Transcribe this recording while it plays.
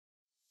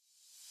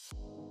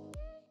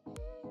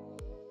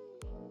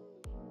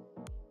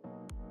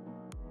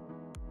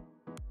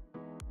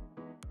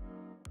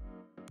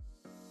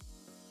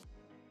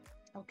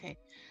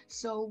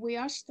So we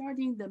are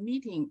starting the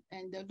meeting,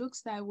 and it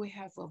looks like we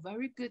have a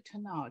very good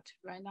turnout.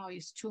 Right now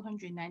it's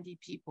 290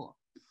 people.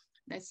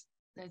 That's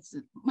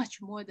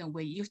much more than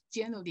we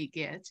generally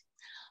get.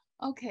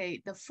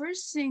 Okay, the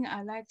first thing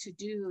I like to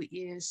do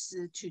is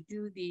to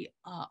do the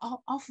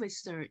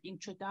officer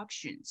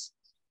introductions.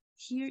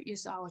 Here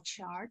is our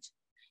chart,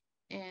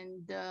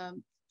 and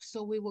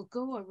so we will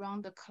go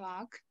around the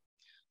clock.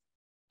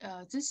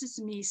 This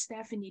is me,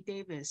 Stephanie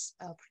Davis,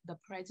 the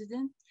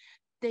president.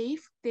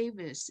 Dave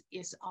Davis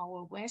is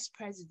our vice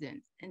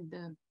president, and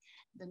the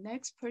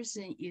next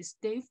person is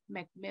Dave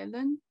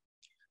McMillan.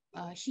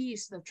 He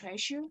is the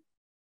treasurer,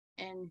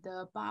 and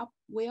Bob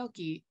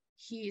Wilkie,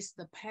 he is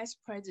the past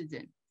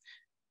president.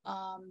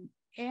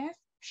 Ed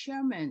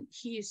Sherman,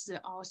 he is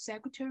our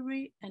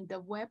secretary and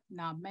the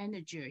webinar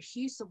manager.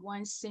 He's the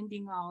one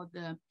sending out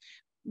the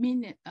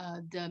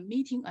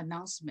meeting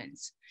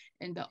announcements,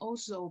 and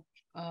also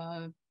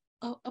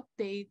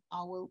update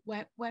our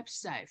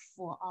website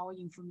for our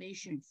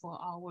information, for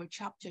our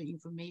chapter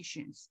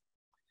informations.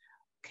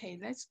 Okay,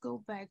 let's go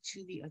back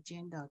to the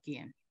agenda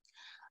again.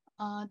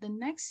 The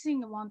next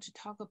thing I want to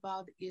talk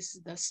about is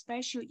the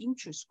special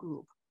interest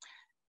group.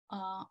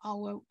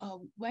 Our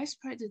Vice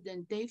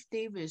President Dave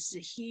Davis,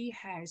 he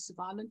has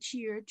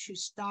volunteered to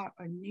start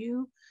a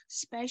new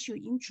special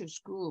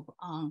interest group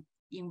on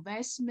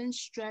investment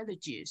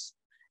strategies.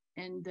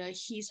 And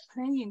he's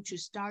planning to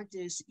start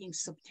this in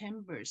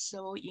September.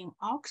 So in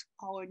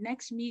our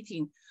next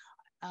meeting,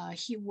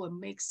 he will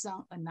make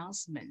some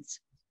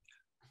announcements.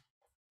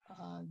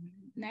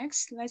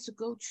 Next, let's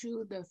go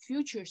to the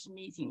futures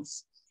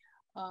meetings.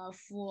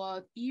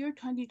 For year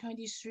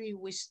 2023,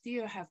 we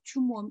still have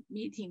 2 more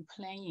meetings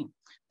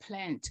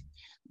planned.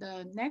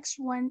 The next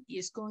one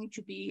is going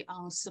to be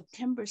on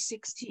September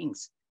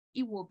 16th.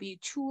 It will be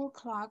 2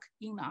 o'clock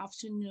in the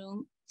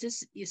afternoon.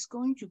 This is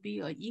going to be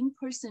an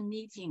in-person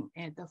meeting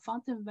at the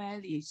Fountain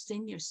Valley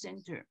Senior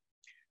Center.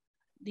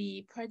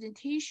 The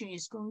presentation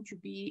is going to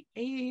be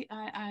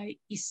AAII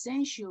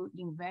Essential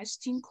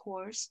Investing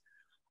Course.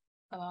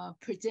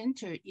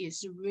 Presenter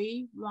is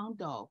Ray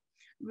Rundle.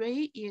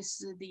 Ray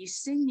is the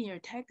Senior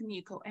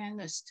Technical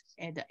Analyst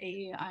at the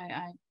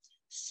AAII.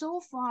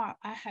 So far,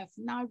 I have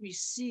not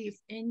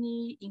received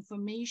any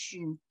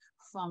information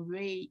from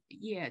Ray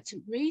yet.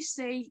 Ray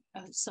said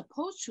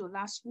supposed to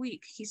last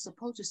week, he's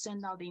supposed to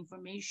send out the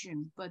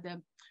information, but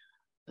the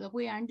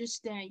way I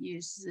understand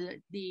is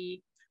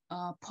the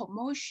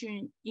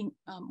promotion in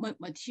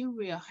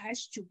material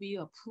has to be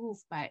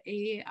approved by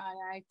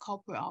AAII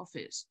corporate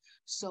office.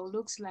 So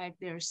looks like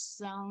there's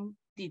some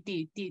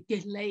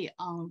delay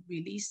on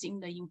releasing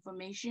the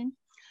information.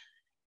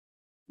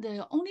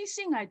 The only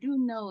thing I do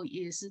know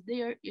is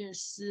there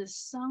is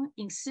some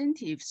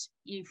incentives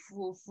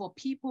for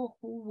people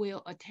who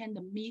will attend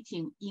the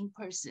meeting in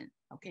person.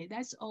 Okay,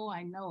 that's all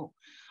I know.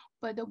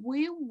 But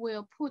we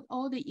will put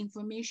all the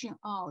information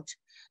out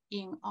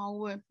in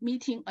our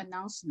meeting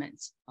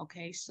announcements.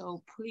 Okay,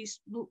 so please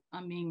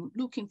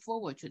looking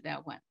forward to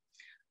that one.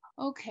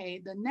 Okay,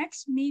 the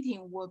next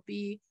meeting will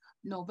be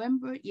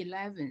November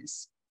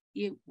 11th.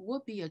 It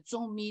will be a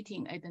Zoom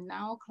meeting at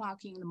 9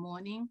 o'clock in the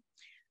morning.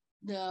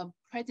 The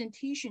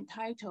presentation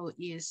title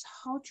is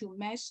How to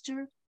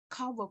Master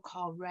Cover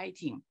Call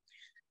Writing.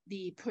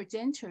 The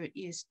presenter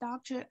is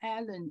Dr.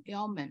 Alan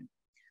Elman.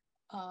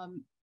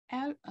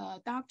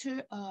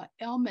 Dr.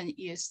 Elman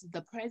is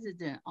the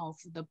president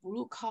of the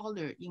Blue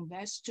Collar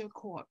Investor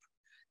Corp.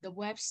 The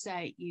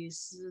website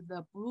is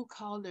the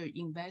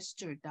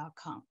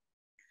bluecollarinvestor.com.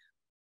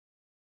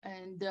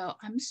 And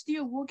I'm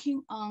still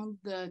working on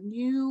the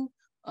new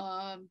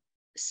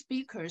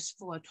speakers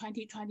for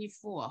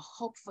 2024.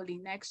 Hopefully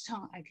next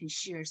time I can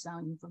share some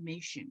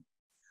information.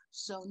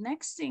 So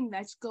next thing,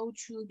 let's go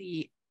to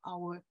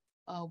our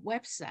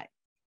website,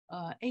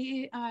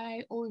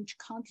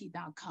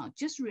 AAIOrangeCounty.com.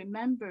 Just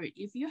remember,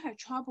 if you have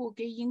trouble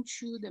getting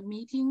to the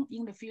meeting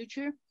in the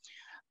future,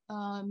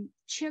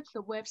 check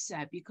the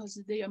website because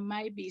there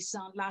might be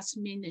some last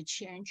minute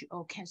change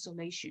or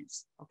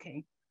cancellations,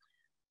 okay?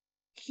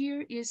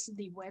 Here is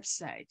the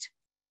website,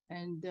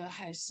 and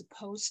has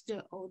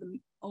posted all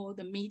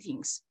the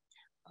meetings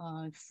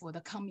for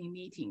the coming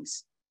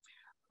meetings.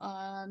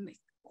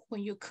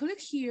 When you click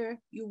here,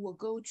 you will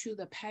go to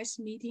the past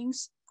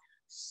meetings.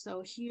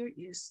 So here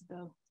is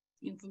the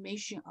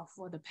information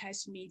for the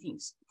past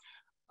meetings.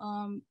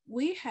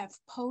 We have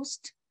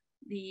posted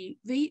the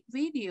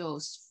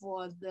videos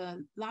for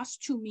the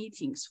last 2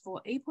 meetings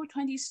for April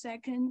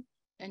 22nd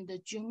and the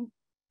June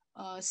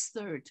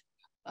 3rd.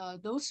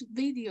 Those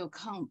video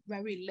come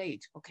very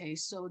late, okay?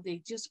 So they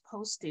just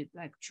posted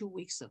like 2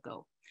 weeks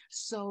ago.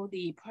 So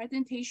the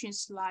presentation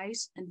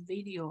slides and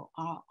video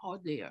are all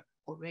there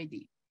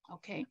already,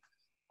 okay?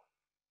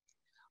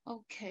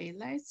 Okay,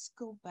 let's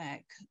go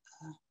back.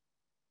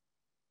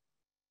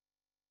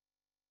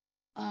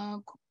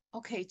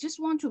 Okay, just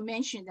want to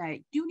mention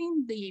that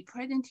during the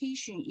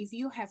presentation, if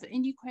you have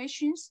any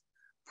questions,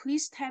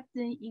 please type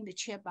them in the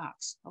chat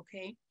box,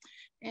 okay?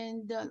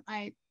 And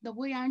the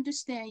way I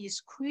understand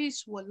is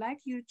Chris would like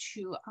you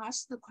to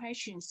ask the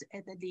questions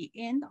at the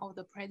end of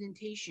the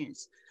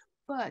presentations.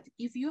 But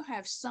if you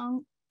have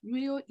some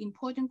real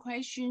important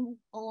question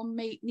or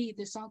may need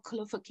some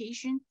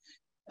clarification,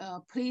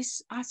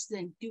 please ask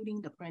them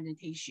during the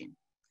presentation.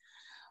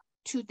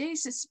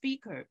 Today's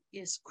speaker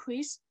is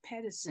Chris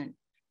Petersen,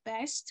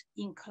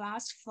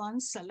 best-in-class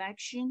fund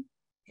selection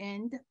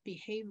and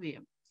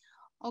behavior.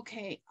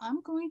 Okay,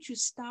 I'm going to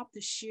stop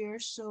the share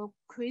so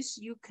Chris,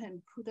 you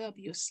can put up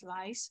your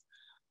slides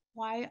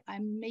while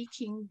I'm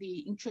making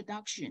the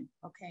introduction,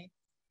 okay?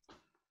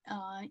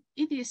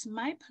 It is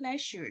my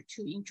pleasure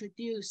to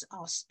introduce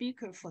our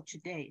speaker for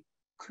today,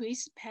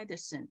 Chris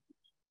Petersen.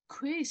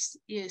 Chris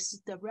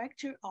is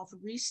Director of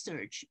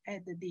Research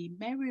at the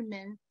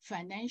Merriman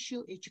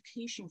Financial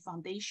Education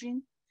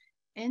Foundation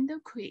and the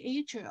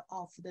creator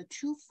of the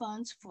Two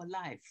Funds for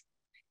Life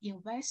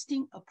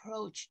investing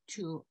approach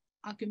to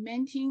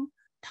augmenting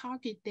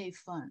target date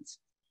funds.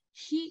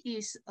 He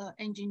is an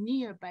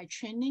engineer by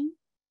training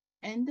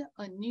and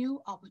a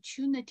new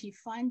opportunity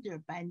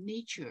finder by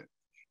nature.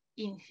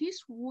 In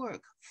his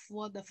work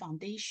for the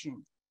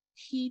foundation,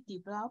 he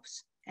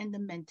develops and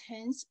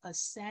maintains a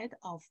set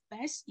of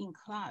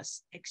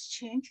best-in-class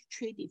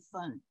exchange-traded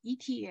fund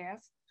ETF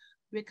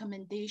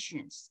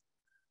recommendations.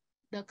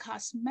 The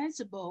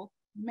customizable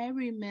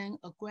Merriman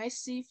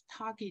Aggressive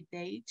Target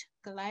Date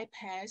Glide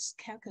Path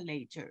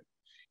Calculator,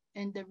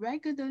 and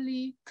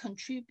regularly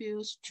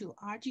contributes to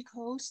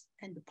articles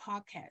and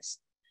podcasts.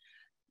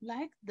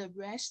 Like the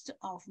rest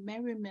of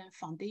Merriman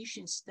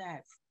Foundation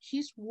staff,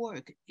 his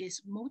work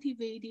is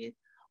motivated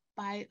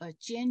by a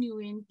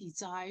genuine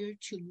desire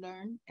to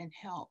learn and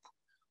help,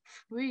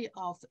 free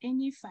of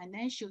any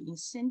financial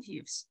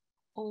incentives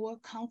or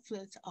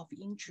conflict of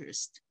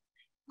interest.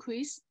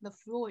 Chris, the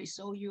floor is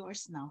all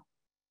yours now.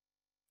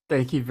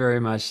 Thank you very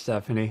much,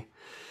 Stephanie.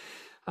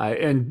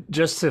 And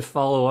just to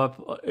follow up,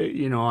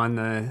 on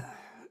the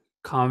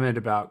comment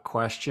about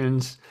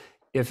questions,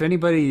 if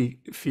anybody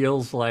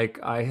feels like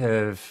I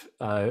have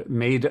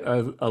made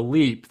a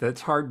leap that's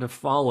hard to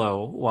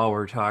follow while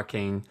we're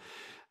talking,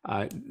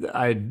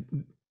 I'd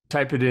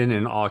type it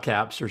in all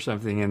caps or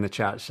something in the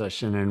chat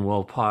session, and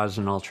we'll pause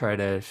and I'll try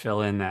to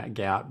fill in that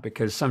gap,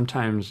 because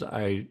sometimes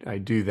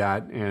I do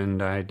that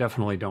and I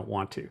definitely don't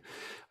want to.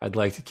 I'd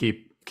like to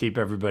keep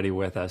everybody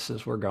with us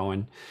as we're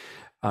going.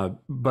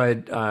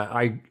 But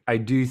I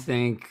do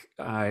think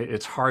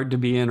it's hard to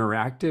be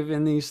interactive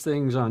in these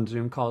things on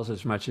Zoom calls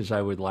as much as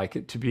I would like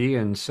it to be.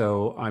 And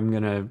so I'm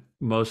going to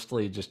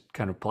mostly just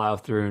kind of plow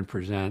through and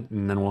present,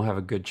 and then we'll have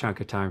a good chunk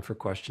of time for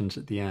questions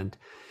at the end.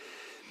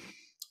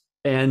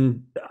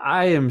 And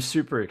I am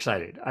super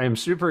excited. I am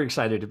super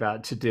excited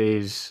about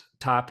today's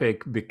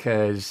topic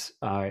because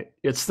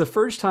it's the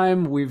first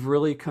time we've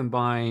really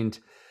combined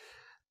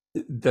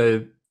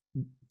the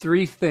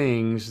three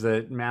things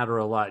that matter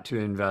a lot to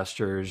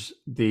investors: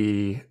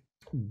 the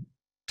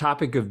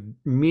topic of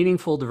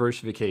meaningful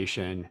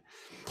diversification,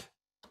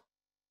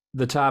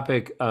 the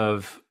topic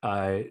of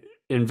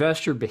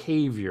investor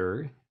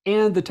behavior,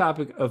 and the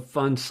topic of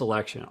fund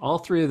selection. All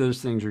three of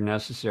those things are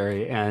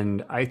necessary,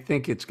 and I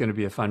think it's going to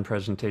be a fun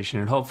presentation,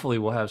 and hopefully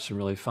we'll have some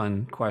really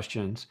fun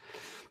questions.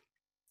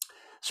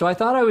 So I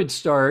thought I would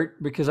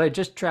start, because I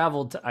just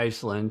traveled to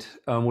Iceland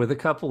with a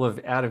couple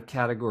of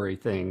out-of-category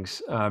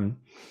things.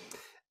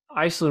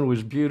 Iceland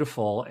was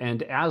beautiful,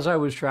 and as I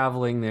was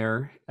traveling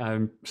there,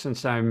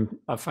 since I'm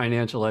a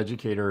financial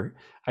educator,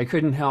 I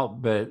couldn't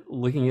help but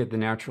looking at the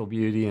natural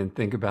beauty and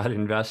think about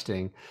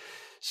investing.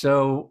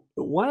 So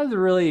one of the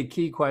really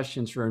key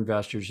questions for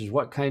investors is,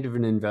 what kind of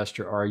an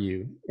investor are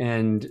you?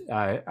 And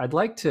I'd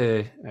like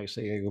to,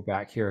 actually, I go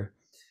back here.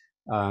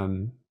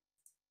 I'd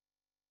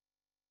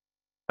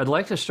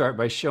like to start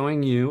by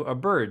showing you a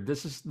bird.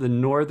 This is the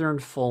northern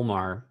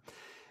fulmar.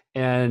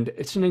 And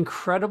it's an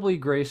incredibly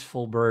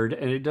graceful bird,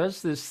 and it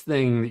does this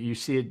thing that you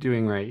see it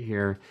doing right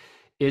here.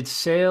 It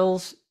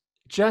sails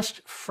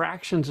just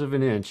fractions of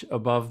an inch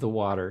above the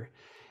water,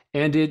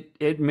 and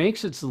it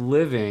makes its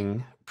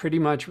living pretty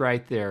much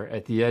right there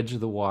at the edge of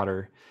the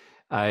water.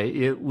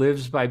 It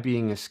lives by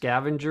being a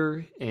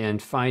scavenger and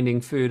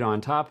finding food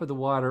on top of the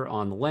water,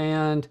 on the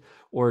land,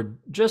 or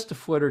just a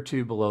foot or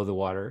two below the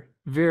water.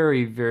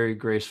 Very, very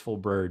graceful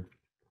bird.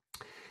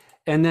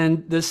 And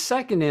then the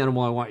second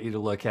animal I want you to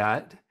look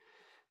at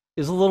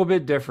is a little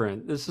bit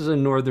different. This is a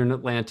northern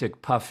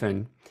Atlantic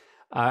puffin.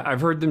 I've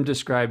heard them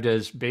described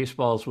as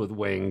baseballs with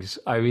wings.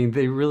 I mean,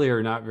 they really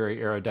are not very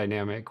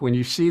aerodynamic. When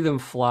you see them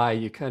fly,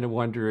 you kind of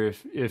wonder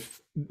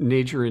if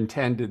nature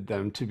intended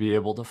them to be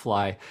able to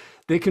fly.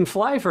 They can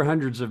fly for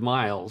hundreds of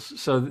miles,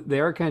 so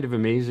they are kind of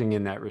amazing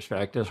in that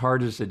respect, as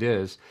hard as it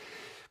is.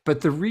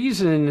 But the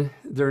reason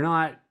they're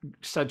not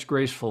such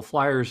graceful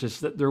flyers is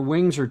that their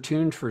wings are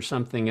tuned for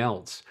something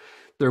else.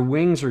 Their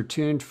wings are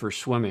tuned for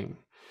swimming.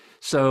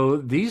 So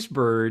these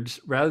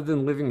birds, rather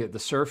than living at the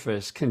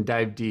surface, can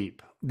dive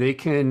deep. They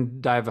can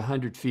dive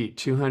 100 feet,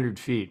 200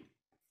 feet,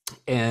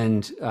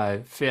 and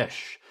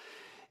fish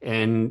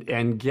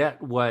and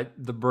get what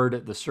the bird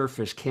at the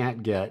surface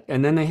can't get.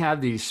 And then they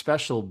have these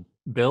special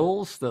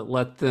bills that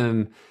let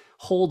them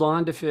hold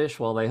on to fish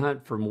while they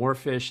hunt for more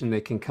fish, and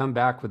they can come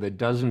back with a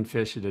dozen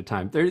fish at a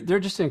time. They're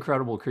just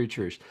incredible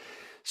creatures.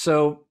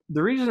 So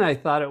the reason I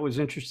thought it was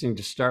interesting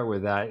to start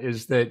with that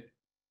is that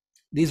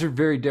these are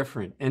very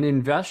different, and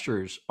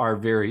investors are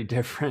very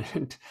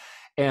different.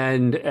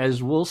 And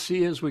as we'll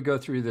see as we go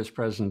through this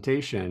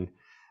presentation,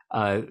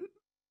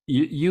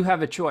 you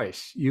have a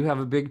choice. You have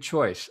a big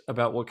choice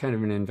about what kind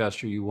of an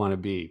investor you want to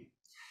be.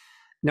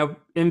 Now,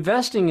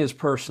 investing is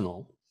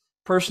personal.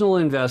 Personal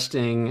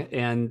investing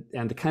and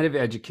the kind of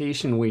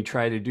education we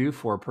try to do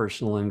for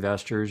personal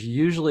investors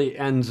usually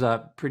ends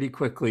up pretty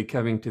quickly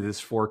coming to this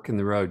fork in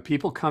the road.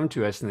 People come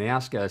to us and they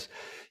ask us,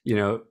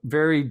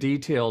 very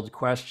detailed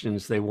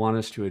questions they want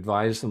us to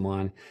advise them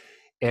on,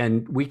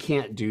 and we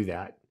can't do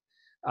that.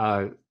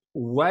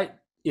 What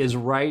is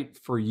right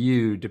for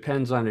you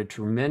depends on a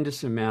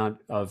tremendous amount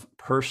of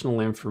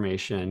personal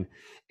information.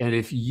 And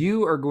if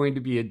you are going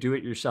to be a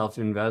do-it-yourself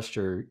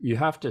investor, you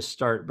have to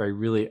start by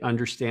really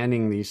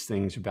understanding these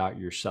things about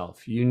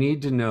yourself. You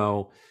need to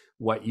know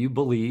what you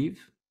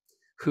believe,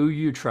 who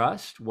you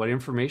trust, what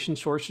information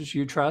sources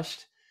you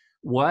trust,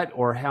 what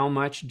or how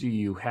much do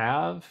you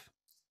have,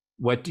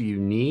 what do you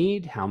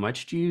need, how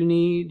much do you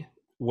need,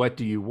 what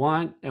do you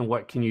want, and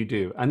what can you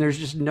do? And there's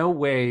just no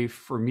way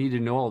for me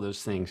to know all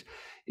those things.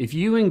 If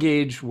you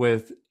engage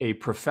with a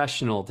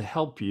professional to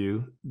help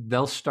you,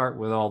 they'll start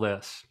with all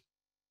this.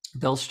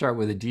 They'll start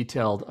with a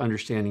detailed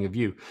understanding of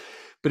you.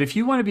 But if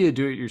you want to be a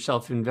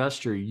do-it-yourself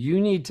investor,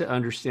 you need to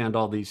understand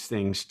all these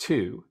things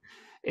too.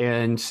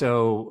 And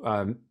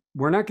so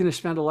we're not going to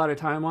spend a lot of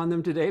time on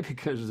them today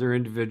because they're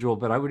individual,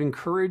 but I would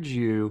encourage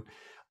you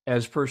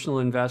as personal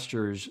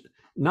investors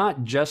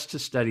not just to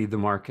study the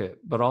market,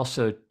 but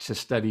also to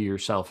study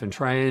yourself and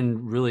try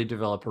and really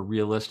develop a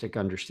realistic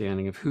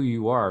understanding of who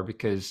you are,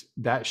 because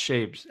that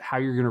shapes how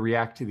you're going to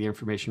react to the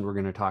information we're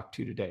going to talk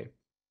to today.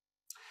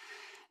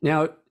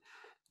 Now,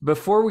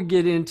 before we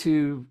get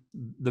into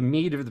the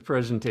meat of the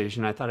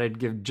presentation, I thought I'd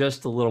give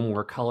just a little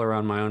more color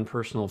on my own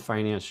personal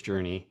finance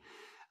journey.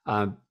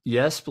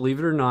 Yes, believe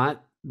it or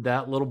not,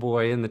 that little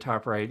boy in the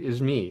top right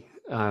is me.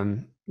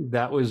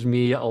 That was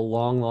me a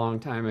long, long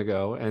time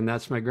ago, and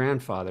that's my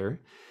grandfather.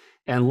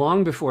 And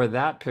long before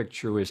that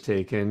picture was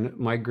taken,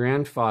 my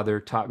grandfather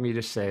taught me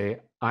to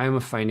say, "I am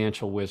a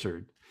financial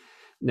wizard."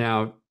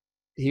 Now,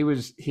 he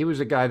was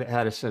a guy that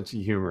had a sense of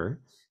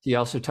humor. He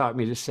also taught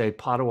me to say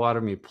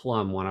 "Potawatomi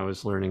plum" when I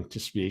was learning to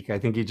speak. I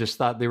think he just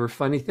thought they were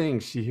funny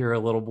things to hear a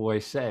little boy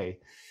say.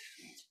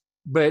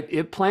 But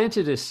it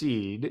planted a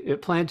seed.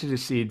 It planted a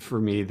seed for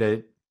me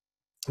that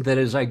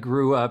as I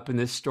grew up, and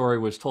this story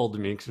was told to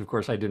me, because of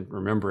course I didn't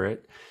remember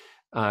it,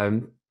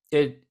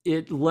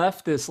 it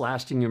left this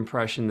lasting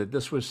impression that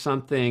this was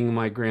something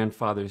my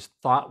grandfathers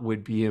thought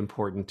would be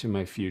important to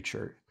my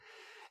future.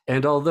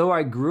 And although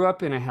I grew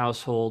up in a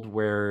household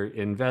where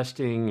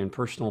investing and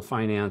personal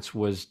finance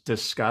was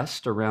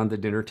discussed around the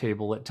dinner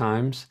table at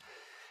times,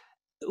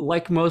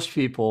 like most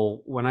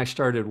people, when I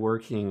started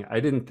working, I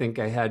didn't think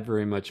I had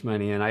very much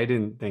money, and I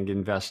didn't think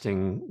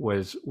investing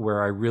was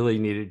where I really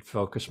needed to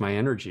focus my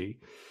energy.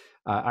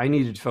 I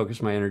needed to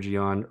focus my energy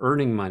on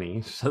earning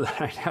money so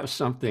that I'd have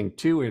something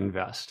to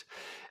invest.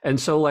 And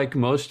so, like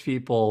most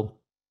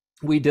people,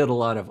 we did a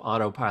lot of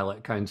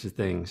autopilot kinds of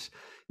things.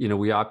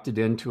 We opted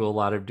into a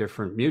lot of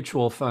different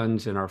mutual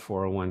funds in our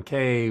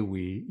 401k.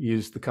 We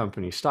used the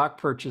company stock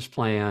purchase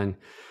plan.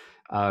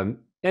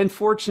 And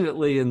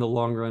fortunately, in the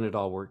long run, it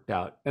all worked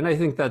out. And I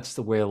think that's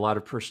the way a lot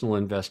of personal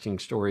investing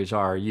stories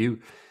are.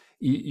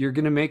 You're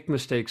going to make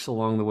mistakes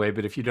along the way,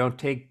 but if you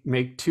don't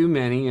make too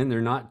many and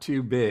they're not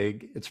too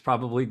big, it's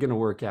probably going to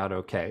work out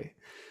okay.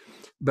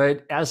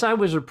 But as I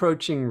was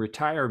approaching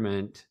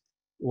retirement,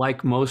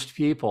 like most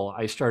people,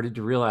 I started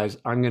to realize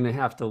I'm going to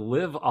have to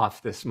live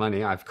off this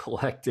money I've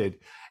collected,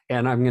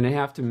 and I'm going to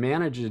have to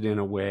manage it in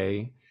a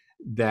way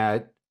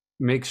that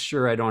makes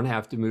sure I don't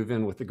have to move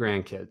in with the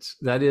grandkids.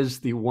 That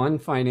is the one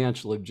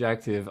financial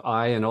objective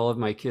I and all of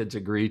my kids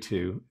agree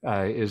to,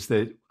 is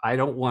that I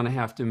don't want to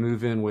have to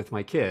move in with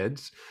my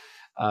kids,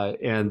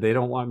 and they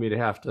don't want me to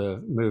have to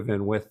move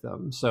in with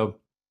them. So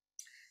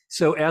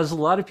as a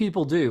lot of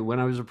people do, when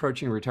I was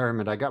approaching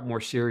retirement, I got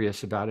more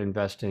serious about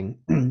investing,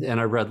 and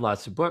I read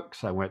lots of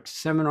books. I went to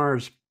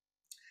seminars.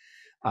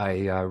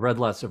 I read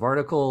lots of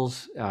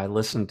articles. I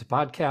listened to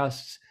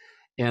podcasts.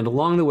 And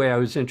along the way, I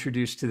was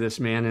introduced to this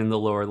man in the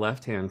lower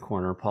left-hand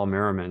corner, Paul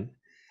Merriman.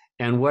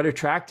 And what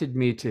attracted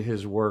me to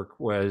his work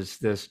was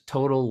this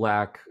total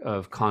lack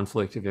of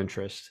conflict of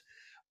interest.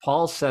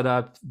 Paul set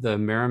up the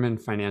Merriman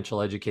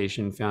Financial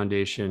Education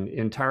Foundation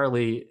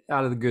entirely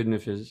out of the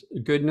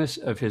goodness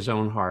of his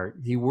own heart.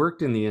 He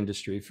worked in the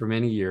industry for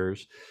many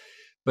years,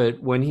 but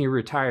when he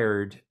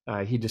retired,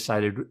 he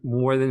decided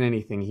more than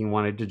anything, he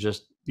wanted to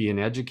just be an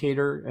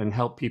educator and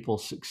help people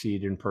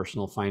succeed in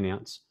personal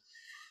finance.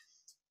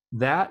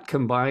 That,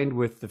 combined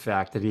with the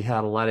fact that he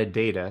had a lot of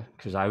data,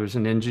 because I was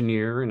an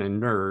engineer and a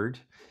nerd,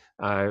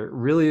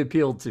 really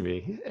appealed to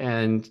me.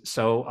 And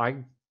so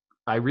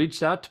I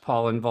reached out to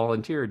Paul and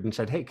volunteered and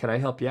said, "Hey, could I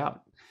help you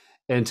out?"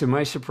 And to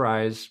my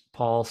surprise,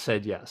 Paul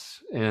said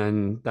yes.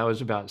 And that was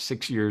about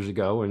 6 years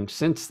ago. And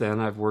since then,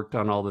 I've worked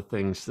on all the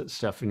things that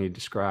Stephanie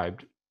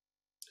described.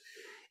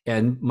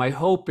 And my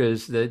hope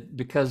is that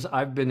because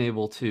I've been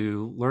able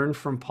to learn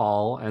from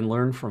Paul and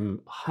learn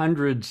from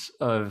hundreds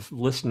of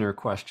listener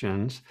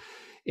questions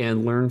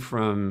and learn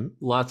from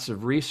lots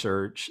of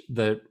research,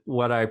 that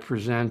what I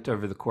present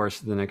over the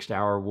course of the next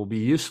hour will be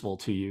useful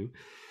to you.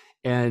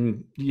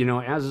 And,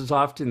 as is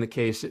often the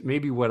case, it may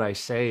be what I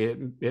say,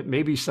 it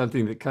may be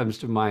something that comes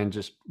to mind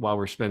just while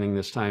we're spending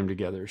this time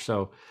together.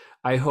 So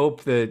I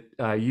hope that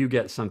you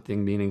get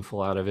something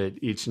meaningful out of it,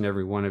 each and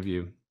every one of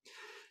you.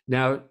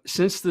 Now,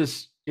 since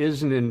this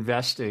is an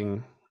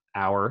investing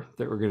hour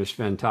that we're going to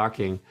spend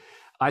talking,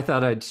 I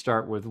thought I'd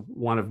start with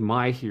one of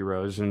my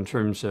heroes in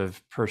terms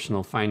of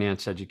personal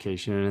finance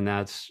education, and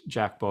that's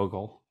Jack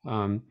Bogle.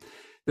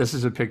 This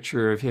is a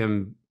picture of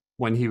him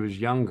when he was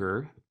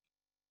younger.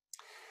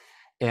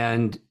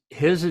 And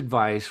his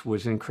advice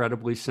was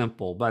incredibly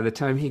simple. By the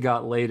time he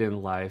got late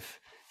in life,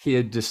 he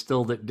had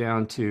distilled it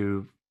down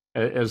to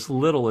as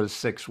little as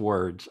 6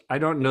 words. I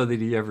don't know that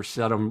he ever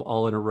said them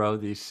all in a row,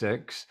 these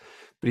 6,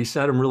 but he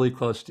said them really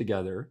close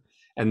together.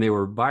 And they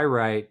were buy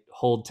right,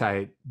 hold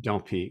tight,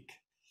 don't peak.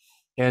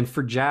 And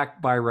for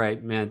Jack, buy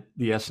right meant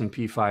the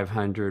S&P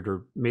 500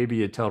 or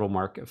maybe a total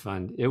market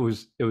fund. It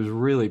was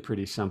really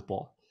pretty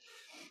simple.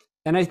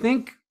 And I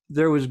think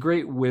there was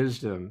great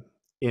wisdom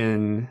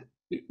in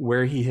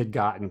where he had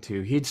gotten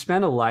to. He'd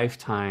spent a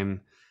lifetime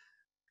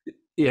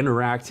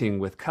interacting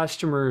with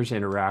customers,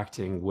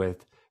 interacting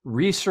with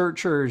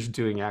researchers,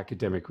 doing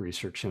academic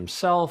research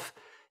himself.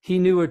 He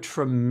knew a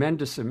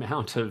tremendous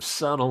amount of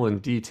subtle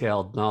and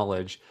detailed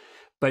knowledge,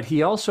 but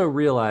he also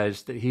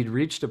realized that he'd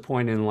reached a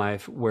point in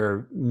life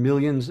where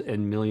millions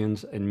and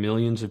millions and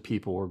millions of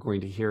people were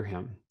going to hear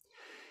him.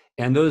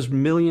 And those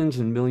millions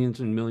and millions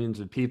and millions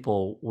of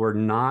people were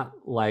not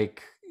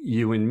like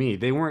you and me.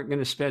 They weren't going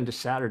to spend a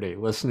Saturday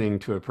listening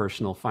to a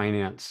personal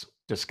finance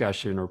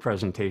discussion or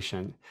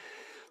presentation.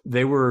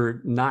 They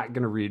were not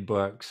going to read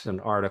books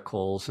and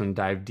articles and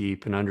dive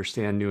deep and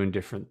understand new and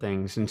different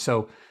things. And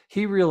so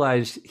he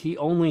realized he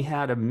only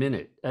had a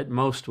minute at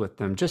most with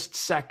them, just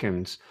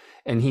seconds,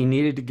 and he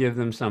needed to give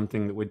them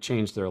something that would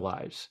change their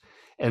lives.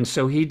 And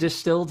so he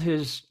distilled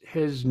his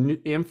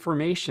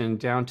information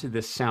down to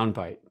this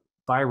soundbite: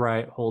 buy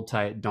right, hold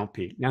tight, don't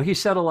peak. Now, he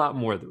said a lot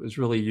more that was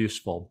really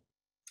useful,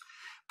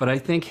 but I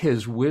think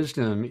his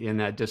wisdom in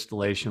that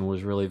distillation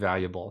was really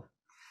valuable.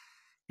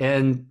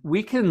 And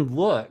we can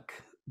look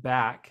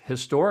back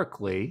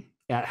historically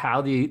at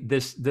how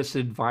this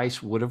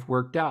advice would have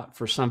worked out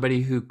for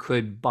somebody who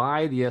could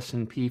buy the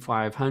S&P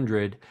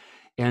 500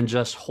 and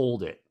just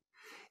hold it.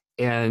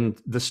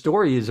 And the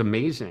story is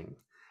amazing.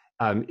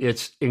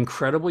 It's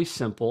incredibly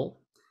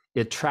simple.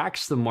 It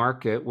tracks the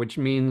market, which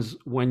means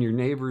when your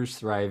neighbor's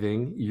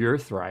thriving, you're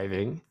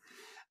thriving.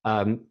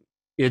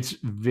 It's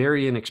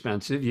very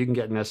inexpensive. You can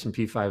get an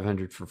S&P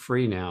 500 for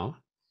free now.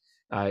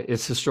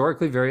 It's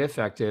historically very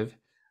effective,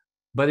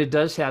 but it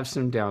does have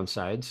some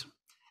downsides.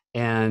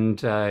 And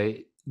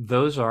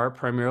those are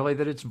primarily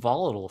that it's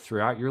volatile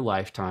throughout your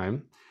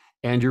lifetime.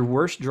 And your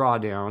worst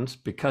drawdowns,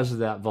 because of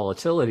that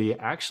volatility,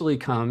 actually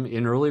come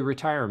in early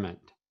retirement.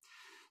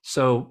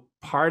 So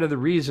part of the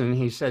reason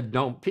he said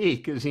don't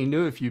peak is he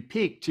knew if you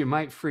peaked, you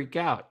might freak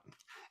out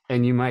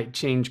and you might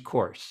change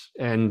course.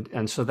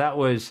 And so that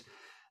was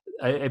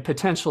a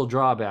potential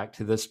drawback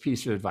to this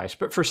piece of advice.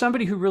 But for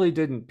somebody who really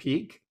didn't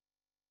peak,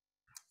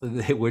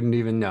 they wouldn't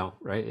even know,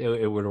 right?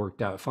 It would have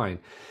worked out fine.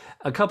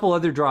 A couple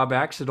other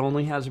drawbacks: it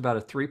only has about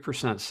a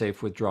 3%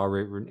 safe withdrawal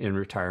rate in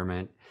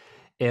retirement.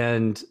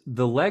 And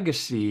the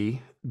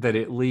legacy that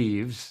it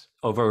leaves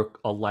over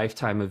a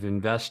lifetime of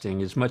investing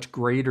is much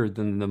greater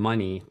than the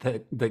money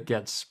that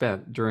gets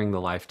spent during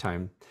the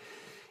lifetime.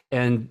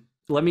 And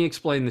let me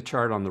explain the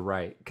chart on the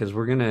right, because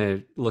we're going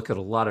to look at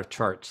a lot of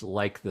charts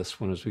like this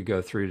one as we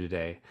go through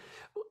today.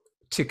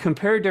 To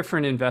compare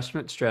different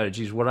investment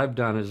strategies, what I've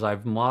done is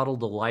I've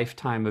modeled a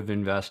lifetime of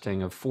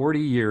investing of 40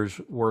 years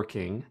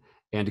working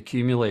and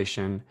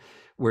accumulation,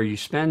 where you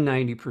spend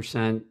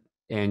 90%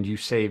 and you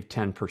save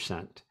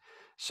 10%.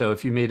 So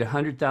if you made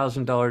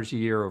 $100,000 a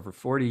year over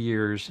 40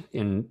 years,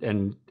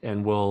 and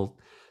we'll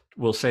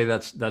say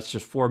that's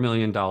just $4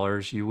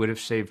 million, you would have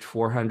saved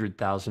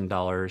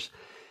 $400,000,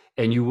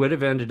 and you would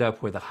have ended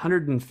up with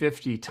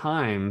 150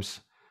 times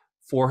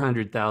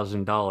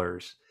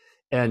 $400,000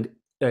 and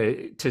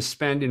to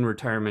spend in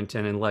retirement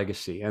and in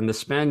legacy. And the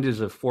spend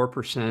is a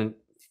 4%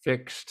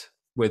 fixed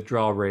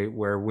withdrawal rate,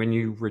 where when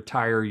you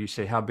retire, you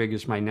say, how big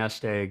is my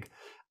nest egg?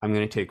 I'm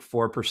going to take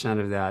 4%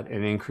 of that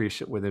and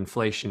increase it with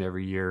inflation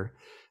every year.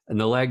 And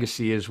the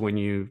legacy is when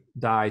you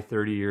die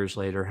 30 years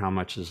later, how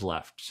much is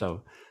left.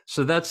 So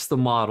that's the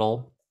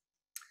model.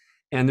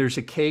 And there's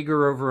a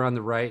CAGR over on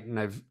the right, and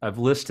I've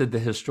listed the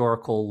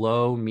historical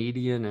low,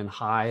 median, and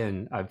high,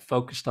 and I've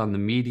focused on the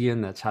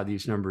median. That's how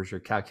these numbers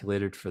are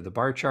calculated for the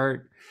bar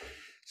chart.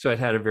 So it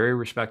had a very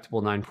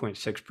respectable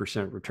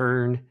 9.6%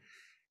 return.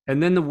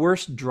 And then the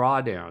worst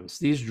drawdowns.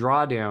 These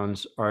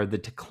drawdowns are the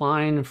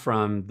decline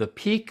from the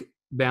peak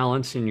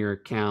balance in your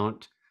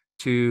account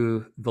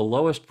to the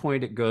lowest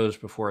point it goes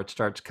before it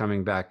starts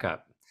coming back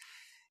up.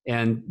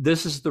 And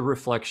this is the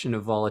reflection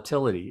of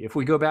volatility. If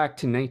we go back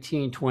to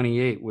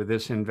 1928 with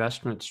this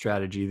investment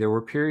strategy, there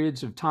were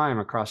periods of time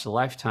across a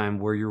lifetime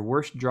where your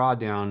worst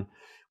drawdown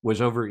was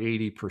over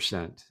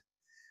 80%,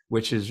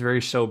 which is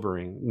very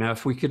sobering. Now,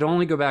 if we could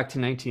only go back to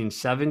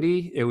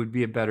 1970, it would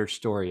be a better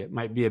story. It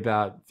might be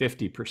about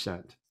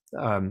 50%.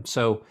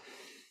 So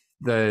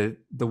the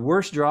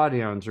worst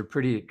drawdowns are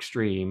pretty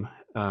extreme.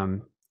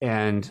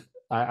 And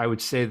I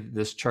would say that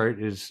this chart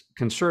is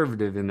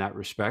conservative in that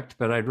respect,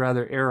 but I'd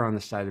rather err on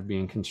the side of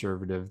being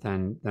conservative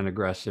than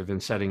aggressive in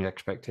setting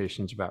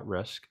expectations about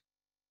risk.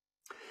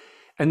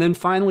 And then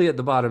finally, at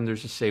the bottom,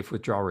 there's a safe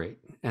withdrawal rate.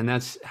 And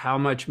that's how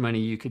much money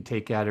you could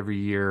take out every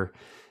year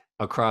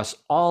across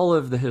all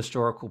of the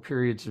historical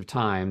periods of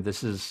time.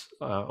 This is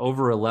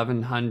over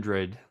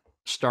 1,100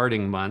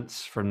 starting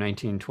months from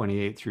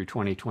 1928 through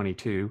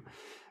 2022,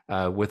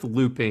 with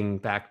looping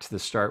back to the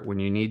start when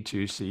you need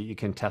to, so you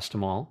can test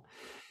them all.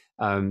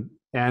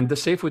 And the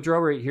safe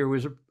withdrawal rate here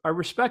was a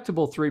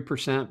respectable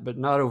 3%, but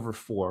not over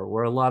 4%,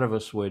 where a lot of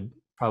us would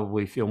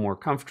probably feel more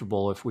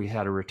comfortable if we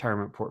had a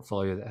retirement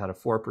portfolio that had a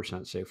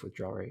 4% safe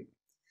withdrawal rate.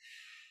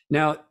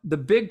 Now, the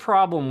big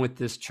problem with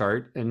this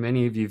chart, and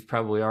many of you have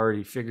probably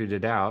already figured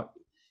it out,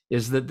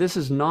 is that this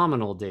is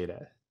nominal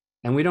data,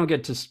 and we don't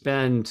get to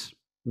spend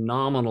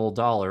nominal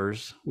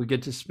dollars, we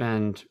get to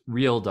spend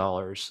real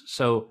dollars.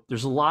 So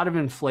there's a lot of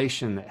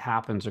inflation that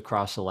happens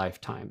across a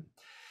lifetime.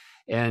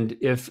 And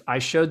if I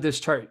showed this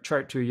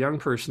chart to a young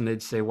person,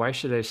 they'd say, why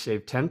should I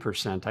save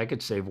 10%? I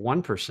could save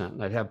 1%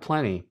 and I'd have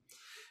plenty.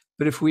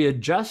 But if we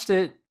adjust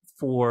it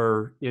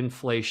for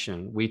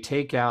inflation, we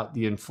take out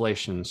the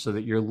inflation so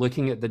that you're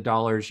looking at the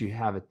dollars you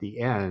have at the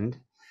end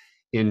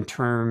in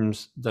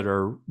terms that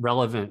are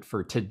relevant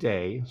for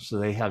today, so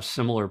they have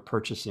similar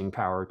purchasing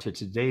power to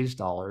today's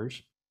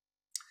dollars.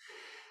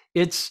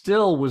 It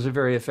still was a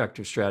very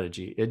effective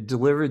strategy. It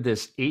delivered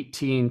this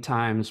 18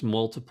 times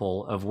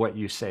multiple of what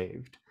you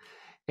saved.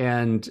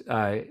 And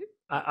I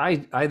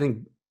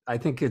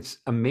think it's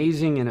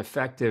amazing and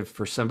effective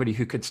for somebody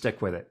who could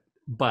stick with it.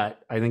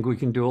 But I think we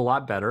can do a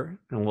lot better,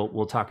 and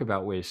we'll talk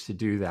about ways to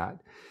do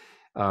that.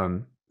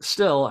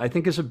 Still, I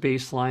think as a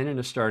baseline and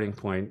a starting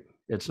point,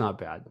 it's not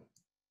bad.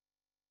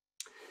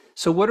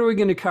 So what are we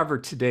going to cover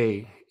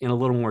today in a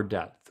little more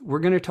depth? We're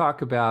going to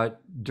talk about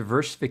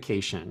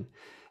diversification,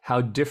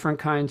 how different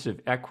kinds of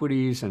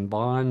equities and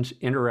bonds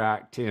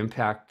interact to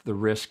impact the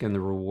risk and the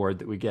reward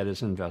that we get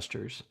as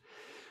investors.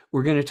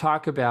 We're going to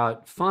talk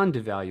about fund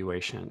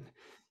evaluation,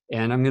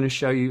 and I'm going to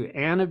show you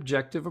an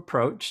objective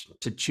approach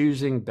to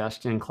choosing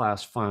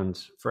best-in-class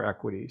funds for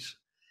equities.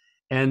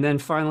 And then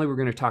finally, we're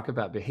going to talk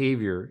about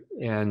behavior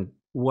and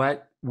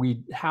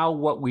how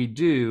what we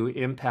do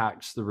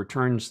impacts the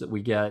returns that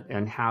we get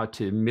and how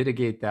to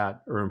mitigate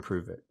that or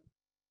improve it.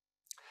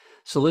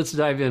 So let's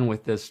dive in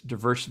with this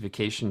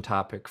diversification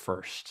topic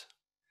first.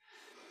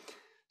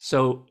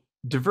 So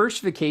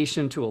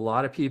diversification to a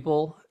lot of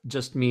people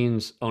just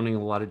means owning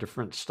a lot of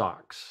different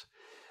stocks.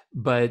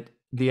 But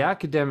the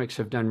academics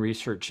have done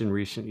research in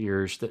recent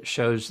years that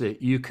shows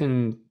that you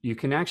can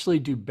actually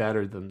do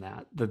better than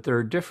that, that there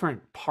are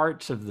different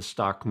parts of the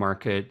stock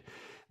market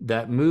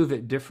that move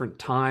at different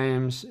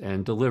times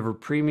and deliver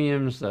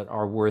premiums that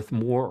are worth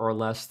more or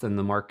less than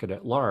the market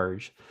at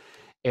large.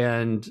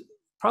 And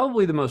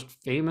probably the most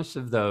famous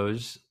of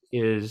those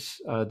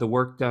is the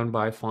work done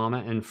by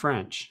Fama and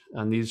French.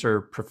 And these are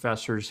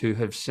professors who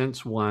have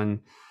since won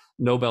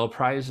Nobel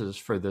Prizes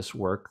for this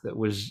work that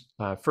was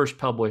first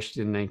published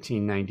in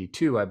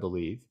 1992, I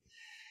believe.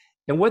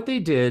 And what they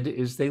did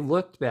is they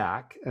looked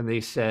back and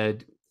they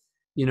said,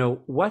 you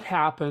know, what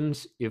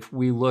happens if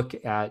we look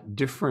at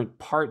different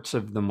parts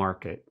of the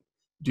market?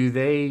 Do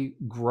they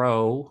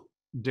grow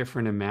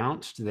different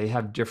amounts? Do they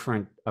have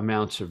different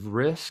amounts of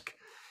risk?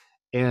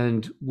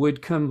 And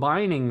would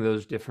combining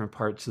those different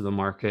parts of the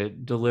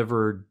market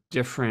deliver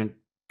different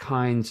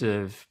kinds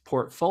of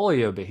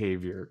portfolio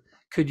behavior?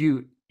 Could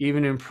you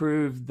even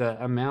improve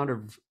the amount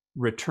of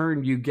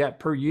return you get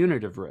per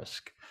unit of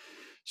risk?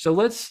 So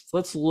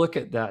let's look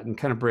at that and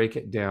kind of break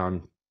it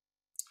down.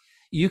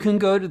 You can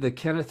go to the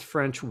Kenneth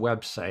French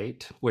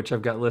website, which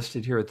I've got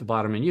listed here at the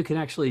bottom, and you can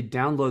actually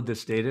download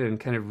this data and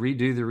kind of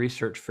redo the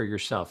research for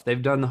yourself.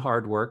 They've done the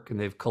hard work and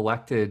they've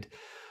collected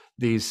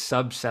these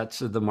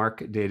subsets of the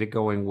market data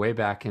going way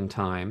back in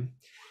time.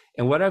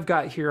 And what I've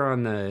got here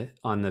on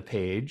the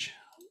page,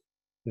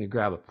 let me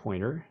grab a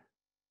pointer,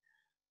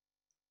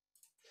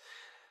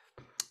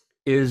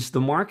 is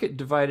the market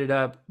divided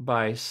up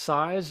by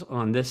size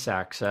on this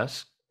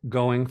axis,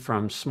 going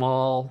from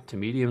small to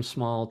medium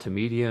to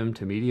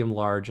medium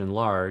large and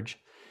large,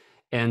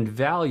 and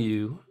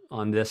value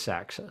on this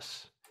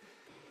axis.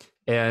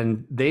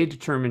 And they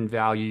determine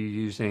value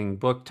using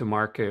book to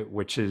market,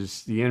 which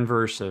is the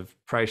inverse of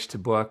price to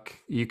book.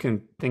 You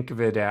can think of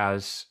it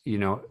as, you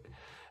know,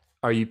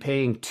 are you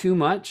paying too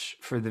much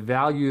for the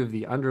value of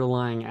the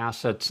underlying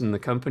assets in the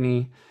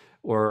company,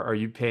 or are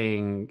you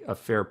paying a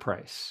fair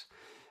price?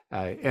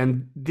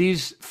 And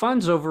these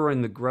funds over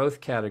in the growth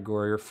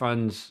category are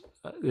funds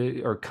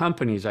or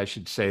companies, I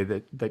should say,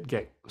 that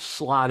get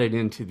slotted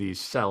into these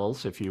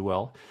cells, if you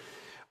will,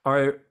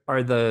 are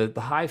the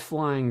high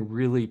flying,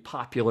 really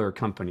popular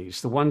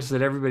companies, the ones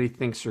that everybody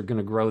thinks are going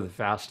to grow the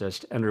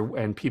fastest,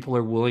 and people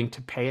are willing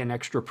to pay an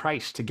extra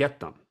price to get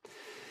them.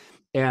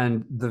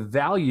 And the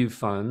value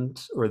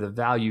funds or the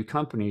value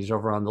companies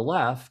over on the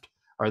left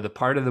are the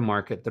part of the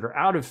market that are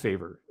out of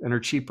favor and are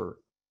cheaper.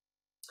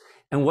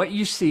 And what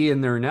you see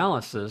in their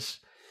analysis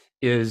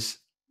is,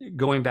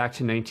 going back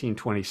to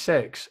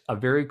 1926, a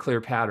very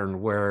clear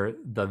pattern where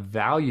the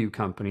value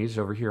companies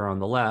over here on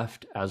the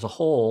left as a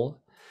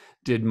whole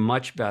did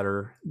much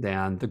better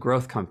than the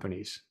growth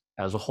companies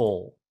as a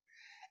whole.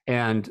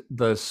 And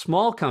the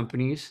small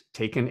companies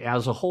taken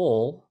as a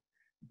whole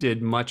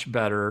did much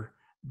better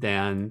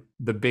than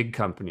the big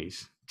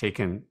companies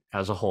taken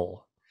as a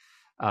whole.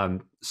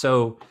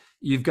 So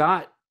you've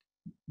got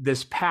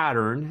this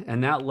pattern,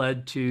 and that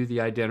led to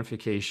the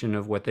identification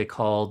of what they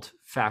called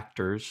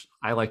factors.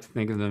 I like to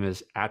think of them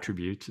as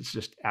attributes. It's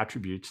just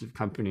attributes of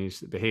companies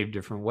that behave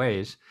different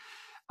ways,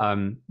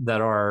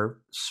 that are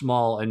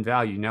small in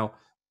value. Now,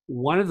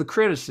 one of the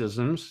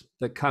criticisms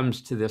that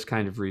comes to this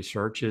kind of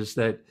research is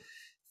that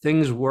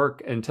things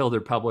work until they're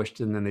published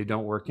and then they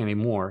don't work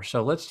anymore.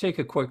 So let's take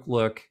a quick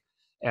look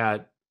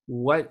at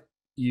what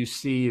you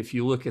see if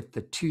you look at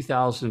the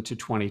 2000 to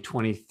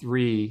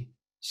 2023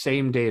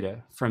 same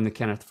data from the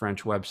Kenneth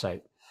French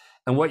website.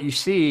 And what you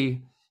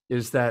see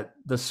is that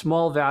the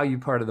small value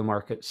part of the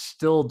market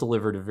still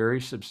delivered a very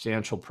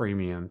substantial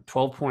premium,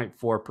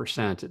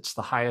 12.4%. It's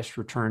the highest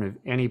return of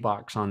any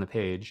box on the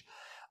page,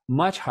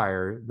 much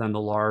higher than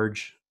the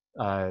large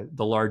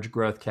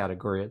growth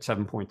category at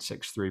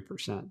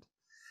 7.63%.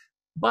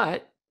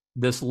 But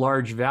this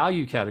large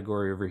value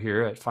category over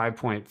here at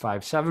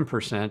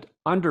 5.57%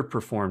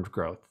 underperformed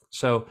growth.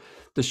 So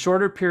the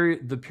shorter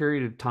the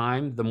period of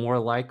time, the more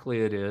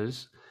likely it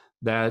is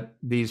that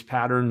these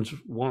patterns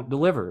won't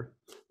deliver.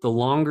 The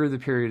longer the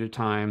period of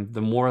time,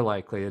 the more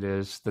likely it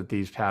is that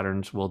these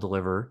patterns will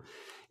deliver.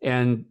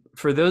 And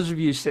for those of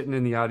you sitting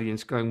in the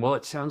audience going, well,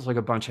 it sounds like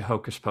a bunch of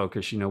hocus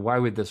pocus, why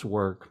would this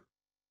work?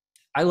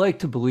 I like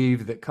to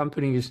believe that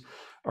companies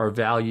are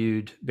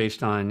valued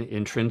based on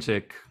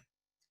intrinsic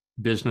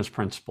business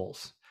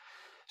principles.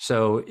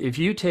 So if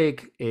you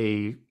take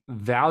a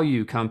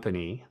value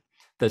company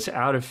that's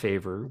out of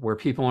favor, where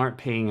people aren't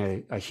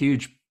paying a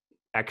huge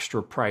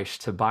extra price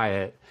to buy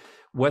it,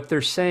 what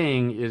they're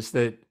saying is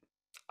that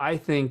I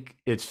think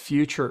its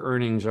future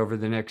earnings over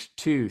the next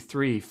 2,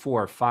 3,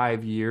 4,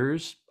 5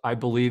 years, I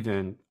believe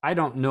in. I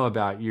don't know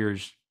about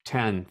years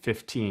 10,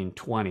 15,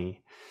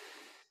 20.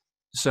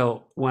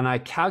 So when I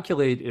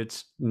calculate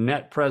its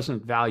net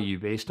present value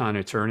based on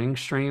its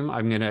earnings stream,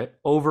 I'm going to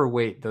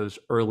overweight those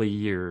early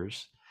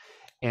years.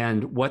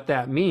 And what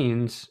that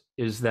means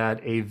is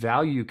that a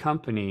value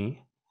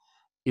company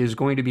is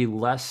going to be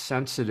less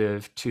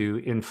sensitive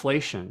to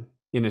inflation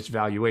in its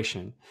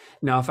valuation.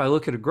 Now, if I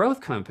look at a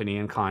growth company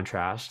in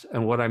contrast,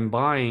 and what I'm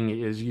buying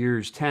is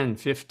years 10,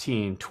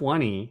 15,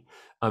 20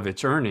 of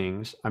its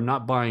earnings, I'm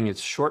not buying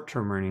its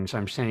short-term earnings.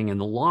 I'm saying in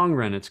the long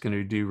run, it's going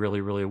to do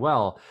really, really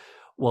well.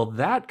 Well,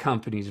 that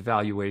company's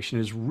valuation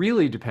is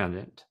really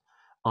dependent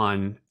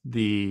on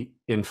the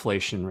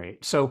inflation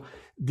rate. So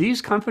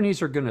these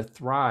companies are going to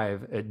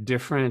thrive at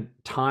different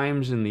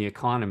times in the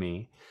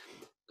economy.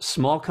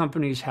 Small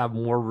companies have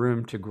more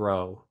room to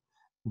grow.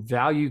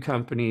 Value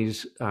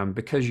companies,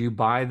 because you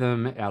buy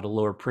them at a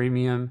lower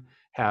premium,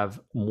 have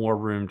more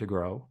room to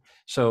grow.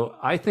 So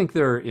I think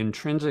there are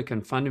intrinsic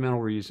and fundamental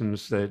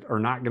reasons that are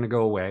not going to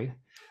go away.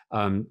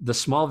 The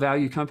small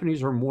value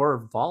companies are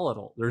more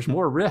volatile. There's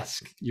more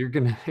risk. You're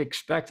going to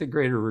expect a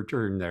greater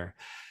return there.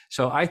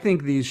 So I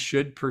think these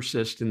should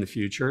persist in the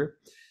future.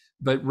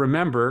 But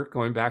remember,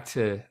 going back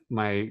to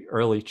my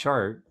early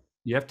chart,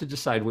 you have to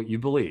decide what you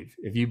believe.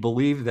 If you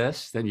believe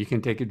this, then you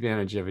can take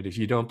advantage of it. If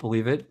you don't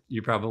believe it,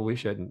 you probably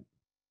shouldn't.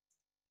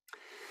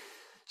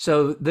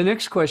 So the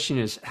next question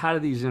is, how do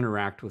these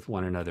interact with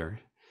one another?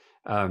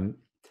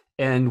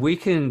 And we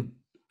can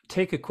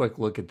take a quick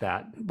look at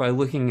that by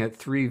looking at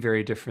 3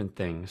 very different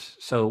things.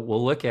 So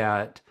we'll look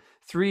at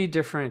 3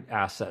 different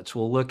assets.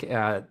 We'll look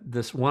at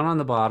this one on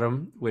the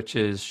bottom, which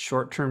is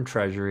short-term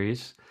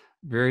treasuries,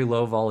 very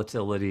low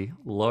volatility,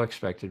 low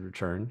expected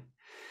return.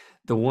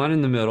 The one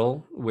in the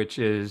middle, which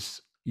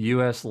is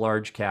US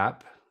large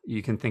cap,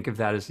 you can think of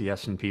that as the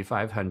S&P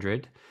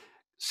 500,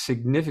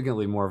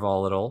 significantly more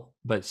volatile,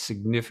 but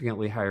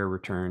significantly higher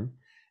return.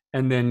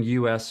 And then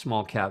US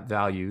small cap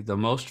value, the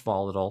most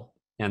volatile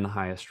and the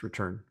highest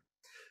return.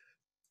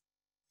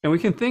 And we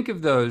can think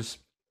of those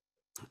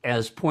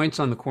as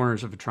points on the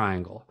corners of a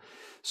triangle.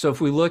 So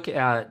if we look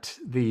at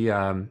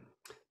the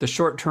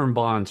short-term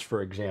bonds,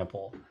 for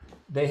example,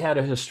 they had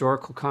a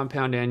historical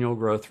compound annual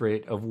growth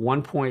rate of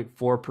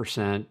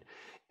 1.4%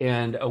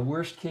 and a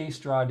worst case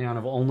drawdown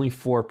of only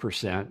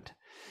 4%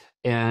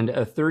 and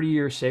a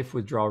 30-year safe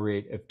withdrawal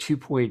rate of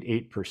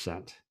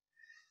 2.8%.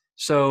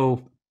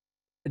 So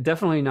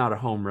definitely not a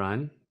home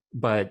run,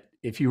 but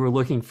if you were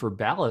looking for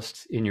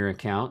ballast in your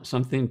account,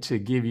 something to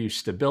give you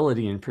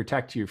stability and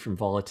protect you from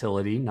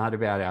volatility, not a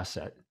bad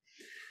asset.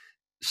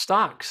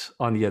 Stocks,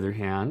 on the other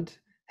hand,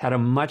 had a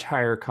much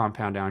higher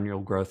compound annual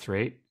growth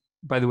rate.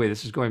 By the way,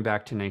 this is going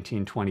back to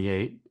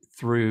 1928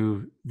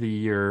 through the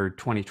year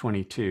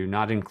 2022,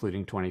 not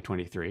including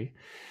 2023.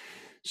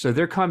 So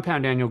their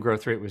compound annual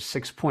growth rate was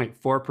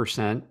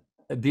 6.4%.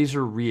 These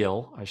are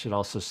real, I should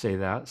also say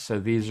that. So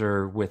these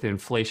are with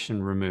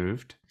inflation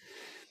removed.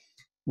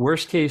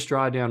 Worst case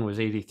drawdown was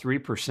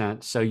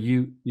 83%. So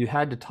you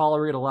had to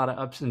tolerate a lot of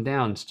ups and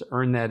downs to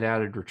earn that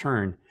added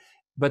return.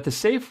 But the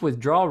safe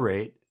withdrawal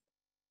rate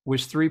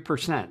was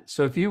 3%.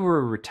 So if you were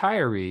a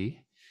retiree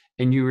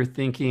and you were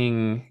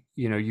thinking,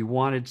 you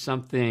wanted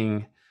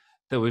something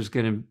that was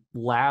going to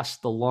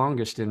last the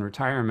longest in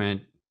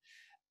retirement,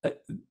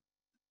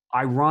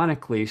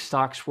 ironically,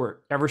 stocks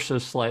were ever so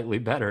slightly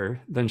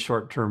better than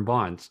short-term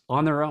bonds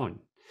on their own.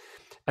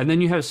 And then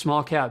you have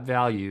small cap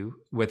value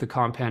with a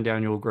compound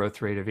annual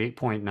growth rate of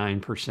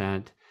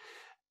 8.9%.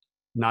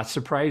 Not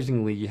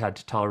surprisingly, you had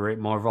to tolerate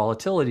more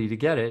volatility to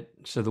get it.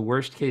 So the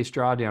worst case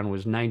drawdown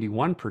was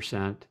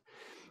 91%,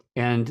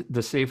 and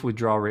the safe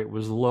withdrawal rate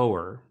was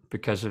lower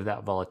because of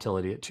that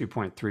volatility at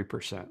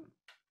 2.3%.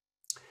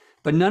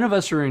 But none of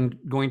us are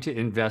going to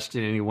invest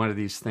in any one of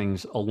these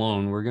things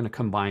alone. We're going to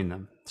combine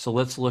them. So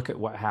let's look at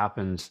what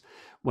happens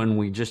when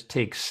we just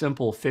take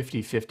simple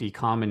 50-50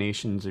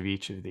 combinations of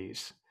each of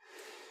these.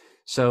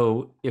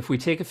 So if we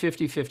take a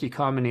 50-50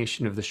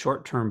 combination of the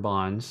short-term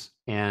bonds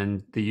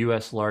and the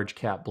US large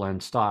cap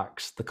blend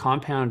stocks, the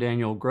compound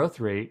annual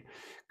growth rate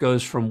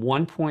goes from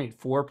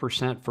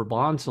 1.4% for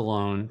bonds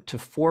alone to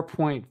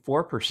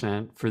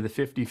 4.4% for the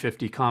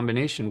 50-50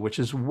 combination, which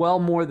is well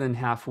more than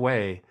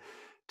halfway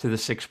to the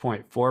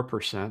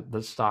 6.4%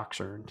 that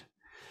stocks earned.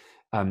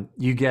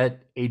 You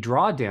get a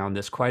drawdown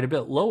that's quite a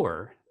bit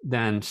lower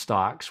than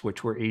stocks,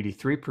 which were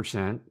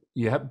 83%,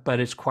 but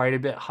it's quite a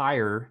bit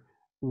higher,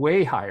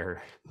 way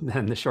higher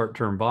than the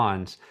short-term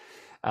bonds,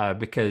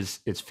 because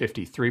it's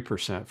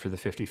 53% for the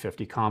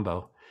 50-50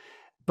 combo.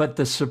 But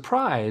the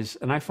surprise,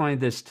 and I find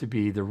this to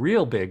be the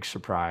real big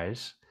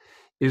surprise,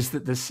 is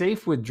that the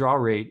safe withdrawal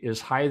rate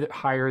is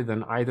higher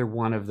than either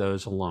one of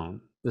those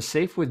alone. The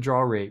safe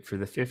withdrawal rate for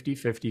the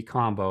 50-50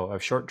 combo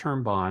of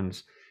short-term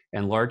bonds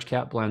and large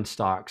cap blend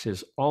stocks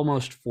is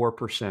almost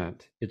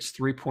 4%. It's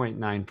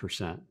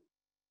 3.9%.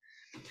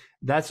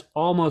 That's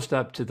almost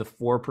up to the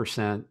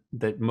 4%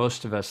 that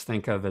most of us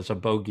think of as a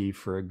bogey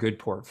for a good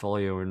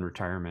portfolio in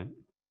retirement.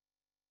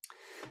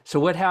 So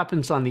what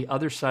happens on the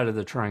other side of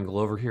the triangle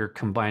over here,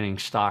 combining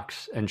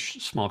stocks and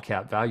small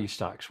cap value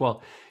stocks?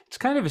 Well, it's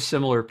kind of a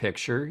similar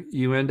picture.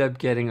 You end up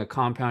getting a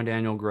compound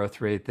annual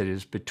growth rate that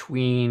is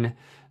between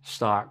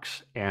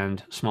stocks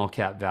and small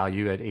cap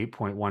value at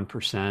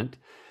 8.1%,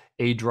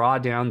 a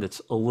drawdown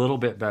that's a little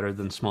bit better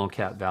than small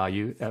cap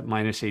value at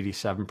minus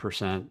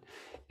 87%,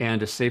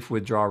 and a safe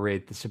withdrawal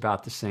rate that's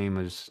about the same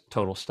as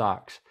total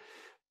stocks.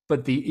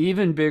 But the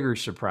even bigger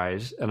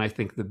surprise, and I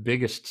think the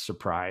biggest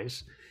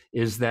surprise,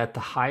 is that the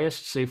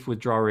highest safe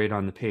withdrawal rate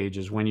on the page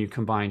is when you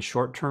combine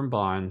short-term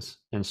bonds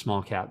and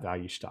small cap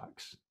value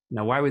stocks.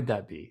 Now, why would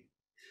that be?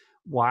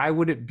 Why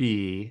would it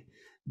be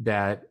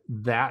that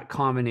that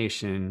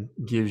combination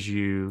gives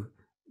you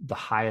the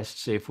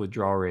highest safe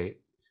withdrawal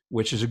rate,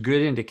 which is a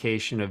good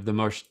indication of the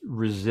most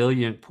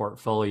resilient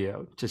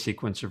portfolio to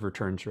sequence of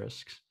returns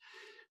risks?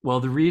 Well,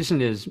 the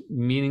reason is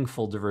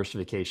meaningful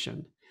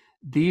diversification.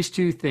 These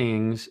two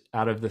things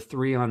out of the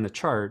three on the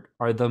chart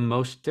are the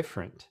most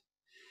different.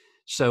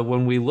 So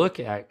when we look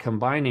at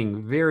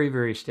combining very,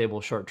 very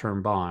stable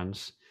short-term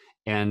bonds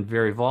and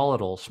very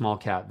volatile small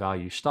cap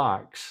value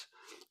stocks,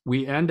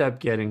 we end up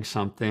getting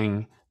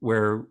something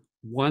where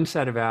one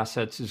set of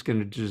assets is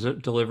going to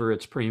deliver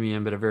its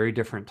premium at a very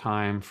different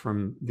time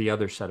from the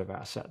other set of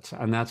assets.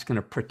 And that's going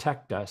to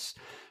protect us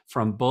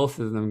from both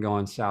of them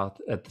going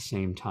south at the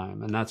same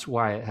time. And that's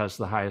why it has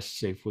the highest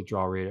safe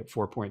withdrawal rate at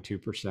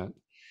 4.2%.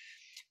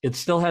 It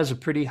still has a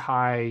pretty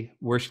high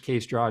worst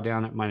case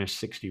drawdown at minus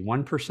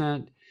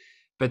 61%,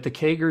 but the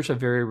CAGR is a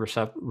very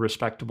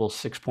respectable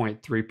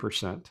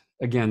 6.3%.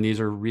 Again,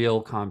 these are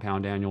real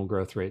compound annual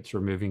growth rates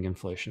removing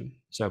inflation.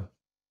 So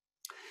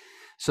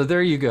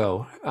there you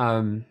go.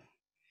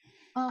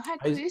 Hi,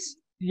 Chris.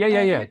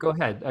 Yeah. Go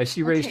ahead. I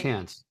see raised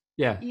hands.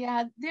 Yeah.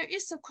 Yeah, there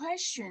is a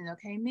question.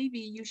 Okay, maybe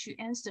you should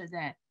answer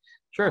that.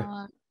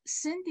 Sure.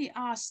 Cindy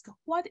asked,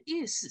 what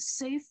is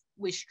safe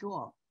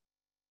withdrawal?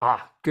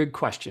 Good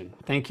question.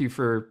 Thank you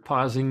for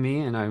pausing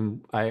me.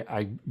 And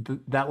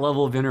that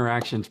level of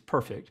interaction is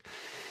perfect.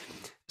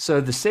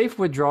 So the safe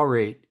withdrawal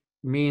rate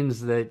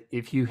means that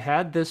if you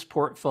had this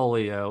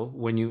portfolio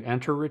when you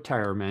enter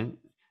retirement,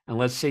 and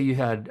let's say you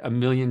had $1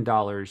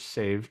 million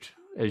saved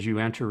as you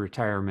enter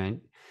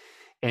retirement,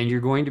 and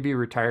you're going to be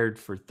retired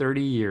for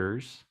 30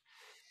 years,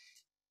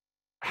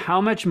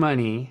 how much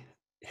money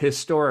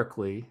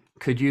historically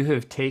could you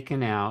have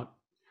taken out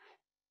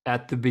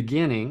at the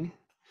beginning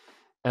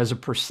as a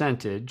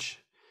percentage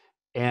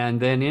and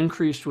then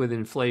increased with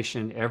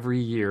inflation every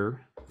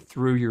year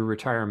through your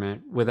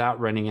retirement without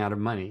running out of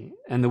money.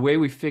 And the way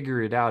we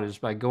figure it out is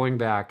by going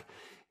back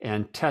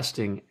and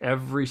testing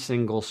every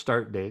single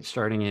start date,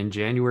 starting in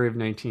January of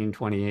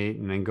 1928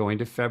 and then going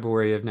to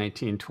February of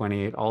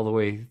 1928 all the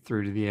way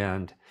through to the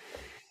end.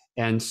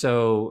 And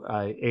so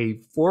a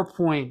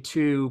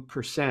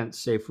 4.2%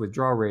 safe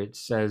withdrawal rate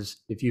says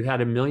if you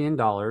had $1 million,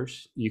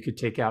 you could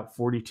take out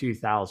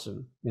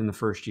 42,000 in the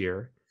first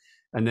year.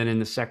 And then in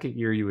the second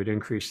year, you would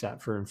increase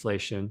that for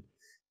inflation,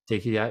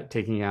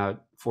 taking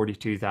out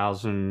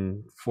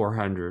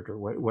 42,400 or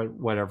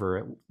whatever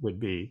it would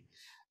be.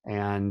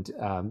 And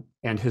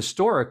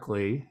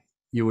historically,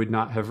 you would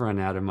not have run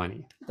out of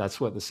money.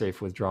 That's what the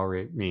safe withdrawal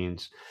rate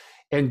means.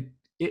 And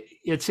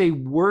it's a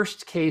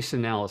worst case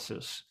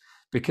analysis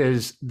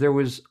because there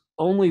was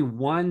only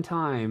one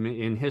time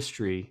in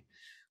history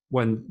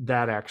when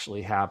that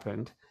actually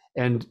happened.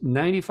 And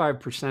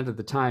 95% of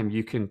the time,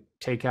 you can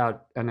take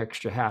out an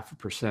extra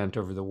 0.5%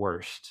 over the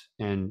worst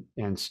and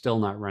still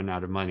not run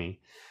out of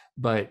money.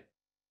 But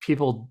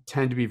people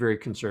tend to be very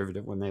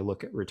conservative when they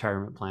look at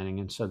retirement planning.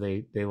 And so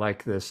they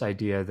like this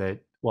idea that,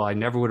 well, I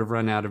never would have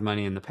run out of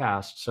money in the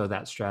past, so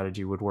that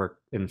strategy would work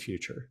in the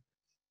future.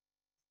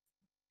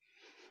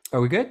 Are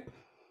we good?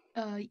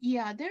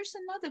 Yeah, there's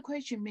another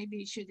question maybe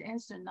you should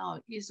answer now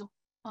is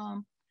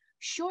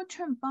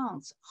short-term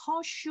bonds,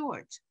 how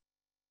short?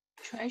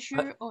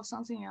 Treasury or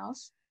something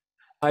else?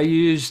 I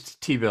used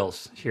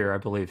T-bills here, I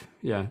believe.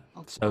 Yeah.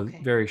 Okay. So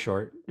Okay. very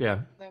short. Yeah.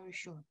 Very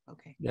short.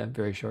 Okay. Yeah,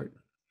 very short.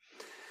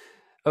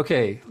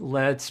 Okay,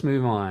 let's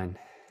move on.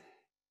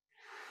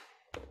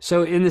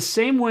 So in the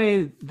same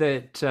way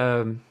that,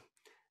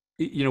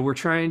 we're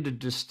trying to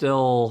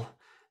distill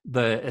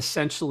the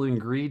essential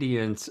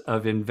ingredients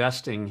of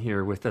investing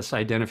here with this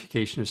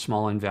identification of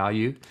small and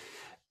value,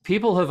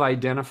 people have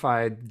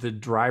identified the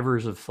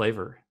drivers of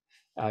flavor.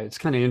 It's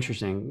kind of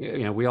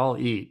interesting. We all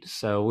eat,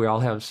 so we all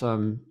have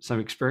some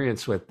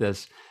experience with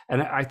this.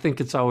 And I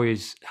think it's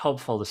always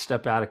helpful to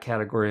step out of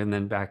category and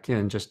then back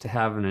in just to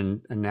have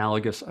an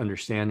analogous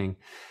understanding.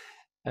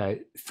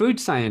 Food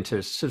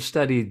scientists have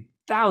studied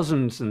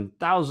thousands and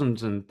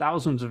thousands and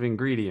thousands of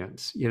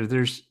ingredients.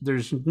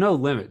 There's no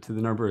limit to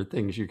the number of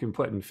things you can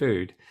put in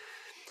food.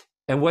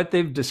 And what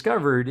they've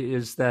discovered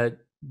is that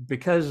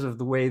because of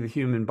the way the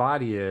human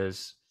body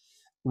is,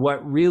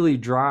 what really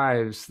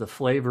drives the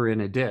flavor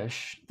in a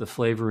dish, the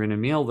flavor in a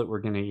meal that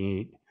we're going to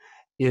eat,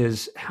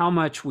 is how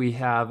much we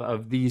have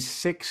of these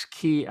 6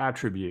 key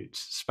attributes: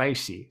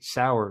 spicy,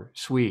 sour,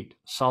 sweet,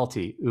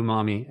 salty,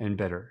 umami, and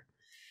bitter.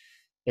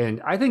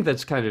 And I think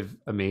that's kind of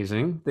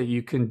amazing that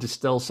you can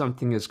distill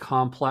something as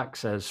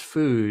complex as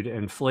food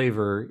and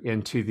flavor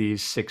into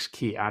these 6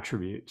 key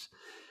attributes.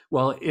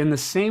 Well, in the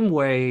same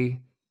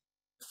way,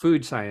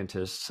 food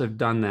scientists have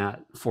done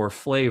that for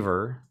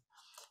flavor.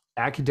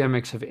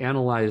 Academics have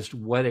analyzed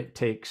what it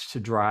takes to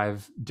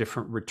drive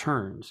different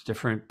returns,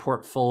 different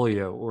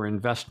portfolio or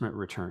investment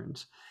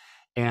returns.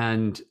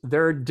 And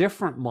there are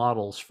different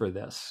models for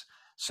this.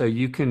 So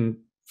you can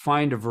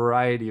find a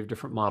variety of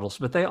different models,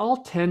 but they all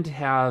tend to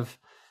have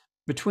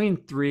between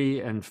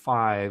 3 and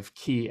 5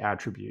 key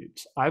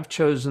attributes. I've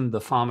chosen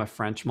the Fama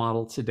French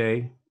model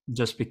today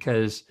just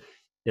because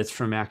it's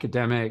from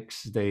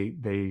academics. They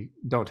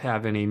don't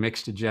have any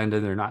mixed agenda.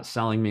 They're not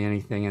selling me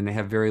anything, and they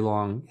have very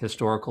long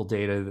historical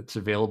data that's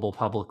available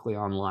publicly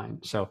online.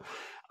 So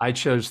I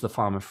chose the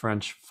Fama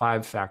French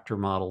 5-factor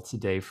model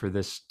today for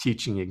this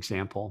teaching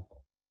example.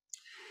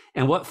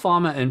 And what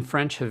Fama and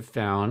French have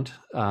found,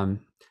 and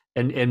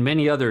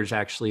many others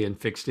actually in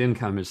fixed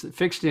income, is that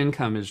fixed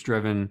income is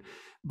driven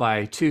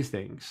by 2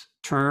 things: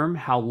 term,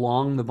 how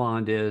long the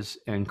bond is,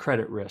 and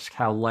credit risk,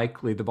 how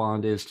likely the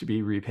bond is to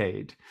be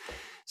repaid.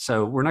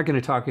 So we're not going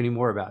to talk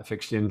anymore about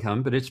fixed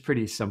income, but it's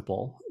pretty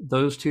simple.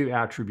 Those 2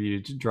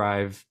 attributes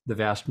drive the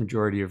vast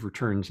majority of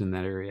returns in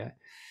that area.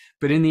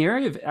 But in the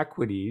area of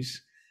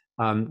equities,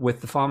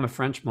 with the Fama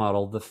French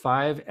model, the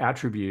 5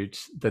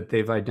 attributes that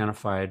they've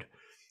identified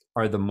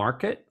are the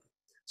market.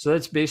 So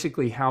that's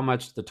basically how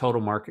much the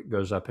total market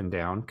goes up and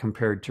down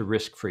compared to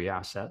risk-free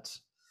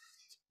assets.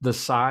 The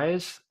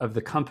size of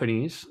the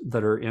companies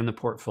that are in the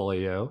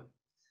portfolio,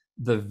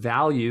 the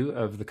value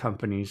of the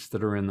companies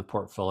that are in the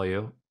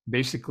portfolio,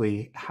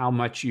 basically how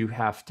much you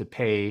have to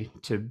pay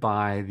to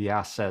buy the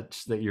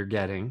assets that you're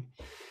getting.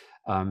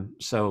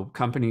 So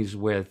companies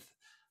with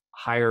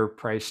higher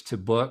price to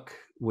book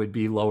would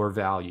be lower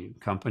value.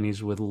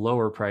 Companies with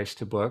lower price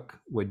to book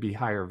would be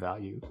higher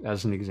value,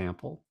 as an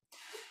example.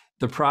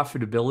 The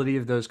profitability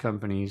of those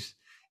companies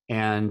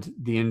and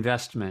the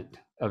investment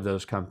of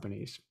those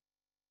companies.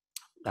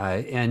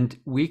 And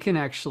we can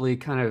actually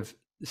kind of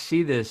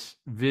see this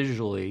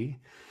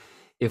visually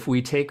if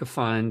we take a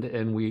fund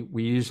and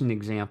we use an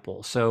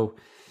example. So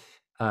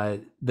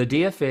the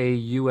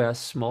DFA US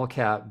Small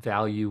Cap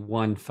Value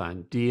 1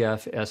 Fund,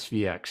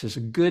 DFSVX, is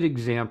a good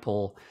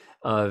example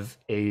of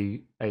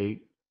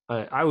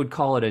I would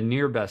call it a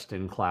near best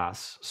in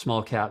class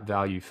small cap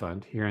value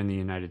fund here in the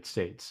United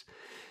States.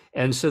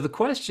 And so the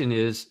question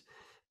is,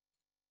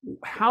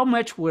 how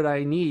much would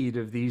I need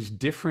of these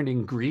different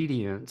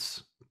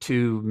ingredients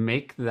to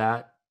make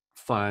that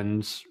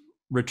funds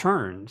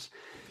returns.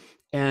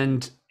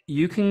 And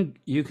you can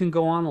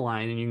go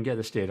online and you can get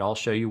this data. I'll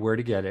show you where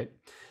to get it.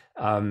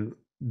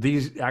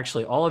 These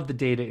actually, all of the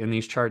data in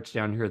these charts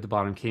down here at the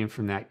bottom came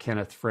from that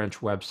Kenneth French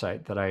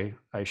website that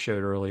I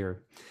showed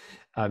earlier.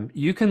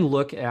 You can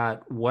look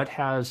at what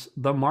has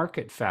the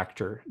market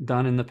factor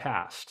done in the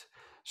past.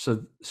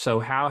 So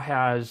how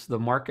has the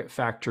market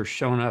factor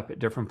shown up at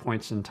different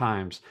points in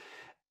times?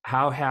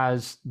 How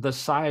has the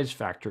size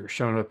factor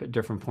shown up at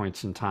different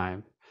points in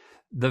time?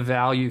 The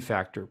value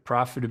factor,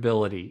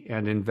 profitability,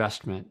 and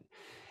investment.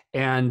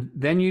 And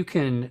then you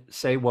can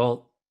say,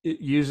 well,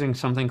 using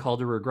something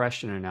called a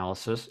regression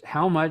analysis,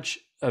 how much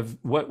of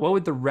what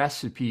would the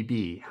recipe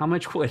be? How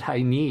much would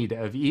I need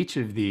of each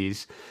of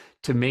these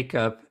to make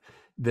up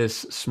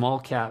this small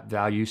cap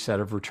value set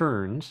of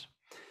returns?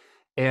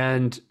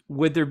 And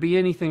would there be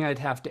anything I'd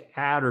have to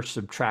add or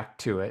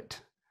subtract to it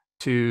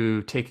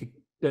to take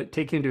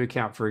into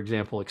account, for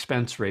example,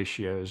 expense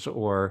ratios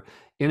or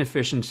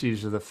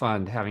inefficiencies of the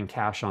fund, having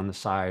cash on the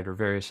side or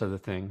various other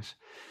things?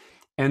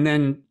 And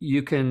then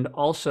you can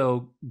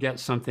also get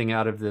something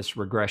out of this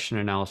regression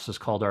analysis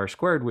called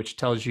R-squared, which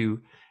tells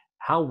you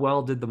how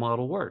well did the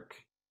model work.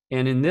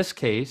 And in this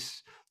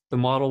case, the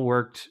model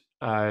worked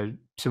to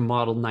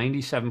model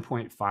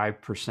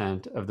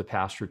 97.5% of the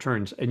past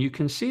returns. And you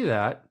can see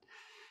that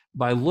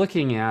by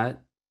looking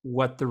at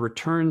what the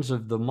returns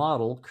of the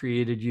model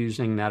created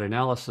using that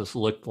analysis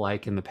looked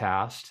like in the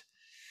past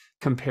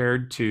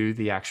compared to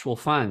the actual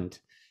fund.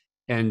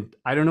 And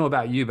I don't know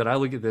about you, but I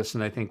look at this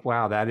and I think,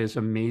 wow, that is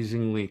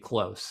amazingly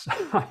close.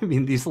 I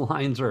mean, these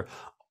lines are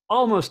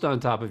almost on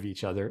top of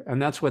each other.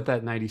 And that's what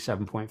that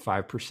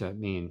 97.5%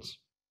 means.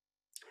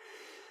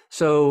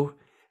 So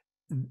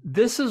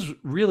this is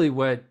really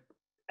what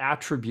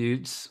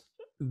attributes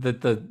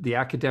that the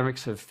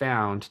academics have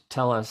found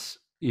tell us,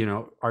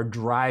 are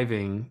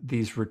driving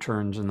these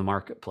returns in the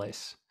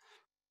marketplace.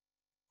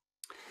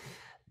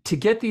 To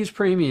get these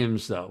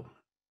premiums, though,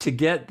 to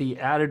get the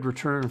added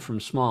return from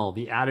small,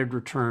 the added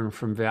return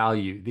from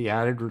value, the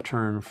added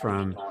return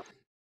from...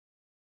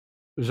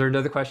 Was there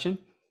another question?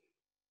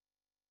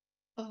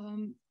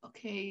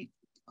 Okay.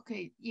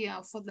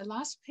 Yeah, for the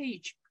last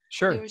page,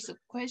 sure. There's a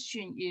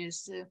question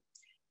is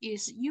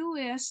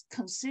U.S.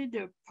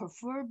 considered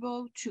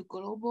preferable to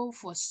global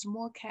for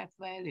small cap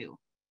value?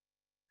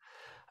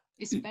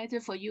 It's better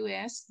for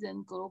U.S.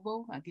 than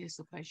global, I guess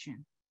the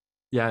question.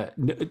 Yeah,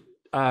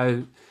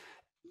 the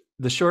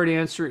short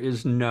answer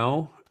is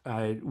no.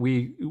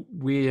 We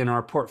in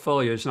our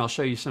portfolios, and I'll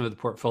show you some of the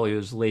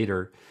portfolios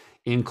later,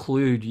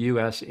 include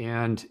U.S.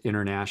 and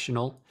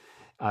international.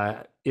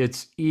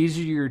 It's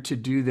easier to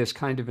do this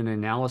kind of an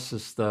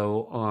analysis,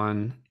 though,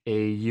 on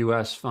a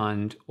U.S.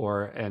 fund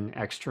or an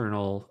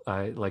external,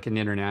 like an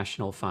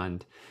international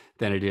fund,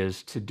 than it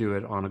is to do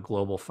it on a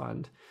global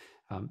fund.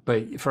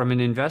 But from an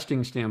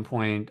investing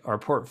standpoint, our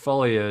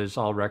portfolios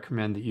all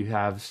recommend that you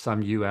have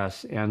some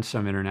U.S. and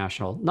some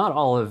international, not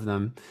all of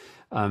them,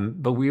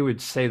 but we would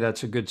say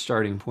that's a good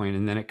starting point,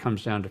 and then it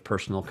comes down to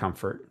personal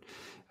comfort.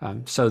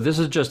 So this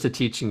is just a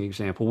teaching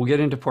example. We'll get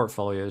into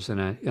portfolios in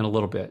a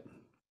little bit.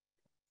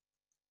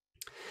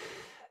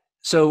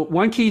 So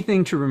one key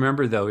thing to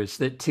remember, though, is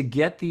that to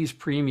get these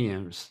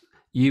premiums,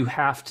 you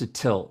have to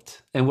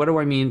tilt. And what do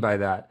I mean by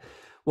that?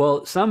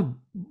 Well, some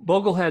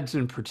bogleheads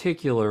in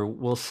particular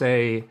will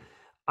say,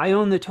 I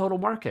own the total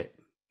market.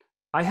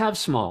 I have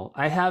small,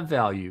 I have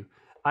value,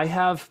 I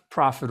have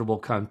profitable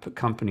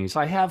companies,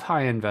 I have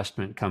high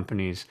investment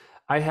companies,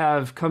 I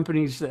have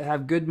companies that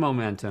have good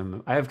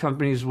momentum, I have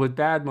companies with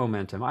bad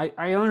momentum.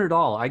 I own it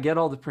all. I get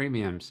all the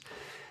premiums.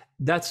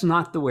 That's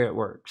not the way it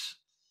works.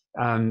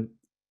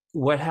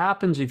 What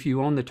happens if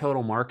you own the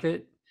total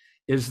market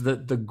is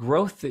that the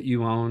growth that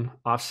you own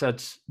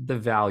offsets the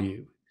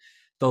value.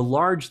 The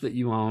large that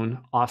you own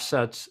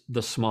offsets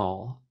the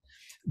small.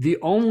 The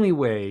only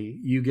way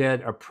you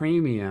get a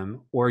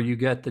premium or you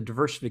get the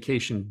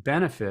diversification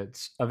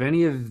benefits of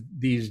any of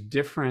these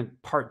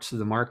different parts of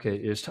the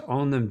market is to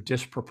own them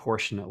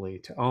disproportionately,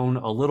 to own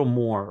a little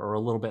more or a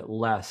little bit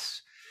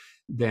less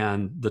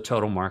than the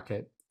total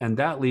market. And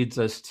that leads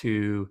us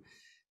to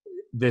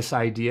this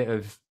idea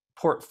of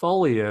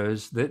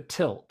portfolios that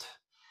tilt.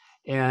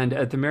 And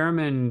at the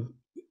Merriman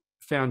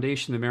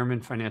Foundation, the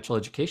Merriman Financial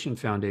Education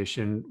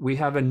Foundation, we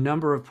have a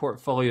number of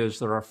portfolios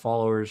that our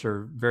followers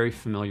are very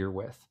familiar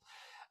with.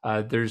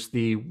 There's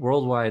the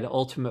Worldwide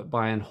Ultimate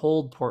Buy and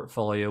Hold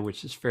portfolio,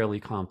 which is fairly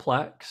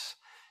complex.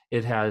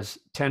 It has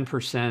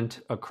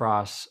 10%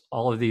 across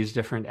all of these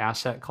different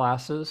asset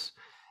classes.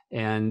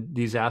 And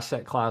these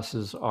asset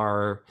classes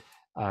are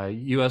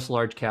U.S.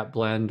 Large Cap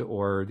Blend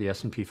or the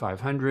S&P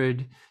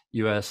 500,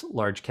 U.S.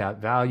 Large Cap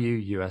Value,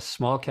 U.S.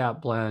 Small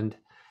Cap Blend,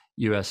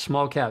 U.S.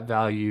 Small Cap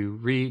Value,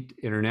 REIT,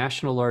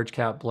 International Large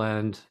Cap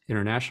Blend,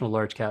 International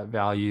Large Cap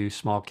Value,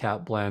 Small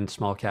Cap Blend,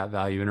 Small Cap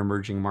Value, and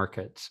Emerging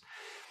Markets.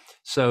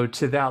 So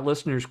to that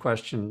listener's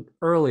question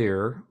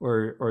earlier,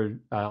 or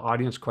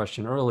audience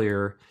question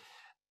earlier,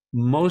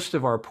 most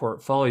of our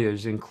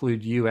portfolios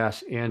include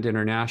U.S. and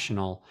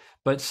international,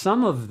 but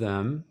some of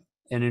them,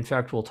 and in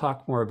fact, we'll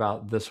talk more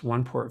about this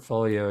one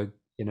portfolio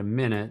in a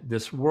minute.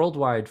 This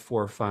worldwide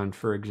 4-fund,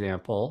 for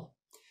example,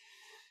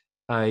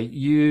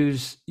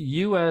 use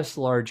US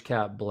large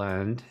cap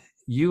blend,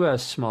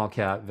 US small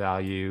cap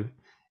value,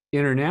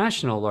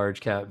 international large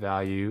cap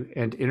value,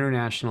 and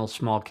international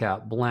small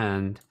cap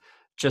blend,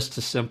 just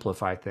to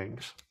simplify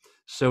things.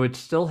 So it's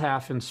still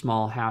half in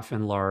small, half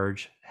in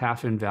large,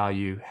 half in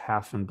value,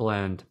 half in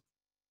blend.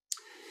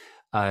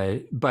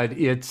 But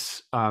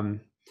it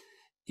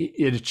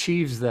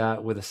achieves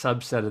that with a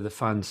subset of the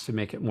funds to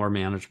make it more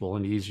manageable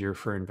and easier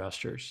for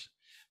investors.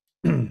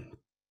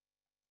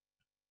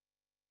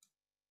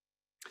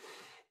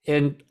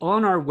 And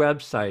on our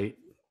website,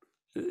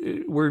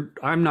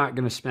 I'm not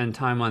going to spend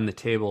time on the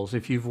tables.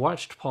 If you've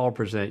watched Paul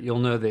present, you'll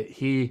know that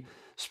he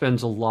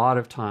spends a lot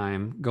of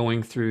time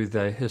going through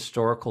the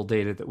historical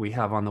data that we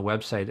have on the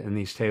website in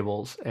these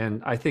tables.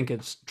 And I think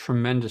it's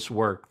tremendous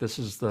work. This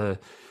is the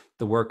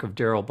work of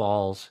Daryl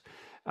Balls.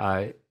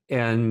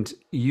 And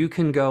you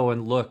can go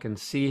and look and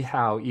see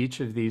how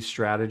each of these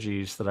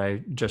strategies that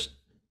I just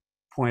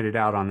pointed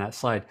out on that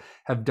slide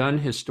have done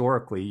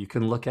historically. You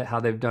can look at how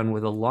they've done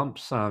with a lump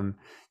sum.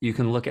 You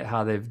can look at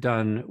how they've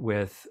done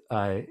with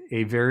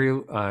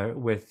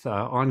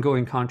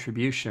ongoing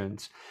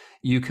contributions.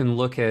 You can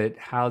look at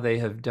how they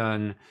have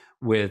done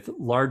with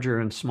larger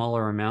and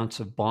smaller amounts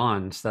of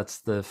bonds. That's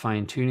the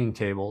fine tuning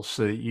table,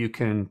 so that you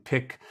can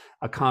pick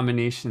a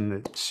combination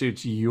that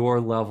suits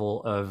your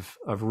level of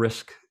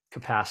risk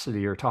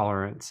capacity or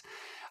tolerance.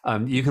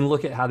 You can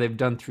look at how they've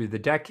done through the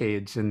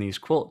decades in these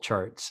quilt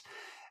charts.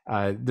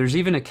 There's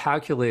even a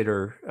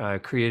calculator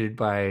created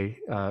by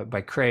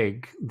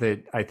Craig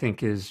that I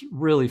think is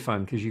really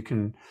fun, because you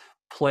can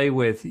play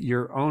with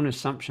your own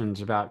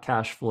assumptions about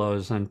cash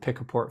flows and pick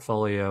a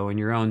portfolio and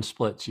your own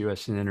splits,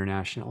 US and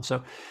international.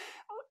 So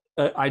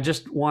I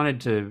just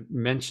wanted to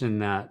mention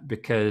that,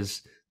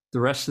 because the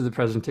rest of the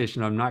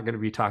presentation, I'm not going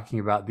to be talking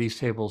about these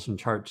tables and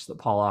charts that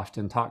Paul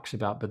often talks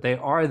about, but they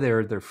are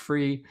there, they're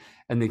free,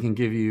 and they can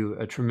give you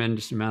a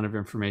tremendous amount of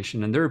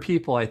information. And there are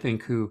people, I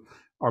think, who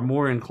are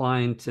more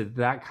inclined to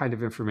that kind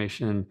of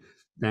information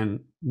than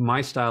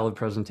my style of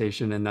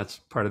presentation. And that's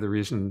part of the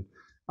reason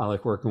I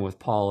like working with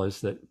Paul,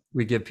 is that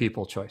we give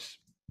people choice.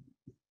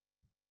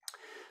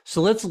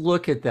 So let's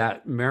look at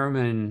that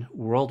Merriman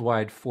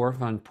worldwide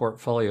 4-fund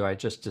portfolio I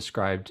just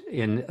described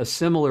in a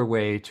similar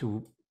way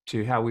to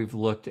how we've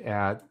looked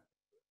at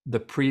the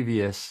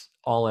previous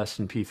all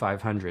S&P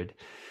 500.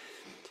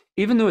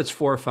 Even though it's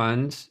 4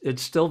 funds,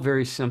 it's still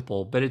very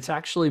simple, but it's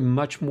actually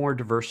much more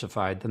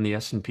diversified than the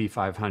S&P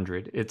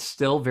 500. It's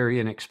still very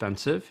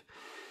inexpensive.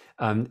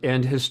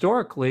 And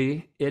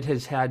historically, it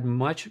has had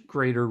much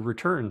greater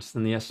returns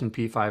than the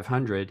S&P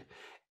 500,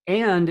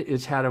 and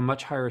it's had a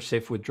much higher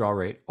safe withdrawal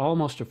rate,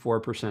 almost a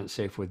 4%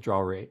 safe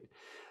withdrawal rate.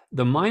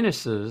 The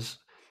minuses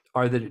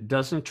are that it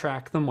doesn't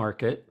track the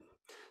market.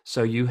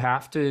 So you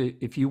have to,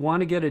 if you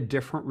want to get a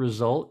different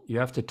result, you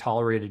have to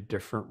tolerate a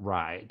different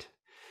ride.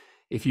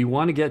 If you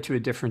want to get to a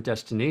different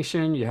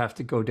destination, you have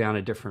to go down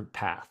a different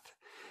path.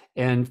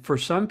 And for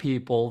some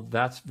people,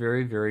 that's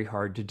very, very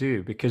hard to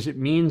do, because it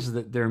means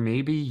that there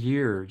may be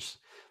years,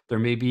 there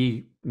may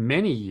be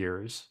many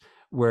years,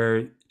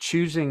 where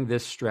choosing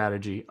this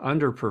strategy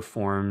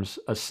underperforms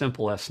a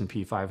simple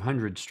S&P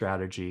 500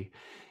 strategy.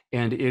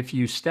 And if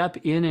you step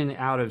in and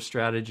out of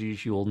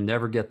strategies, you will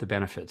never get the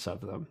benefits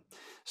of them.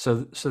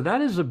 So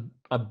that is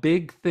a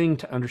big thing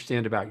to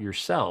understand about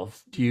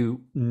yourself. Do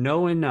you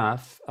know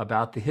enough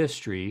about the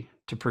history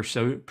to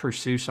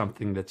pursue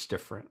something that's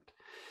different?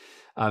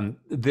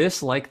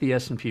 This, like the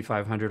S&P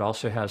 500,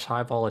 also has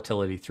high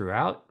volatility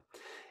throughout,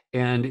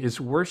 and its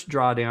worst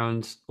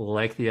drawdowns,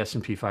 like the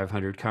S&P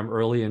 500, come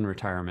early in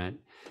retirement,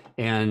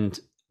 and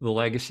the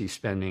legacy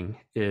spending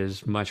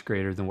is much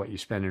greater than what you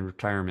spend in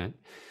retirement.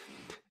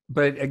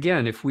 But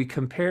again, if we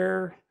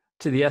compare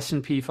to the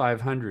S&P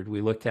 500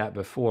 we looked at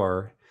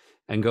before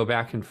and go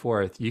back and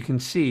forth, you can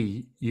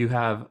see you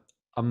have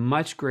a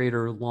much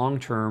greater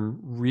long-term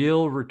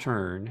real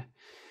return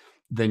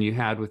than you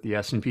had with the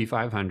S&P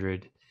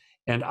 500.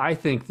 And I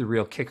think the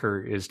real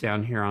kicker is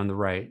down here on the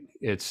right.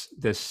 It's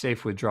this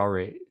safe withdrawal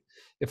rate.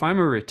 If I'm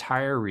a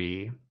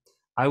retiree,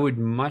 I would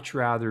much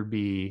rather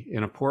be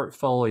in a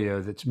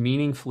portfolio that's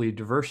meaningfully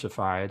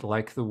diversified,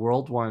 like the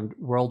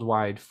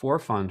worldwide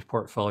 4-fund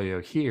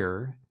portfolio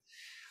here,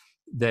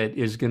 that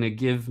is going to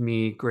give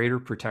me greater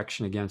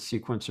protection against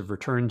sequence of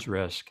returns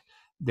risk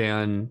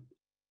than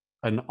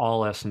an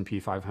all S&P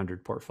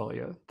 500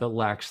 portfolio that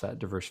lacks that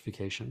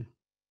diversification.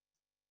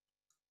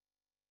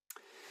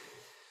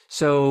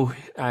 So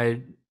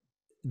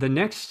the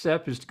next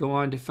step is to go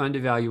on to fund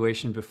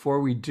evaluation. Before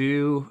we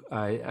do,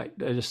 I'm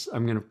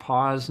going to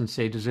pause and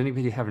say, does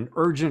anybody have an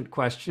urgent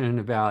question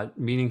about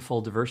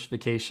meaningful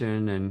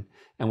diversification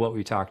and what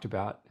we talked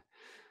about?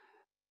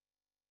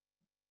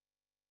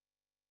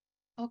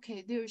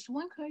 Okay, there's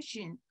one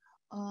question.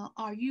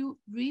 Are you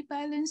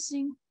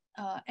rebalancing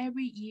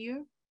every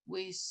year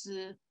with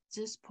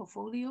these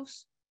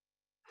portfolios?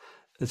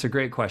 That's a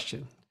great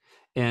question.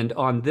 And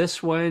on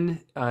this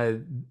one,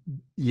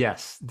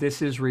 yes,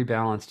 this is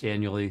rebalanced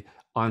annually.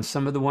 On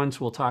some of the ones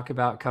we'll talk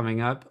about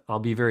coming up, I'll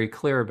be very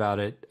clear about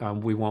it.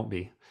 We won't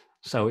be.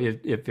 So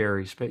it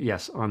varies. But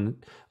yes, well,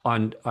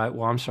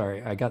 I'm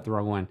sorry, I got the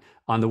wrong one.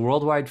 On the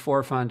Worldwide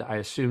 4 Fund, I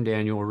assumed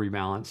annual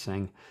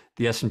rebalancing.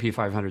 The S&P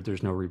 500,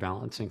 there's no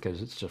rebalancing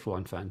because it's just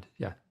one fund.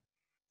 Yeah.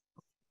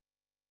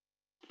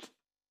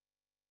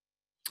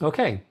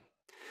 Okay.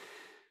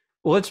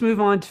 Well, let's move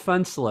on to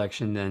fund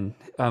selection then.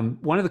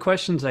 One of the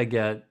questions I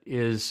get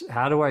is,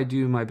 how do I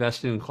do my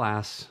best in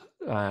class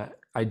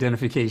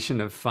identification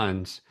of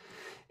funds?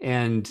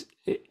 And,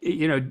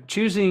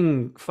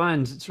 choosing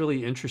funds, it's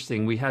really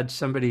interesting. We had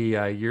somebody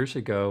years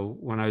ago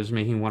when I was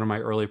making one of my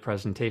early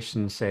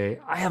presentations say,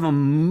 I have a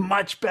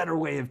much better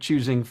way of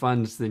choosing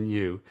funds than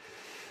you.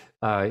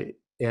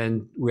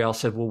 And we all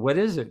said, well, what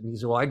is it? And he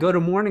said, well, I go to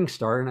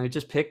Morningstar and I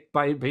just pick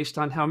based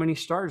on how many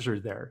stars are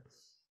there.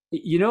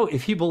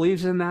 If he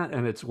believes in that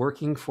and it's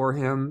working for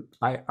him,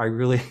 I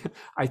really,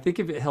 I think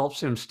if it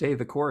helps him stay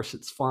the course,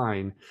 it's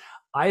fine.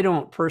 I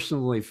don't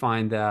personally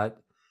find that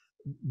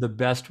the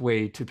best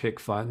way to pick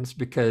funds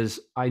because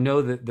I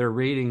know that their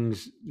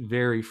ratings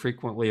vary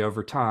frequently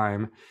over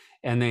time,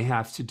 and they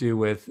have to do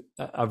with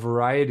a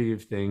variety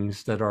of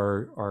things that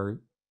are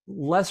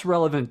less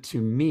relevant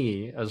to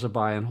me as a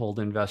buy and hold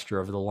investor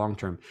over the long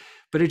term.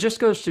 But it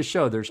just goes to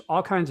show there's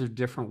all kinds of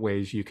different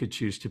ways you could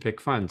choose to pick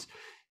funds.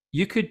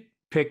 You could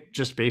pick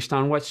just based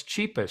on what's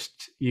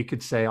cheapest. You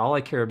could say, all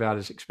I care about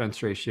is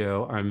expense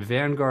ratio. I'm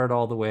Vanguard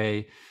all the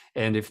way.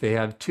 And if they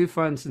have two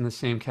funds in the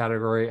same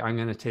category, I'm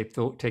going to take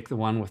the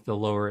one with the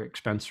lower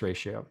expense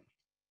ratio.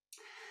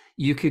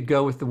 You could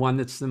go with the one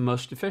that's the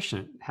most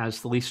efficient,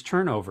 has the least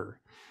turnover.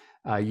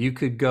 You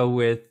could go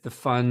with the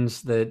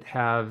funds that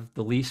have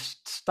the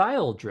least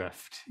style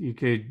drift. You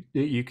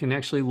can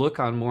actually look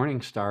on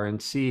Morningstar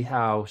and see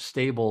how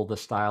stable the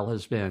style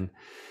has been.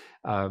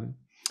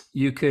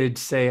 You could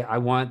say, I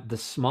want the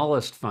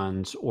smallest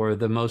funds or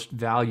the most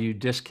value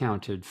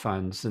discounted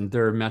funds, and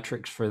there are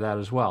metrics for that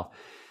as well.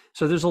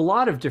 So there's a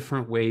lot of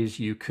different ways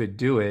you could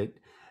do it.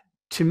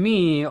 To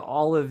me,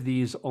 all of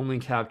these only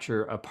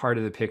capture a part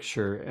of the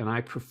picture, and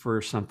I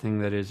prefer something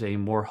that is a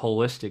more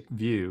holistic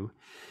view.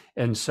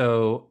 And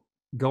so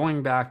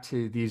going back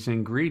to these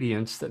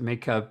ingredients that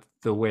make up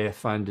the way a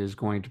fund is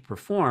going to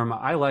perform,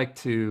 I like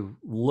to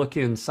look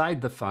inside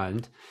the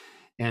fund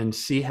and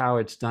see how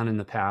it's done in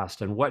the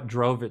past and what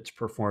drove its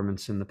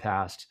performance in the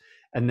past,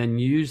 and then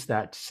use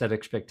that to set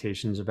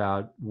expectations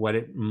about what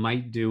it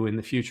might do in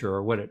the future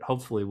or what it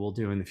hopefully will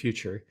do in the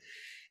future.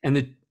 And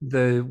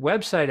the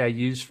website I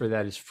use for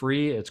that is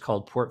free. It's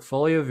called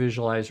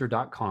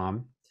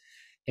portfoliovisualizer.com.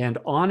 And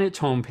on its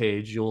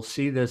homepage, you'll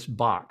see this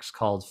box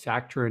called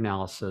factor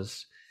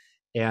analysis.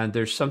 And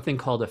there's something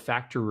called a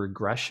factor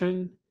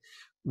regression,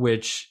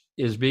 which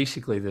is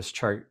basically this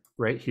chart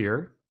right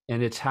here.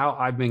 And it's how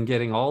I've been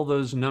getting all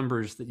those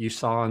numbers that you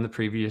saw in the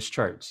previous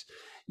charts.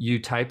 You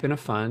type in a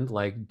fund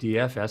like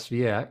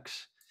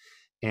DFSVX,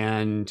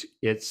 and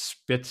it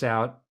spits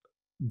out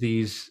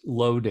these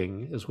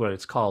loading is what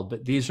it's called.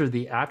 But these are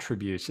the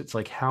attributes. It's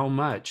like how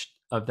much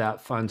of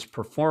that fund's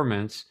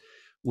performance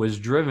was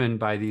driven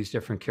by these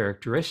different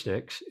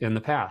characteristics in the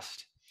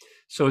past.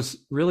 So it's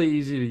really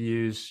easy to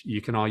use.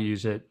 You can all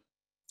use it.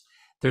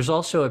 There's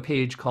also a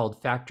page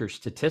called Factor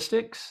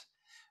Statistics,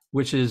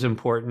 which is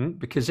important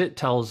because it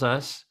tells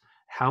us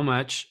how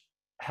much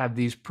have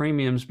these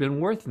premiums been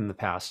worth in the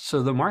past.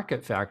 So the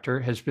market factor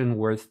has been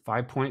worth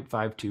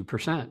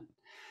 5.52%.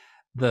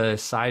 The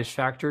size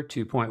factor,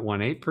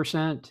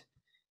 2.18%.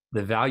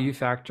 The value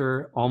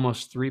factor,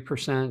 almost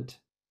 3%.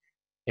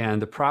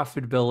 And the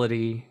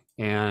profitability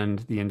and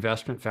the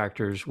investment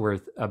factor is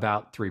worth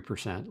about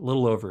 3%, a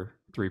little over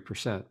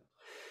 3%.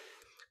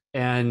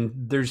 And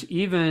there's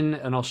even,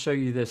 and I'll show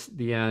you this at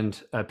the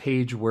end, a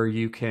page where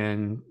you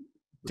can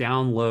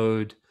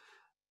download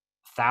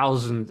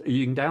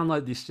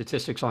these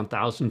statistics on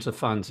thousands of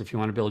funds if you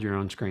want to build your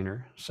own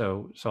screener.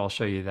 So I'll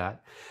show you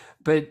that.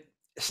 But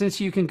since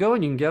you can go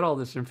and you can get all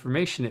this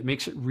information, it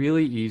makes it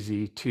really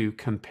easy to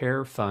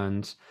compare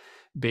funds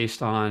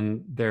based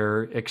on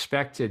their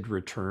expected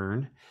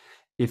return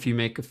if you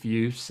make a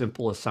few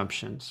simple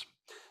assumptions.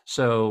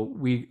 So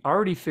we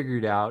already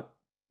figured out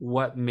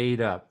what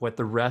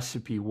the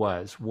recipe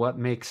was, what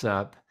makes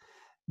up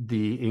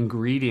the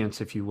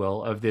ingredients, if you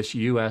will, of this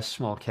US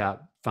small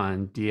cap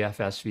fund,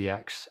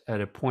 DFSVX,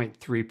 at a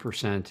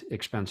 0.3%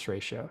 expense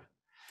ratio.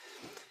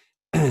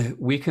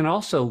 We can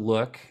also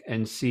look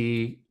and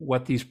see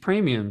what these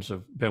premiums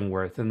have been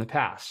worth in the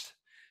past.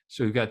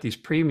 So we've got these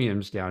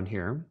premiums down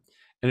here.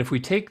 And if we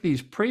take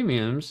these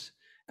premiums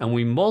and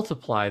we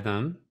multiply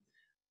them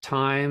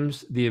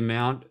times the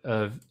amount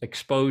of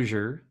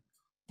exposure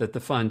that the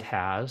fund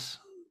has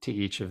to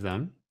each of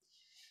them,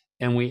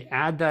 and we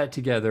add that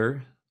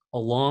together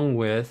along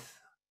with,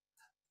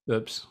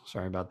 oops,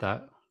 sorry about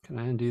that. Can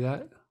I undo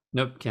that?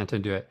 Nope, can't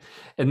undo it.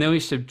 And then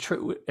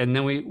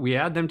we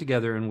add them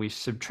together and we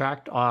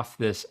subtract off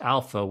this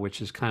alpha,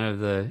 which is kind of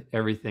the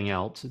everything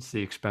else. It's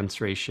the expense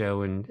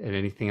ratio and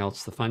anything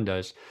else the fund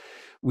does.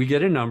 We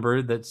get a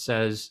number that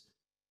says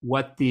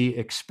what the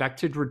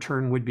expected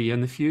return would be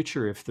in the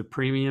future if the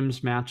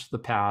premiums match the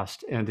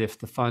past and if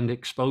the fund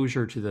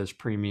exposure to those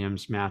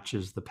premiums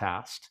matches the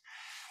past.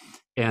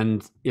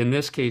 And in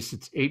this case,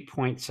 it's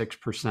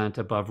 8.6%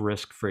 above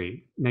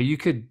risk-free. Now, you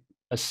could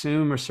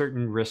assume a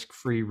certain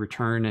risk-free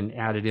return and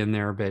add it in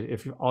there, but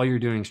if all you're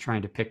doing is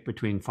trying to pick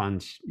between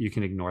funds, you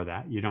can ignore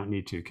that. You don't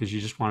need to, because you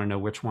just want to know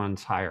which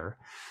one's higher.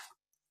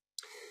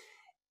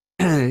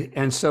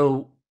 And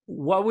so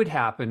what would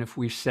happen if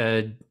we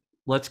said,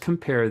 let's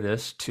compare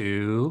this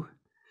to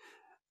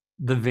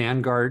the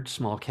Vanguard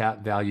Small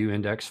Cap Value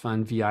Index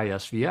Fund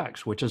VISVX,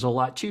 which is a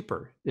lot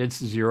cheaper.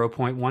 It's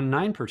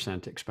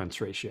 0.19%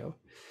 expense ratio.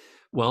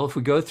 Well, if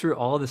we go through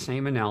all the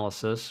same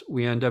analysis,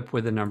 we end up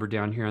with a number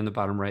down here on the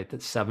bottom right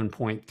that's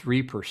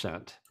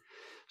 7.3%.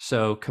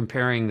 So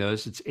comparing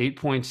those, it's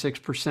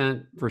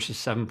 8.6% versus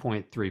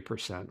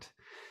 7.3%.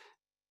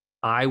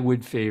 I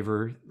would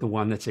favor the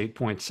one that's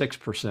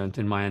 8.6%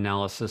 in my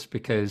analysis,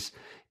 because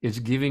it's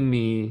giving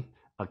me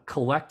a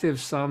collective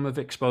sum of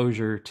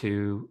exposure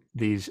to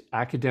these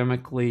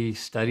academically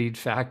studied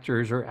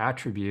factors or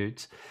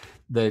attributes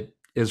that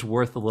is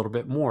worth a little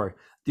bit more.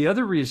 The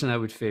other reason I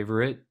would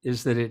favor it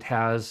is that it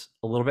has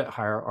a little bit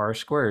higher R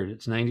squared.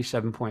 It's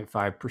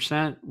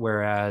 97.5%,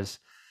 whereas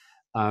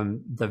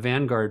the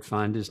Vanguard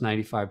fund is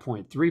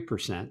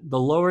 95.3%. The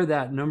lower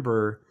that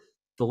number,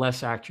 the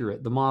less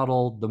accurate the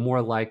model, the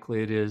more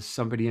likely it is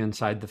somebody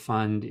inside the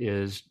fund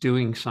is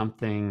doing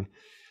something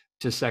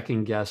to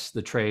second guess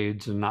the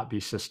trades and not be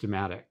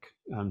systematic.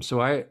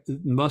 So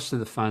most of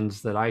the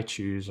funds that I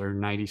choose are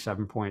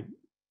 97.5,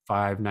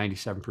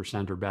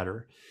 97% or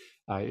better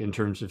in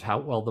terms of how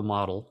well the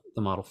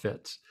model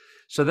fits.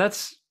 So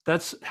that's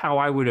how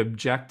I would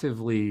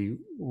objectively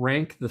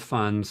rank the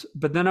funds.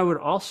 But then I would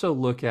also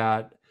look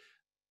at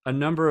a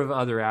number of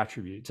other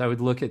attributes. I would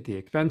look at the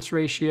expense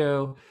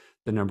ratio,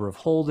 the number of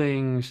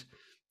holdings,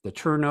 the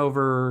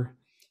turnover,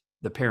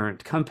 the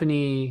parent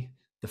company,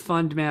 the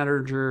fund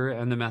manager,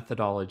 and the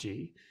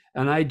methodology.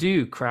 And I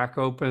do crack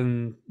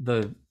open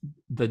the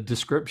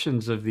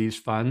descriptions of these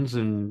funds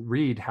and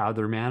read how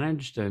they're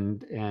managed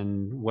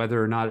and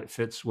whether or not it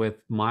fits with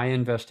my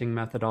investing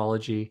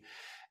methodology.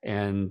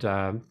 And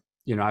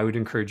I would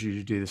encourage you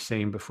to do the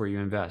same before you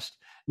invest.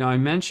 Now, I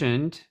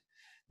mentioned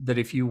that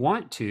if you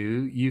want to,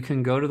 you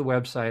can go to the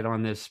website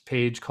on this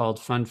page called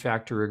Fund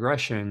Factor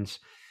Regressions,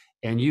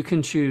 and you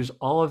can choose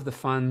all of the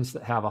funds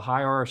that have a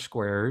high R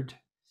squared,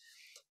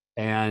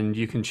 and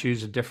you can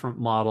choose a different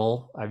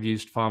model. I've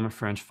used Fama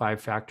French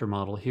 5-factor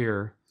model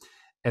here.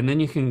 And then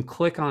you can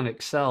click on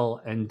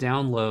Excel and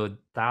download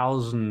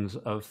thousands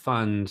of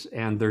funds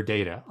and their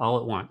data all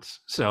at once.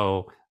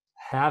 So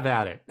have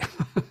at it.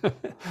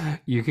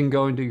 You can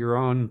go into your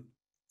own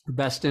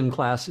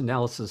best-in-class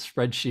analysis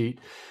spreadsheet.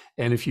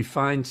 And if you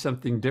find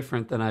something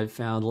different than I've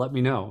found, let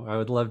me know. I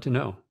would love to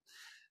know.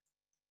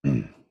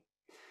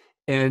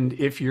 And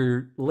if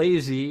you're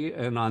lazy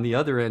and on the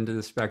other end of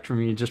the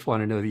spectrum, you just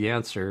want to know the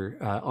answer,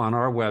 on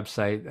our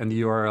website and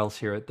the URLs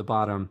here at the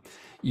bottom,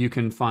 you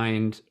can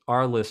find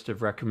our list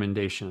of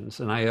recommendations.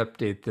 And I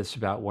update this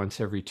about once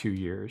every 2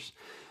 years.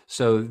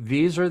 So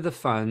these are the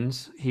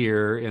funds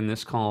here in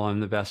this column,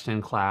 the best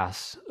in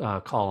class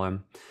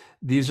column.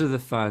 These are the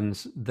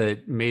funds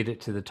that made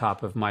it to the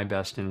top of my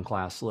best in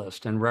class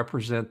list and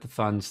represent the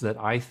funds that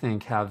I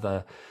think have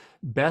the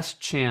best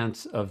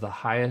chance of the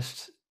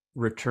highest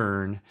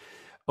return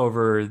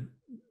over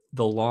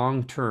the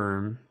long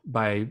term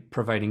by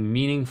providing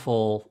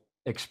meaningful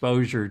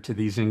exposure to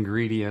these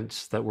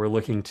ingredients that we're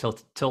looking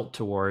tilt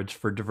towards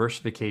for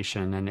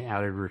diversification and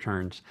added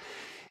returns.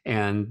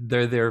 And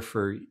they're there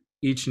for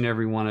each and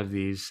every one of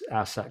these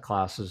asset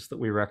classes that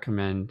we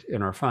recommend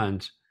in our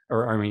funds,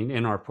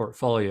 in our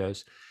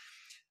portfolios.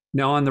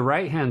 Now, on the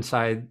right-hand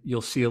side,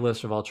 you'll see a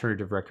list of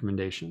alternative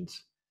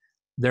recommendations.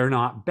 They're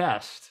not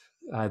best.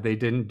 They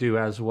didn't do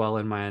as well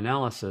in my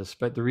analysis,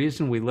 but the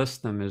reason we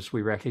list them is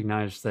we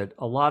recognize that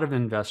a lot of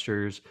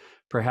investors,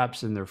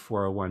 perhaps in their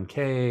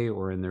 401k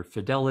or in their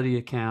Fidelity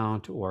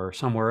account or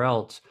somewhere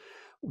else,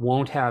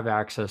 won't have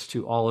access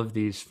to all of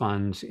these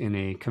funds in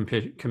a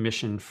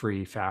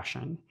commission-free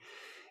fashion.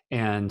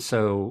 And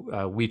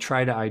so we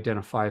try to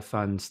identify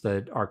funds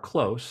that are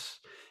close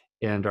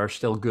and are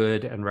still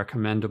good and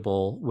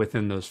recommendable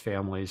within those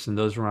families. And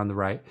those are on the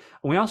right.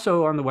 And we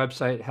also on the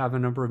website have a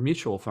number of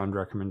mutual fund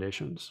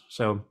recommendations.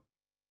 So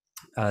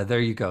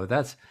there you go.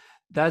 That's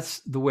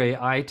the way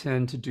I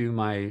tend to do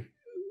my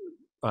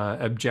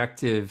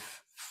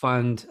objective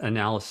fund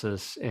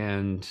analysis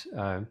and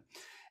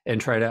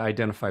try to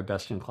identify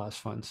best-in-class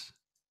funds.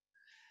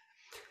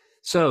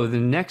 So the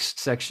next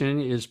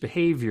section is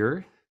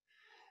behavior.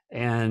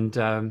 And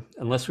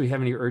unless we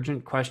have any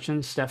urgent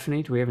questions,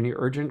 Stephanie, do we have any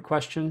urgent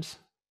questions?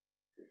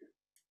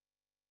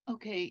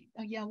 Okay.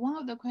 Yeah. One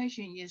of the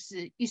questions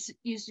is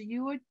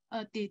your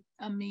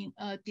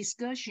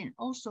discussion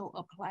also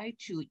apply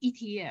to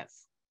ETF?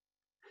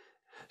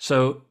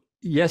 So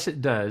yes,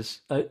 it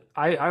does.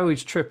 I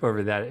always trip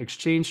over that.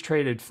 Exchange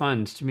traded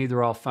funds, to me,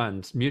 they're all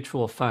funds.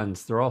 Mutual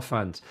funds, they're all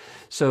funds.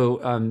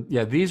 So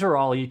yeah, these are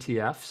all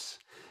ETFs.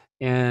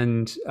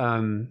 And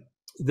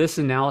this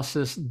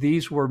analysis,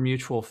 these were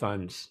mutual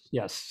funds.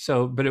 Yes.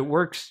 So, but it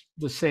works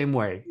the same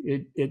way.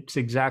 It's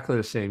exactly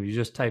the same. You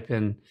just type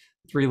in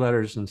 3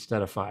 letters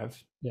instead of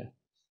 5. Yeah.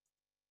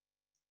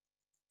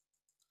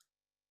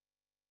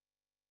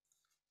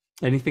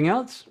 Anything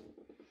else?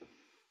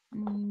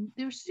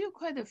 There's still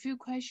quite a few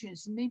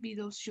questions. Maybe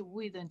those should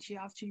wait until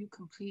after you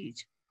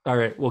complete. All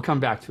right, we'll come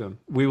back to them.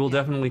 We will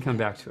definitely come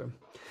back to them.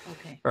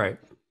 Okay. All right.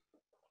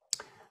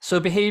 So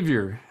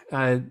behavior.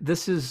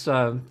 This is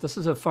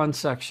a fun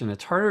section.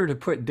 It's harder to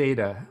put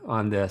data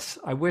on this.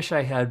 I wish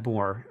I had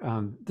more.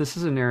 This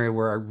is an area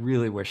where I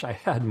really wish I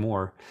had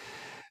more.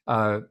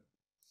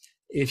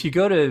 If you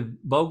go to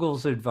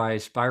Bogle's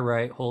advice, buy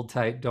right, hold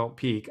tight, don't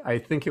peak, I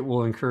think it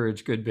will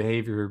encourage good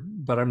behavior,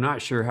 but I'm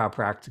not sure how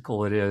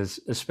practical it is,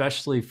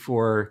 especially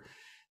for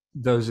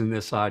those in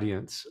this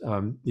audience.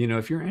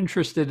 If you're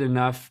interested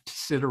enough to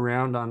sit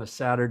around on a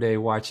Saturday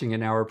watching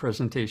an hour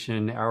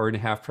presentation, hour and a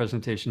half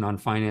presentation on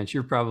finance,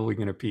 you're probably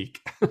going to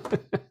peak.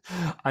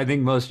 I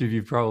think most of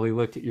you probably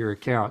looked at your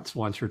accounts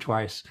once or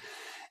twice.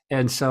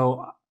 And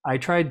so I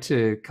tried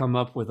to come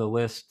up with a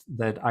list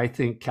that I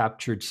think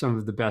captured some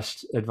of the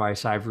best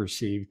advice I've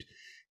received.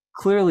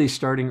 Clearly,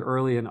 starting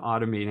early and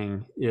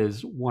automating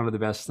is one of the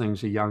best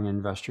things a young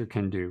investor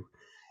can do.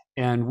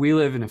 And we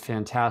live in a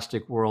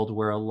fantastic world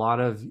where a lot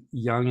of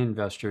young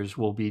investors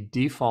will be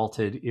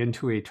defaulted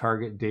into a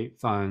target date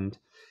fund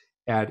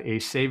at a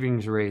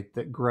savings rate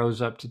that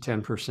grows up to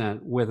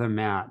 10% with a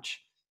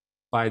match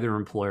by their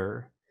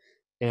employer.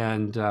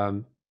 And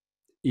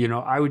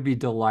I would be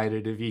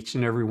delighted if each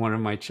and every one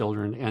of my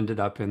children ended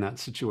up in that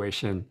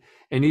situation.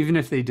 And even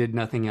if they did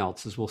nothing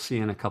else, as we'll see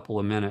in a couple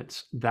of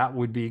minutes, that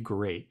would be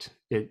great.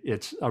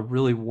 It's a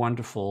really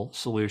wonderful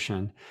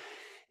solution.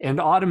 And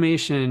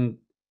automation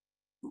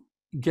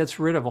gets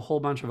rid of a whole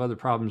bunch of other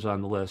problems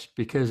on the list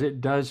because it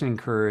does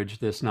encourage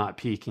this not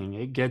peaking.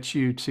 It gets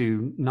you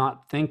to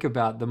not think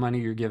about the money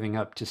you're giving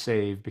up to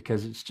save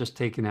because it's just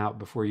taken out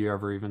before you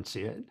ever even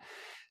see it.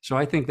 So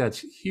I think that's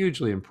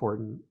hugely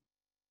important.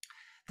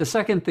 The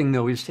second thing,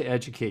 though, is to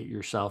educate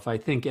yourself. I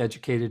think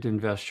educated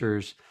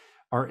investors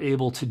are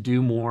able to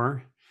do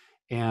more.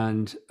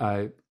 And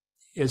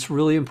it's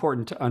really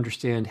important to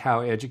understand how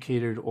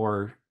educated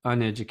or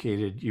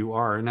uneducated you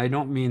are. And I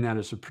don't mean that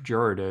as a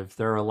pejorative.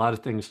 There are a lot of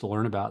things to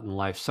learn about in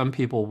life. Some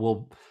people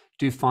will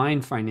do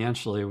fine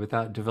financially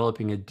without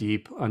developing a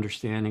deep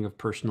understanding of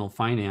personal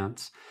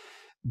finance.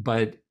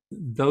 But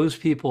those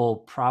people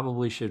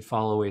probably should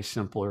follow a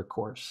simpler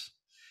course.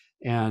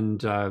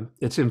 And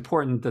it's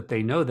important that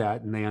they know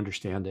that and they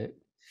understand it.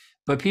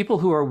 But people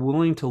who are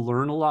willing to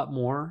learn a lot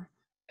more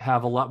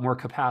have a lot more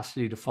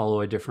capacity to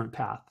follow a different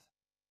path.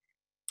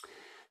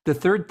 The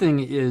third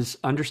thing is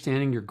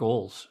understanding your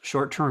goals,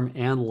 short-term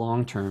and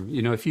long-term.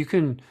 If you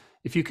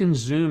can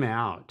zoom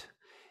out,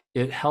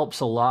 it helps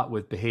a lot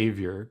with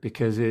behavior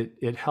because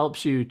it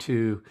helps you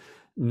to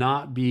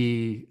not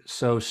be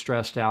so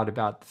stressed out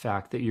about the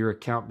fact that your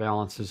account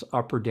balance is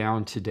up or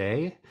down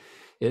today.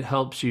 It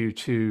helps you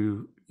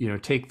to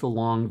take the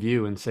long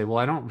view and say, well,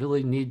 I don't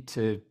really need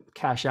to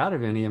cash out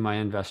of any of my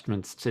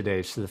investments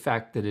today. So the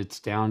fact that it's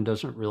down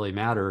doesn't really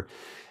matter.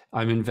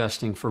 I'm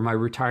investing for my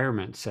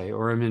retirement, say,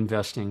 or I'm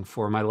investing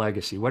for my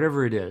legacy,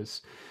 whatever it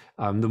is.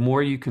 The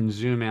more you can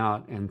zoom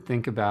out and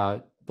think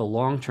about the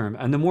long term,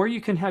 and the more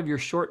you can have your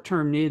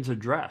short-term needs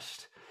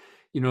addressed.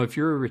 If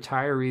you're a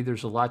retiree,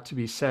 there's a lot to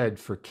be said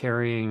for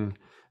carrying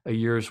a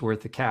year's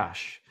worth of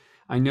cash.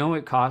 I know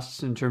it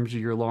costs in terms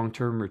of your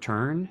long-term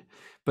return,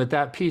 but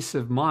that peace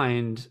of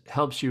mind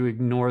helps you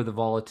ignore the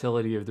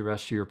volatility of the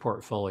rest of your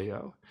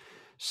portfolio.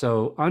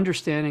 So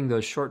understanding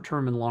those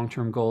short-term and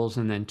long-term goals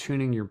and then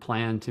tuning your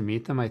plan to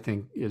meet them, I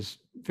think is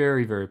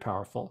very, very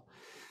powerful.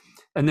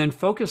 And then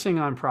focusing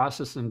on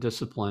process and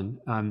discipline.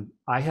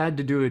 I had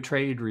to do a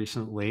trade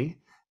recently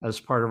as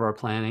part of our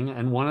planning.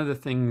 And one of the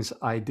things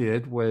I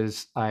did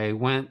was I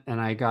went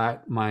and I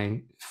got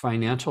my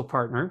financial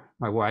partner,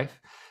 my wife,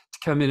 to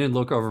come in and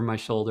look over my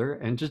shoulder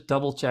and just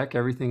double check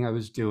everything I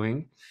was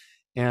doing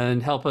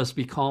and help us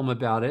be calm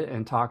about it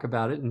and talk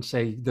about it and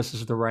say, this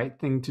is the right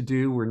thing to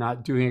do. We're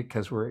not doing it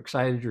because we're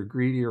excited or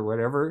greedy or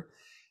whatever.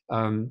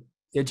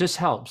 It just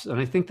helps. And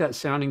I think that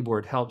sounding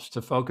board helps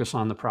to focus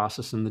on the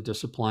process and the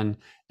discipline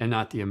and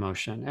not the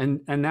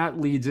emotion. And that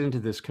leads into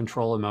this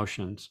control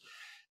emotions.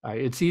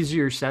 It's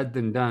easier said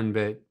than done,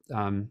 but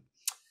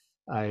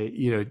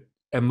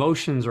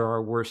emotions are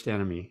our worst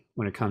enemy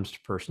when it comes to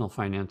personal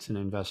finance and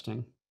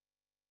investing.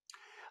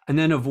 And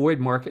then avoid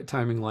market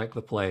timing like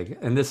the plague.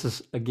 And this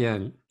is,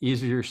 again,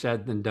 easier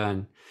said than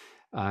done.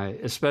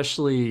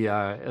 Especially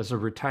as a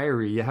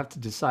retiree, you have to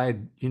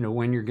decide,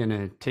 when you're going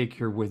to take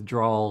your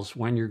withdrawals,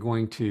 when you're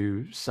going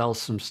to sell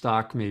some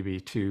stock maybe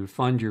to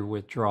fund your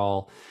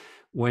withdrawal,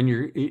 when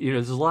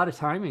there's a lot of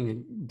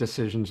timing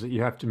decisions that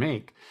you have to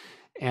make.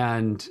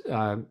 And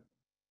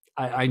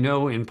I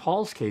know in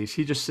Paul's case,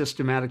 he just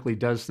systematically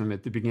does them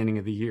at the beginning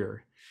of the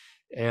year.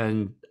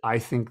 And I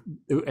think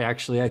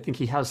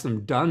he has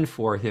them done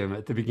for him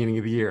at the beginning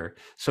of the year.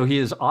 So he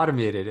has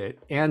automated it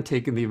and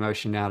taken the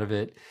emotion out of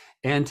it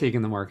and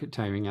taken the market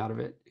timing out of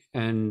it.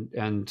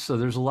 And so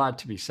there's a lot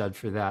to be said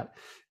for that.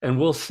 And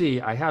we'll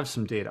see. I have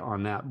some data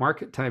on that.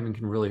 Market timing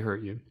can really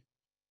hurt you.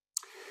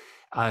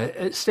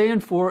 Stay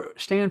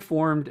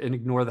informed and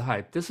ignore the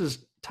hype. This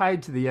is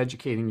tied to the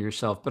educating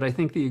yourself, but I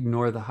think the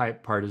ignore the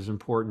hype part is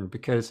important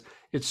because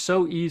it's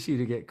so easy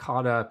to get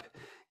caught up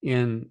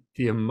in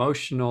the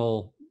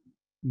emotional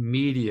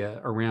media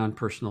around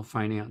personal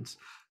finance,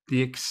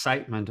 the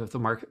excitement of the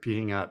market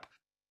being up,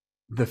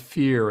 the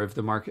fear of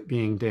the market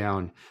being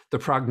down, the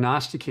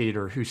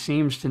prognosticator who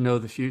seems to know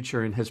the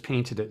future and has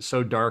painted it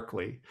so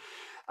darkly.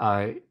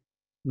 None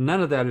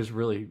of that is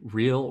really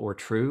real or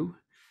true.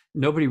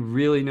 Nobody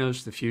really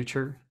knows the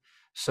future.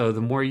 So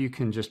the more you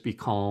can just be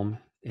calm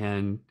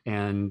and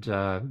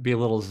be a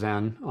little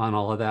zen on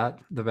all of that,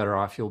 the better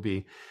off you'll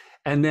be.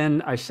 And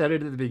then I said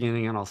it at the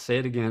beginning, and I'll say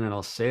it again, and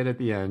I'll say it at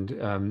the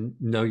end,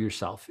 know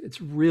yourself. It's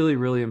really,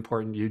 really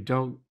important. You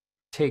don't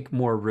take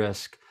more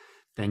risk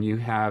than you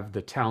have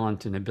the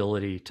talent and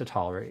ability to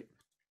tolerate.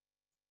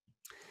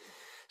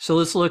 So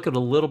let's look at a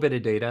little bit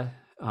of data.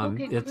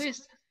 Okay,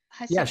 Chris,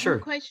 yeah,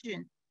 sure.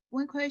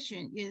 One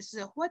question is,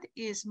 what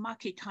is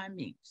market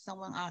timing?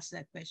 Someone asked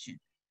that question.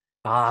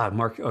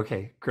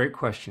 Okay, great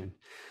question.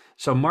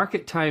 So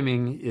market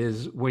timing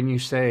is when you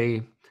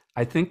say,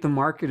 I think the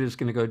market is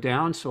going to go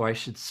down, so I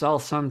should sell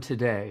some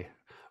today.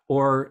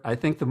 Or I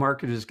think the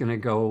market is going to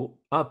go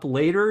up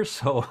later,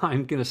 so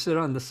I'm going to sit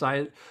on the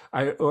side,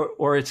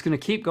 or it's going to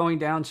keep going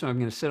down, so I'm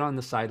going to sit on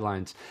the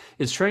sidelines.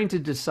 It's trying to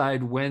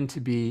decide when to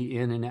be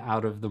in and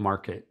out of the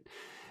market.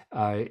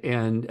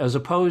 And as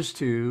opposed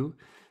to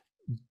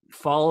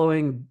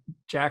following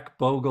Jack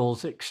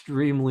Bogle's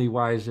extremely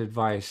wise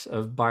advice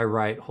of buy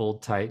right,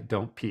 hold tight,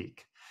 don't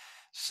peek.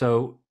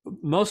 So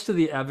most of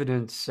the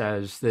evidence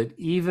says that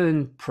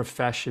even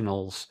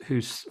professionals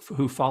who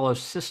follow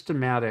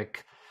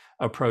systematic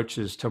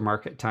approaches to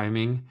market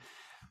timing,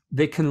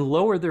 they can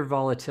lower their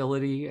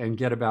volatility and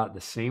get about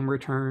the same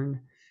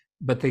return,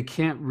 but they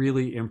can't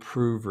really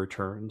improve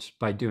returns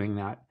by doing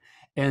that.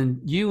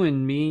 And you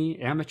and me,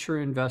 amateur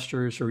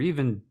investors, or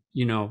even,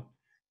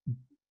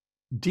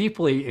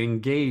 deeply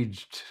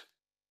engaged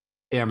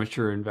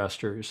amateur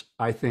investors,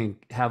 I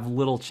think, have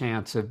little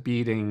chance of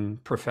beating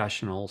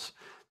professionals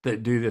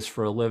that do this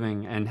for a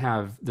living and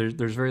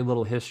there's very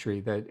little history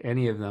that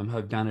any of them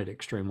have done it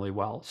extremely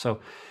well. So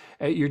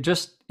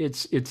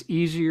it's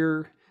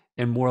easier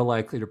and more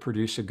likely to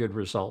produce a good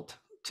result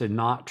to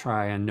not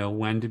try and know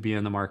when to be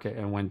in the market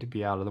and when to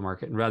be out of the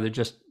market, and rather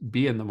just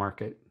be in the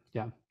market.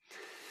 Yeah.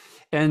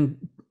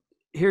 And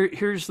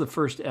here's the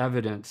first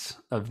evidence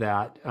of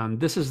that.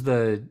 This is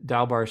the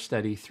Dalbar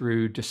study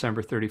through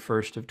December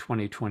 31st of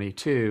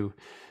 2022,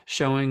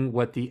 showing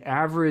what the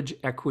average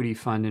equity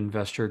fund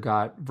investor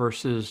got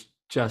versus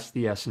just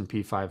the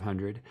S&P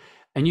 500.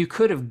 And you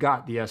could have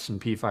got the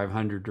S&P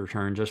 500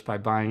 return just by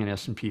buying an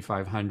S&P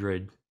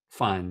 500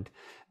 fund.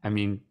 I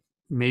mean,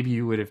 maybe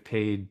you would have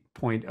paid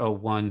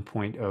 0.01,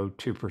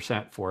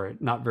 0.02% for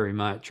it. Not very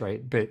much,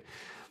 right? But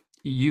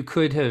you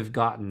could have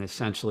gotten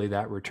essentially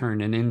that return.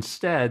 And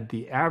instead,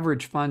 the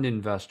average fund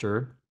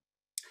investor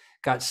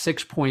got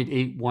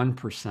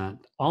 6.81%,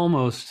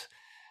 almost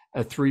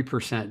a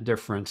 3%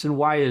 difference. And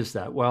why is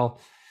that?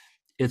 Well,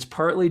 it's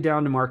partly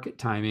down to market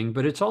timing,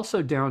 but it's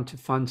also down to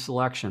fund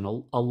selection.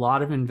 A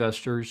lot of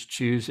investors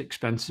choose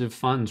expensive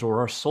funds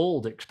or are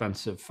sold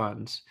expensive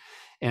funds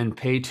and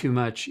pay too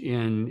much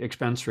in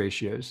expense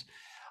ratios.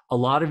 A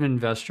lot of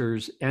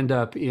investors end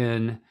up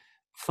in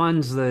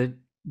funds that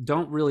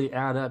don't really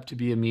add up to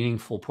be a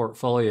meaningful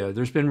portfolio.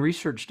 There's been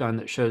research done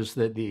that shows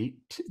that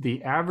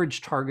the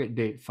average target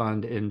date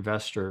fund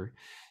investor,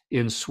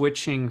 in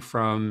switching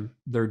from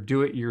their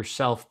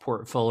do-it-yourself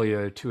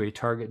portfolio to a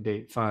target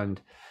date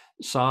fund,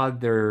 saw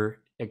their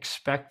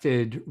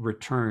expected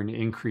return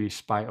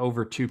increase by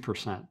over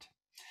 2%.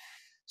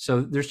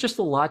 So there's just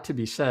a lot to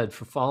be said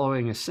for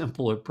following a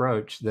simple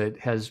approach that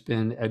has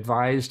been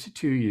advised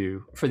to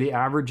you for the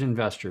average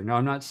investor. Now,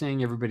 I'm not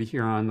saying everybody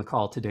here on the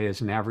call today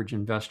is an average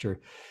investor,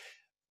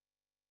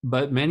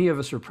 but many of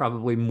us are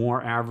probably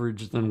more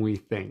average than we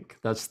think.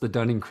 That's the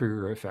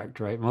Dunning-Kruger effect,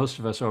 right? Most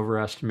of us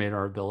overestimate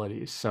our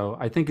abilities. So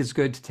I think it's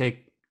good to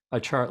take a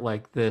chart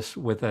like this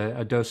with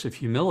a dose of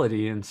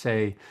humility and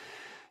say,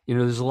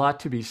 there's a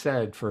lot to be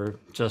said for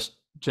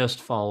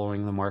just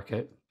following the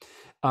market.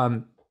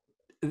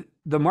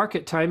 The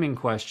market timing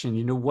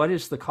question, what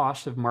is the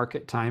cost of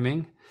market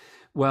timing?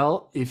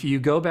 Well, if you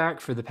go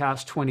back for the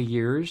past 20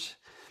 years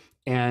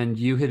and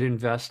you had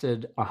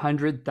invested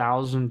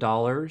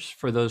 $100,000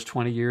 for those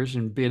 20 years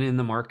and been in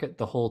the market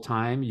the whole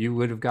time, you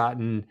would have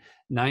gotten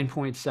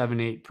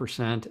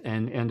 9.78%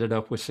 and ended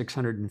up with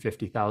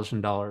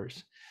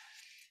 $650,000.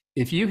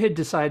 If you had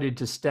decided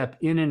to step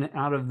in and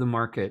out of the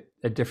market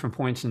at different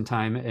points in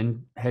time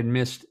and had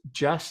missed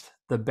just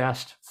the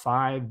best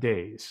 5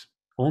 days,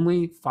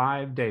 only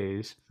 5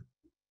 days,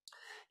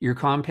 your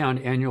compound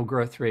annual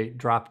growth rate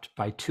dropped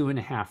by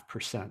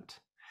 2.5%.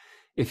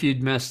 If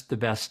you'd missed the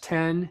best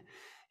 10,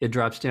 it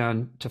drops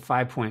down to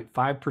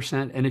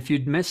 5.5%. And if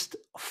you'd missed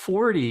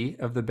 40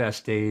 of the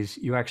best days,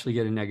 you actually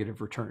get a negative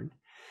return.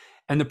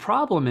 And the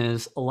problem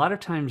is a lot of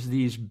times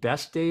these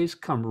best days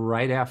come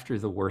right after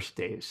the worst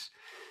days.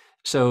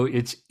 So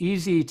it's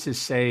easy to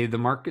say the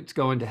market's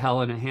going to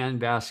hell in a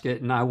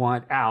handbasket and I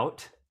want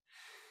out.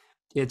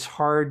 It's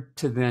hard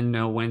to then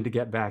know when to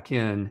get back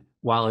in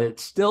while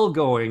it's still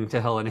going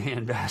to hell in a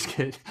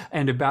handbasket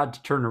and about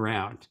to turn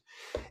around.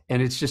 And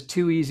it's just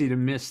too easy to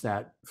miss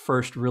that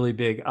first really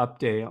big up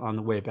day on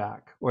the way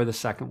back, or the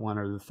second one,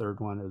 or the third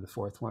one, or the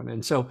fourth one.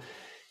 And so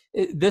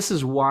this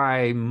is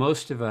why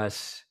most of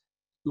us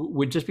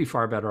would just be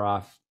far better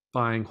off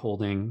buying,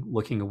 holding,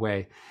 looking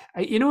away.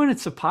 And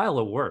it's a pile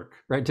of work,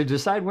 right? To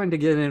decide when to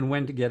get in,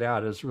 when to get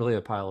out is really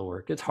a pile of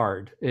work. It's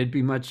hard. It'd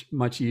be much,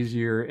 much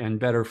easier and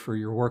better for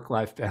your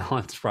work-life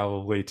balance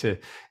probably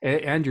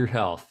and your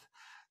health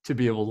to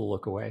be able to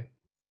look away.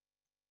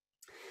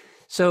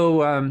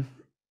 So,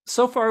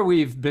 so far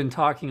we've been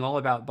talking all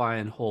about buy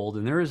and hold,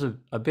 and there is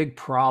a big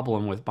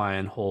problem with buy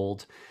and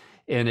hold,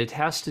 and it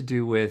has to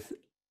do with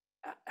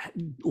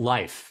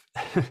life.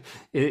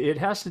 It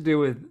has to do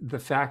with the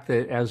fact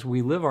that as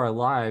we live our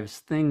lives,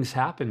 things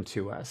happen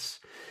to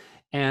us.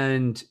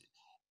 And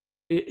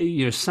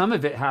some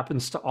of it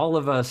happens to all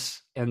of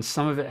us, and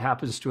some of it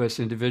happens to us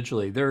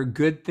individually. There are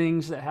good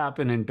things that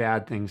happen and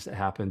bad things that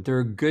happen. There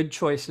are good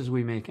choices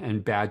we make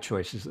and bad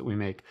choices that we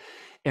make.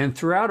 And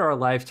throughout our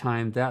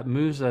lifetime, that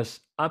moves us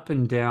up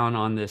and down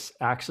on this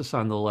axis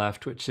on the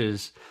left, which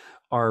is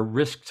our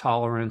risk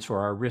tolerance or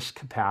our risk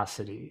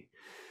capacity.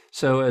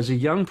 So as a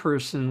young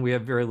person, we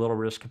have very little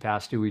risk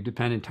capacity. We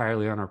depend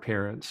entirely on our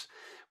parents.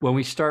 When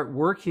we start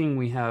working,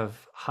 we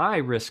have high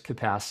risk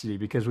capacity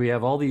because we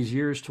have all these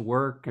years to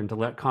work and to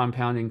let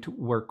compounding to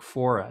work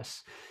for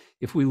us.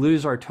 If we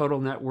lose our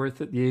total net worth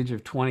at the age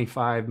of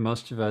 25,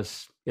 most of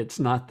us, it's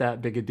not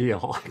that big a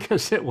deal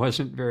because it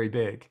wasn't very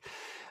big.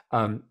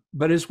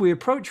 But as we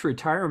approach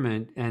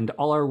retirement and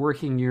all our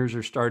working years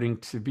are starting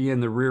to be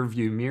in the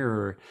rearview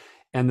mirror,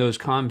 and those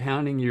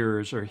compounding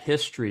years are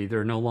history,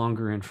 they're no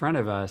longer in front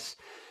of us,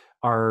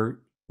 our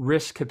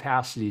risk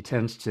capacity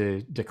tends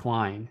to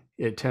decline.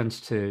 It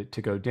tends to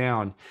go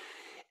down.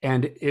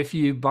 And if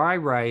you buy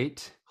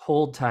right,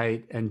 hold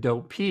tight, and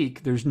don't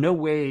peak, there's no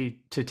way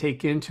to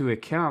take into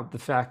account the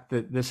fact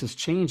that this is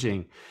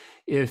changing.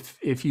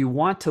 If you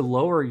want to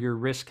lower your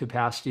risk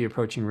capacity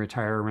approaching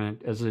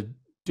retirement as a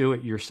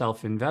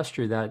do-it-yourself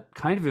investor, that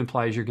kind of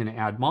implies you're going to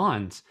add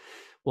bonds.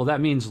 Well,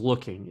 that means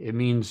looking, it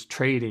means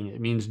trading,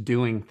 it means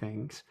doing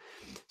things.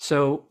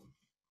 So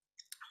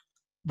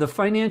the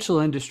financial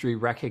industry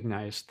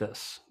recognized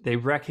this. They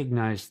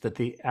recognized that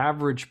the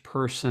average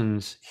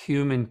person's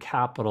human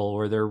capital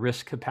or their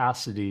risk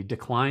capacity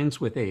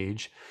declines with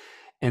age,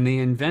 and they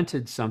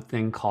invented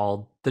something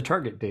called the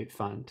target date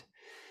fund.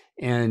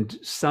 And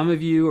some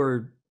of you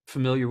are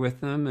familiar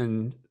with them,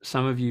 and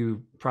some of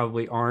you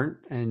probably aren't,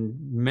 and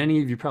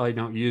many of you probably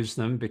don't use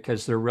them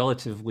because they're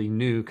relatively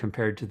new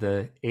compared to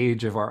the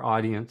age of our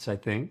audience, I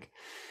think.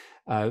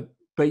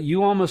 But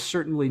you almost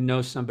certainly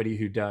know somebody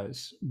who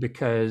does,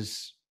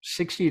 because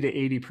 60 to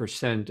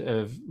 80%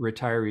 of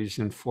retirees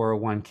in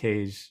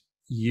 401ks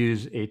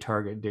use a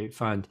target date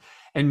fund,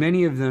 and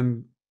many of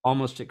them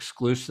almost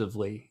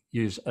exclusively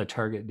use a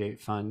target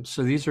date fund.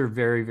 So these are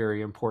very,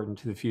 very important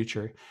to the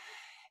future,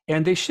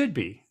 and they should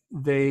be.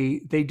 They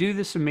do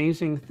this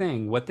amazing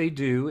thing. What they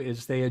do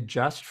is they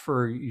adjust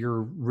for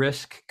your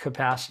risk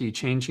capacity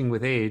changing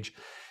with age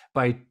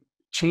by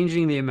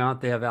changing the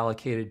amount they have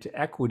allocated to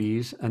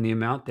equities and the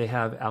amount they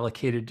have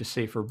allocated to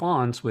safer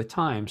bonds with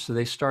time. So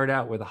they start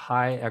out with a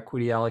high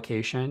equity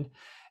allocation,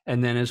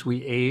 and then as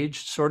we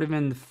age, sort of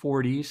in the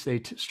 40s,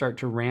 they start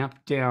to ramp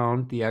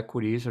down the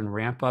equities and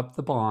ramp up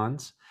the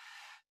bonds,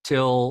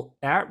 till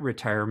at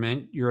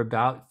retirement, you're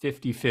about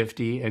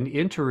 50-50, and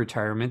into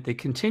retirement, they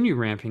continue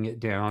ramping it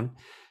down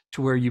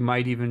to where you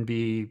might even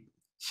be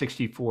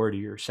 60-40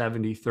 or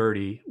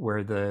 70-30,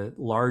 where the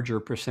larger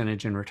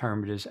percentage in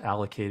retirement is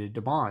allocated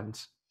to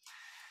bonds.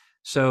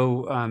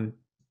 So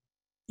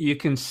you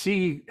can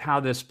see how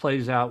this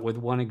plays out with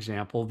one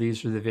example.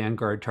 These are the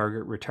Vanguard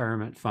Target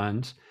Retirement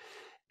Funds,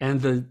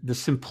 and the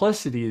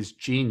simplicity is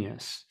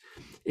genius.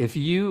 If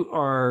you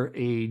are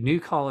a new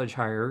college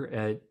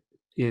hire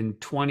in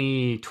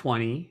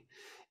 2020,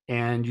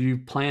 and you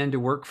plan to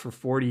work for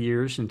 40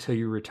 years until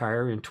you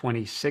retire in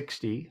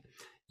 2060,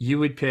 you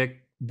would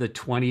pick the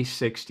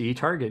 2060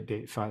 target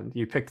date fund.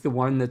 You pick the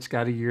one that's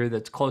got a year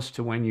that's close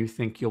to when you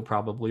think you'll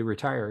probably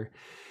retire.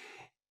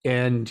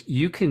 And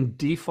you can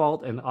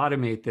default and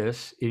automate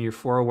this in your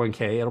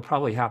 401k. It'll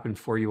probably happen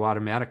for you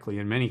automatically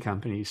in many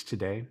companies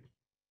today.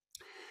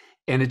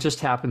 And it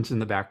just happens in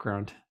the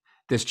background.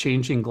 This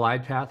changing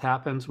glide path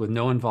happens with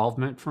no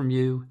involvement from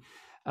you.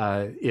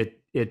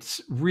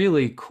 It's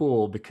really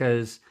cool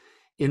because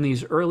in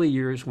these early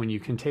years when you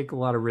can take a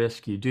lot of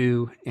risk, you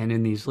do. And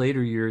in these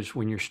later years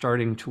when you're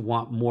starting to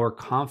want more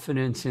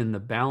confidence in the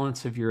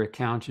balance of your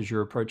account as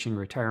you're approaching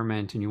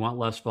retirement and you want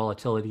less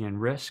volatility and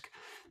risk,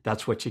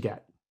 that's what you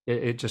get.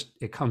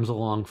 It comes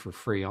along for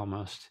free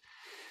almost.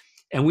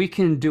 And we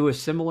can do a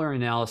similar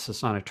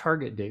analysis on a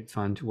target date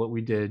fund to what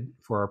we did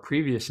for our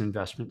previous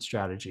investment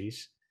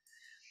strategies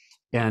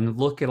and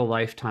look at a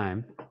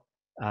lifetime.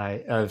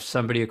 of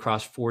somebody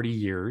across 40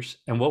 years.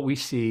 And what we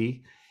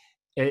see,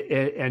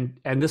 and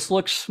this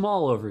looks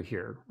small over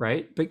here,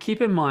 right? But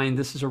keep in mind,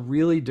 this is a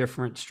really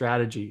different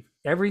strategy.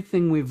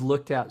 Everything we've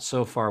looked at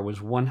so far was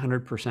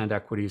 100%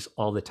 equities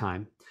all the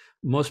time.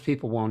 Most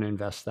people won't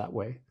invest that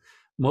way.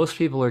 Most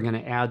people are going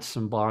to add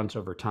some bonds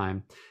over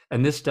time,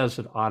 and this does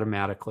it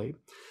automatically.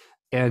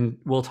 And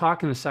we'll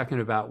talk in a second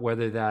about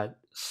whether that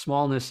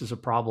smallness is a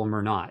problem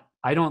or not.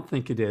 I don't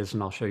think it is,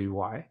 and I'll show you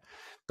why.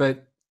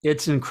 But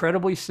it's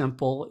incredibly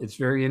simple. It's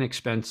very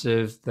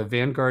inexpensive. The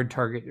Vanguard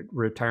target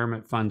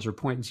retirement funds are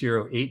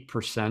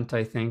 0.08%,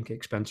 I think,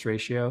 expense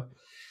ratio.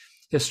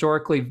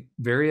 Historically,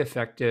 very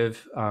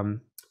effective.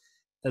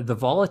 The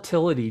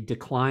volatility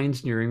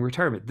declines nearing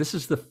retirement. This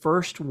is the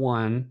first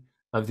one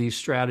of these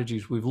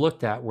strategies we've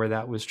looked at where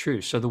that was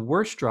true. So the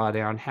worst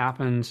drawdown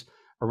happens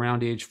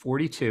around age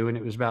 42, and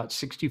it was about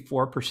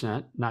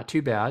 64%, not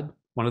too bad,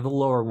 one of the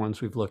lower ones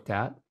we've looked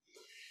at.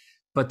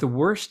 But the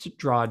worst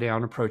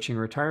drawdown approaching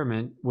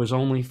retirement was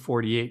only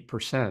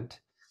 48%.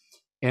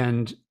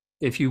 And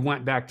if you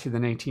went back to the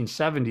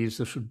 1970s,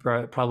 this would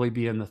probably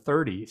be in the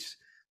 30s,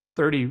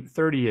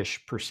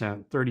 30-ish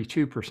percent,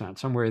 32%,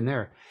 somewhere in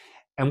there.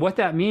 And what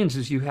that means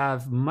is you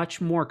have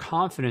much more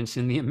confidence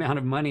in the amount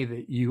of money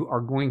that you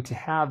are going to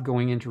have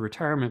going into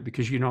retirement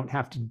because you don't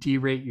have to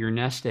derate your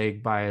nest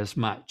egg by as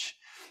much.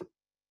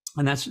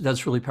 And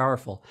that's really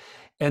powerful.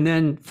 And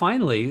then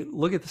finally,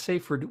 look at the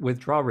safe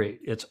withdrawal rate.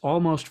 It's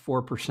almost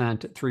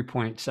 4% at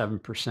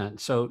 3.7%.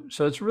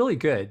 So it's really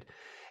good.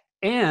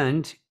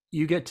 And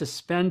you get to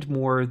spend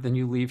more than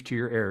you leave to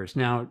your heirs.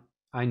 Now,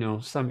 I know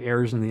some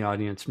heirs in the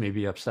audience may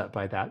be upset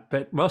by that,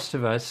 but most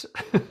of us,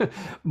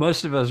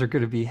 most of us are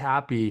going to be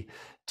happy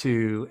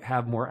to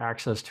have more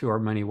access to our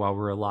money while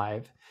we're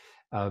alive,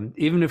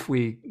 even if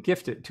we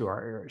gift it to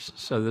our heirs.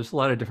 So there's a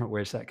lot of different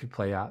ways that could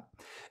play out.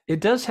 It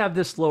does have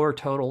this lower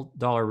total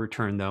dollar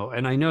return, though.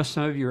 And I know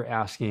some of you are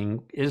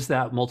asking, is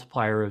that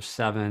multiplier of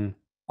 7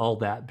 all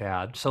that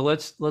bad? So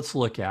let's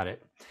look at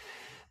it.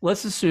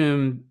 Let's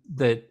assume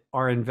that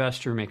our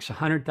investor makes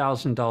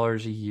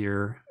 $100,000 a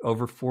year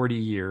over 40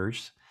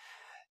 years,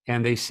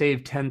 and they save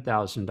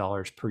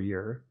 $10,000 per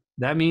year.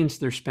 That means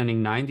they're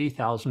spending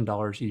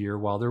 $90,000 a year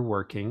while they're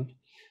working.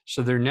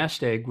 So their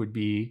nest egg would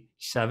be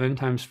 7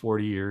 times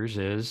 40 years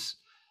is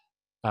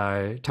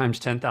times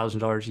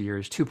 $10,000 a year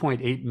is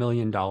 $2.8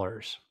 million.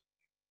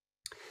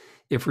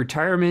 If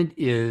retirement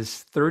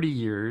is 30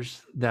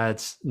 years,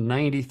 that's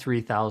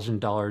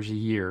 $93,000 a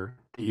year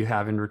that you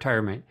have in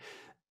retirement.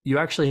 You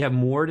actually have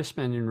more to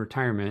spend in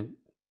retirement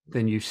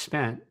than you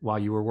spent while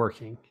you were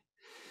working.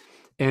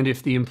 And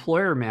if the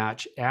employer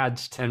match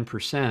adds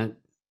 10%,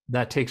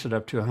 that takes it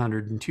up to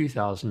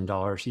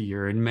 $102,000 a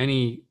year. And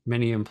many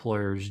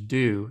employers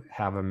do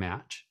have a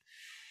match.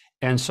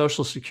 And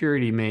Social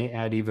Security may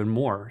add even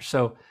more.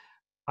 So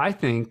I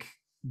think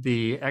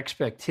the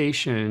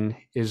expectation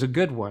is a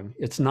good one.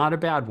 It's not a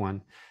bad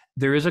one.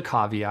 There is a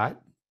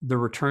caveat. The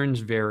returns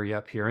vary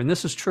up here. And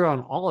this is true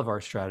on all of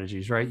our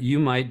strategies, right? You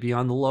might be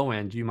on the low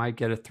end. You might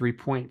get a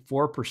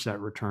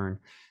 3.4% return.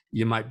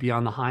 You might be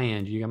on the high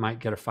end. You might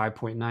get a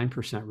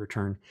 5.9%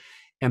 return.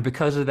 And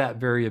because of that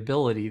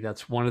variability,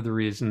 that's one of the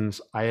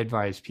reasons I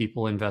advise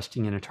people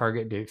investing in a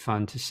target date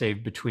fund to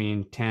save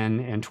between 10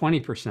 and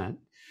 20%.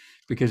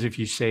 Because if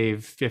you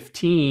save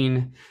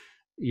 15,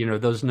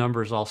 those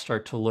numbers all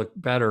start to look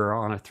better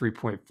on a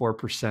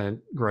 3.4%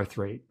 growth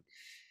rate.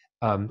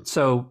 I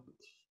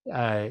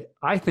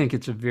think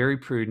it's a very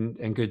prudent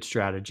and good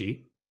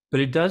strategy, but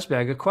it does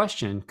beg a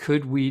question.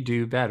 Could we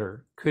do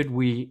better? Could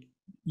we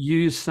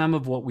use some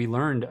of what we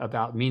learned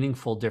about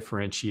meaningful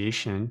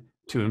differentiation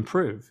to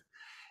improve?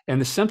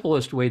 And the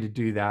simplest way to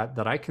do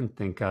that I can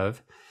think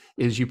of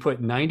is you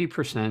put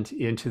 90%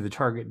 into the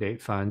target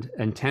date fund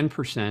and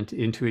 10%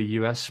 into a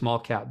US small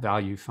cap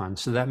value fund.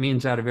 So that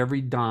means out of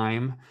every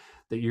dime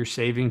that you're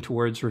saving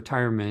towards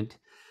retirement,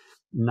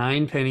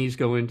 9 pennies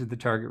go into the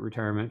target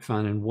retirement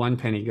fund and 1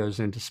 penny goes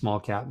into small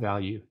cap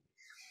value.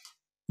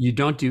 You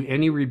don't do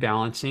any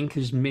rebalancing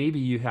because maybe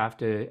you have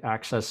to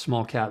access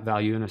small cap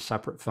value in a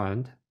separate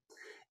fund.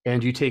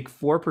 And you take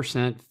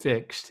 4%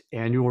 fixed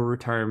annual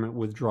retirement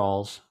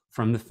withdrawals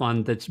from the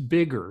fund that's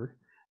bigger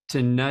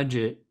to nudge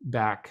it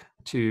back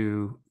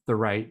to the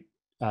right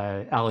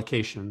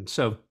allocation.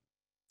 So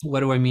what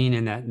do I mean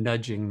in that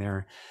nudging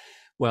there?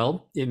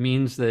 Well, it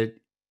means that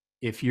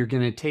if you're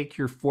going to take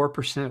your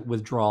 4%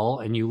 withdrawal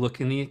and you look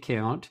in the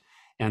account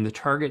and the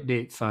target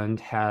date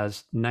fund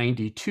has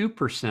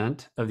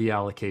 92% of the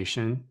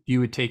allocation, you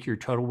would take your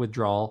total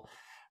withdrawal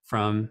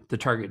from the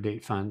target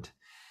date fund.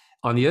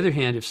 On the other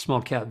hand, if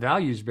small cap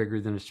value is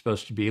bigger than it's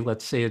supposed to be,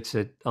 let's say it's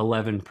at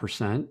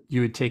 11%,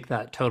 you would take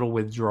that total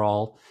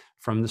withdrawal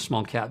from the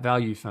small cap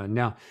value fund.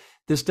 Now,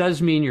 this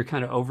does mean you're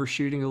kind of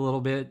overshooting a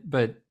little bit,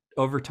 but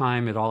over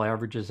time it all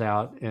averages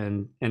out,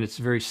 and it's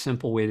a very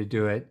simple way to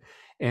do it.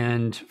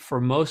 And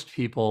for most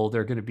people,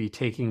 they're going to be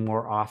taking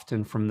more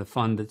often from the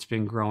fund that's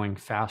been growing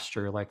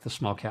faster, like the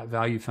small cap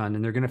value fund,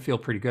 and they're going to feel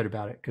pretty good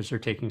about it because they're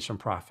taking some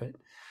profit.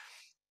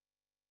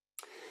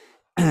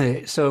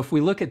 So if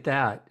we look at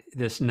that,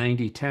 this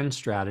 90-10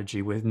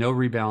 strategy with no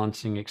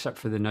rebalancing except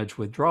for the nudge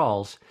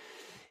withdrawals,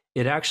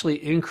 it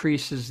actually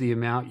increases the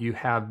amount you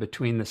have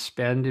between the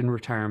spend in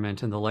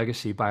retirement and the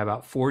legacy by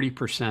about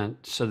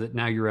 40%, so that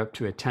now you're up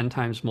to a 10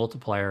 times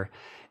multiplier,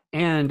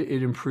 and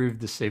it improved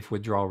the safe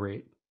withdrawal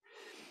rate.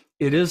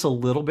 It is a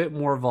little bit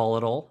more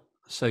volatile.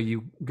 So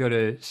you go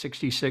to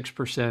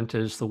 66%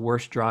 as the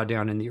worst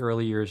drawdown in the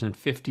early years and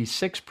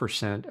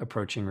 56%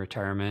 approaching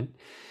retirement.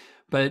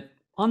 But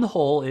on the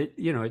whole,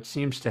 it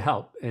seems to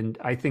help. And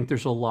I think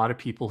there's a lot of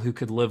people who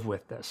could live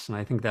with this. And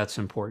I think that's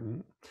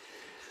important.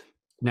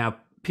 Now,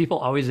 people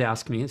always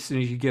ask me, as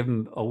soon as you give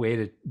them a way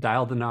to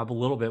dial the knob a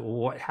little bit, well,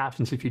 what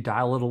happens if you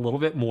dial it a little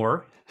bit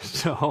more?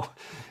 So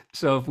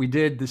if we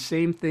did the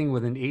same thing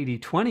with an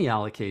 80-20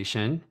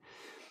 allocation,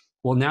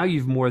 well, now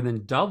you've more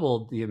than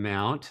doubled the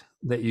amount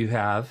that you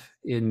have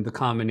in the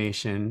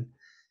combination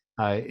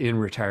in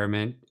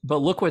retirement. But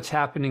look what's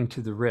happening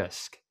to the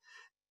risk.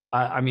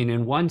 I mean,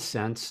 in one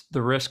sense,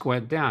 the risk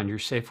went down. Your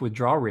safe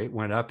withdrawal rate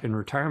went up in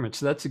retirement.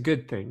 So that's a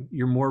good thing.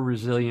 You're more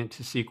resilient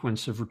to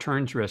sequence of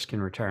returns risk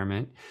in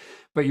retirement.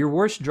 But your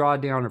worst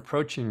drawdown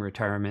approaching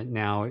retirement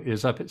now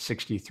is up at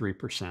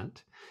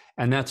 63%.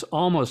 And that's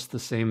almost the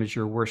same as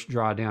your worst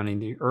drawdown in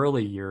the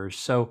early years.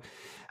 So,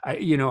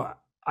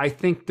 I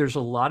think there's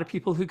a lot of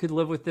people who could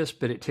live with this,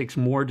 but it takes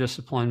more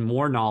discipline,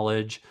 more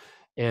knowledge,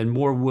 and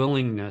more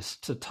willingness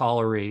to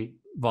tolerate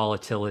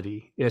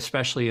volatility,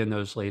 especially in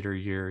those later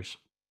years.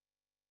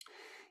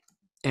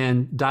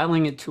 And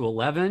dialing it to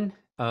 11,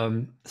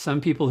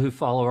 some people who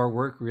follow our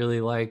work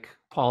really like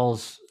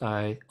Paul's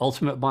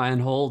ultimate buy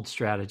and hold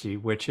strategy,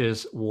 which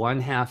is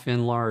 1/2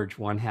 in large,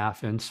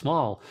 1/2 in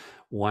small,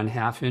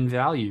 1/2 in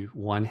value,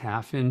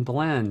 1/2 in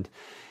blend.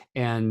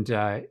 And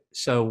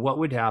so what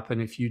would happen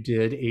if you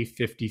did a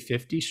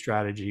 50-50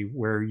 strategy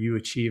where you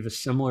achieve a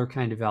similar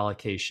kind of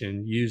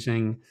allocation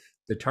using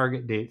the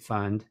target date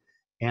fund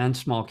and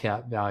small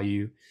cap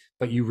value,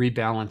 but you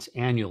rebalance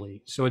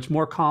annually? So it's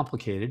more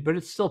complicated, but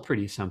it's still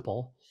pretty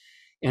simple.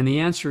 And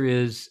the answer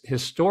is,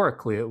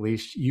 historically, at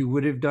least, you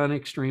would have done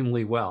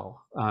extremely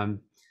well.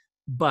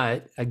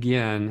 But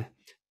again,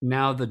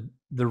 now the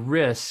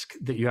risk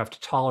that you have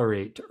to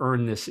tolerate to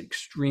earn this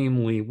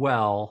extremely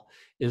well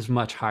is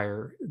much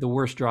higher. The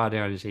worst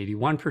drawdown is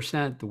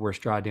 81%. The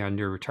worst drawdown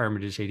near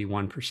retirement is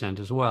 81%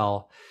 as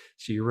well.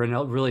 So you're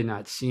really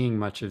not seeing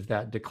much of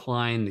that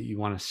decline that you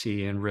want to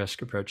see in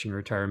risk approaching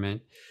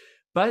retirement,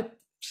 but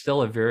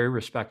still a very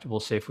respectable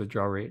safe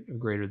withdrawal rate of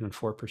greater than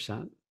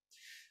 4%.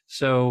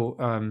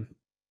 So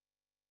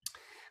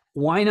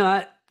why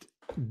not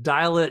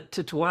dial it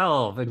to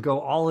 12 and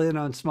go all in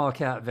on small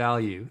cap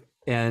value?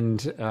 And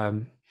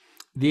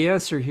the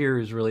answer here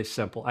is really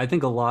simple. I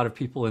think a lot of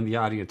people in the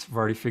audience have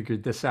already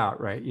figured this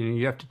out, right?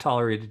 You have to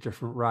tolerate a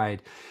different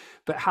ride,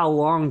 but how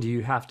long do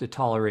you have to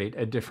tolerate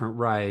a different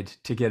ride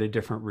to get a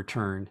different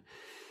return?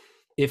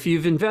 If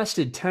you've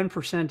invested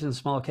 10% in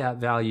small cap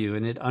value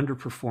and it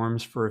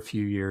underperforms for a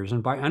few years,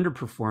 and by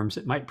underperforms,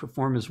 it might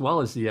perform as well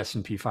as the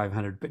S&P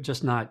 500, but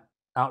just not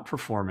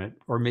outperform it,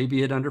 or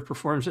maybe it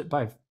underperforms it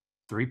by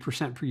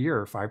 3% per year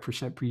or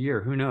 5% per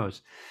year, who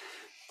knows?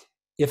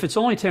 If it's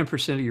only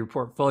 10% of your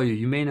portfolio,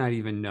 you may not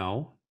even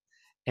know,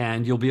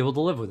 and you'll be able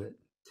to live with it.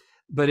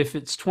 But if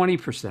it's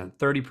 20%,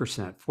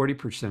 30%,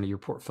 40% of your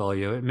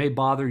portfolio, it may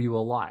bother you a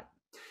lot.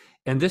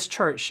 And this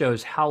chart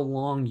shows how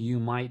long you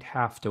might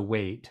have to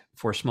wait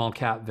for small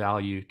cap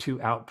value to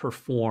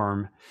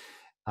outperform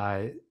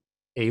a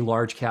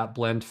large cap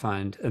blend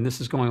fund. And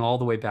this is going all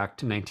the way back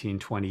to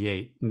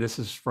 1928. And this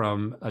is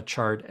from a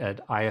chart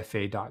at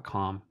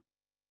IFA.com.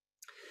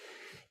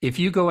 If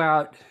you go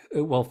out,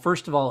 well,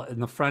 first of all, in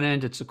the front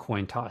end, it's a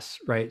coin toss,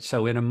 right?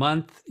 So in a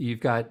month, you've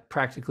got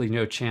practically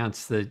no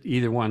chance that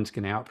either one's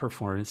going to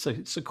outperform.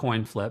 It's a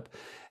coin flip.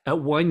 At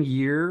 1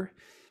 year,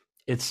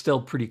 it's still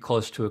pretty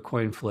close to a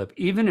coin flip.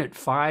 Even at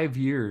 5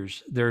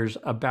 years, there's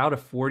about a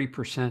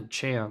 40%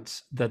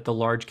 chance that the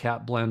large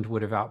cap blend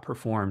would have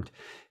outperformed.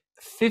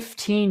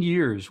 15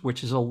 years,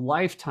 which is a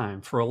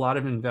lifetime for a lot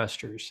of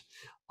investors,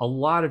 a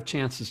lot of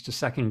chances to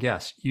second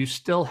guess. You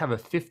still have a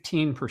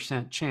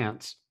 15%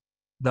 chance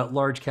that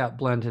large cap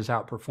blend has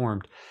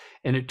outperformed.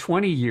 And at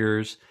 20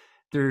 years,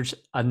 there's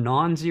a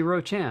non-zero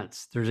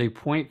chance. There's a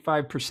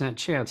 0.5%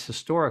 chance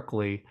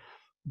historically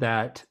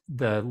that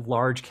the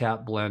large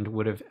cap blend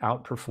would have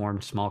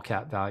outperformed small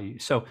cap value.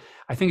 So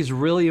I think it's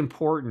really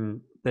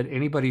important that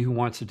anybody who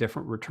wants a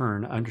different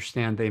return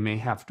understand they may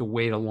have to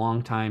wait a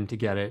long time to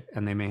get it,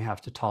 and they may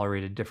have to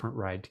tolerate a different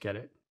ride to get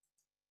it.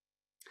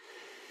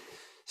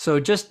 So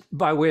just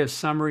by way of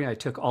summary, I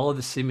took all of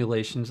the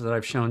simulations that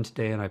I've shown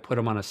today and I put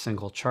them on a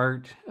single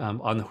chart.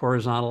 On the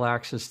horizontal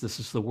axis, this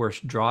is the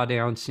worst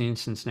drawdown seen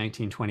since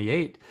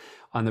 1928.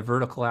 On the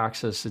vertical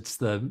axis, it's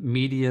the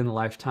median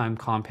lifetime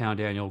compound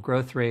annual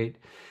growth rate.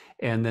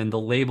 And then the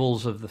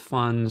labels of the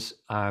funds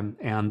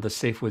and the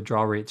safe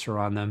withdrawal rates are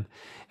on them.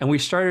 And we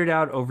started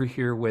out over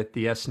here with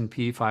the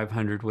S&P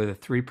 500 with a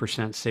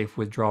 3% safe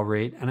withdrawal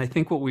rate. And I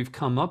think what we've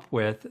come up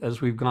with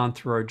as we've gone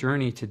through our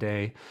journey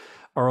today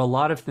are a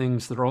lot of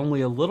things that are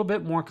only a little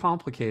bit more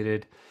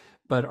complicated,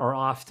 but are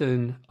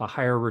often a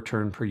higher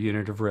return per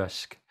unit of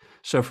risk.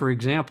 So for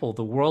example,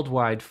 the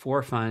worldwide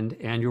 4-fund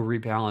annual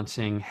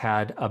rebalancing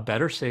had a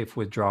better safe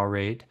withdrawal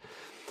rate,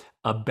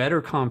 a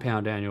better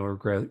compound annual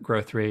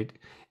growth rate,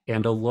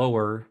 and a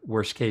lower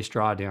worst case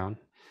drawdown.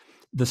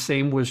 The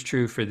same was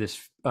true for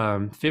this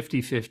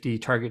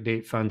 50/50 target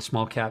date fund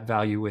small cap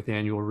value with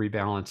annual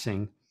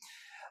rebalancing.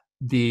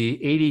 The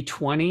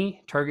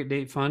 80/20 target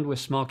date fund with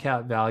small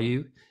cap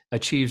value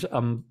achieves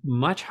a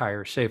much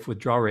higher safe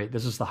withdrawal rate.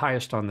 This is the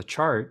highest on the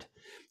chart,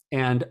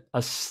 and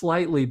a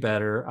slightly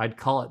better, I'd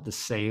call it the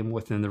same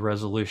within the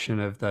resolution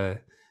of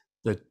the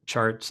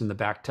charts and the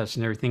back tests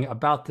and everything,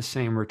 about the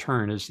same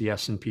return as the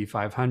S&P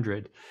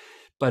 500,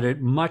 but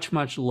at much,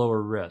 much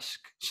lower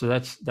risk. So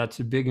that's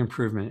a big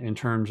improvement in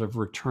terms of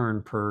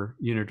return per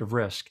unit of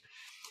risk.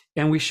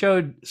 And we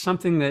showed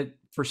something that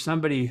for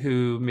somebody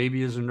who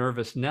maybe is a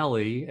nervous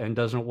Nelly and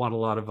doesn't want a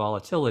lot of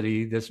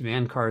volatility, this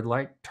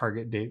Vanguard-like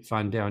target date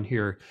fund down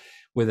here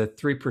with a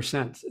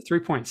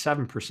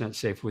 3.7%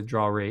 safe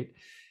withdrawal rate.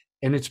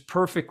 And it's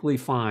perfectly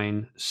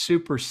fine,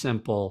 super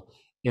simple,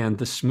 and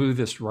the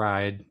smoothest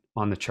ride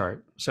on the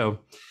chart.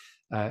 So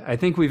I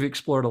think we've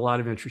explored a lot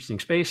of interesting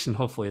space, and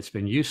hopefully it's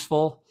been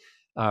useful.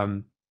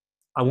 I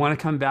want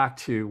to come back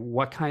to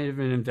what kind of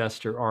an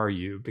investor are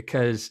you?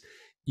 Because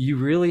you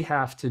really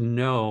have to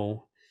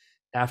know,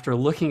 after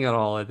looking at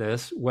all of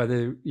this,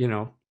 whether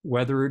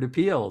it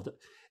appealed.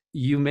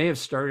 You may have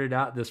started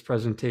out this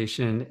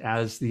presentation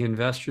as the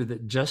investor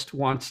that just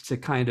wants to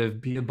kind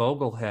of be a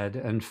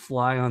boglehead and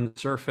fly on the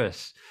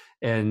surface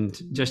and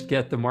just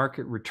get the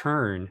market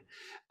return.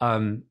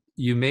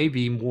 You may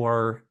be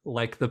more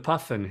like the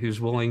puffin who's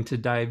willing to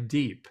dive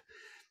deep.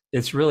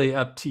 It's really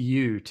up to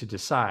you to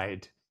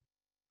decide.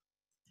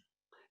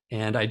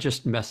 And I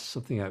just messed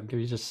something up. Give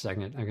me just a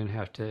second. I'm going to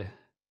have to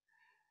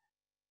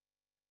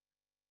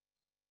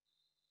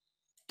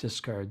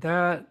discard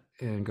that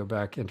and go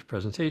back into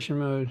presentation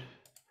mode.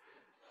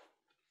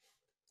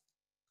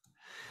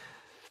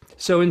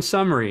 So in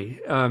summary,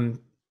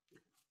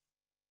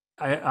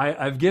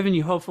 I've given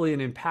you hopefully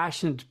an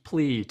impassioned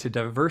plea to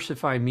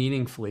diversify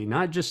meaningfully,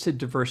 not just to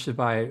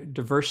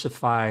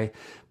diversify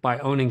by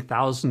owning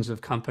thousands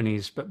of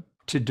companies, but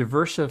to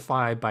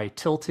diversify by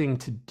tilting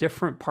to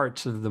different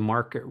parts of the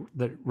market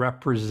that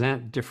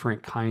represent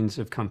different kinds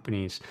of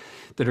companies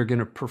that are going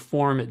to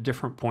perform at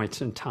different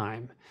points in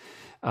time.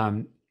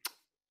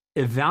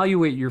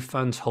 Evaluate your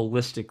funds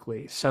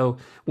holistically. So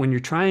when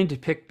you're trying to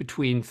pick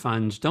between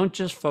funds, don't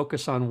just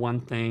focus on one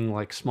thing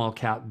like small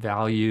cap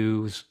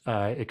values,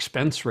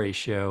 expense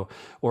ratio,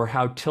 or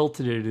how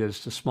tilted it is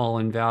to small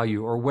in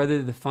value, or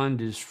whether the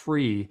fund is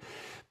free,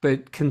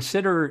 but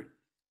consider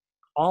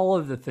all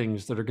of the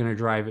things that are going to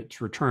drive its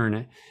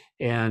return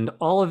and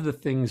all of the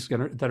things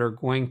that are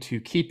going to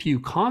keep you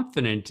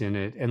confident in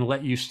it and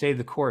let you stay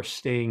the course,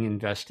 staying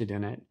invested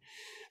in it.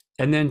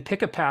 And then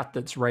pick a path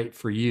that's right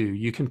for you.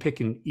 You can pick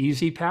an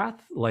easy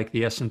path like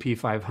the S&P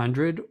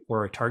 500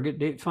 or a target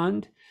date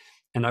fund.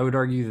 And I would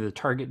argue that the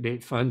target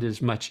date fund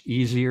is much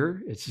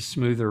easier. It's a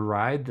smoother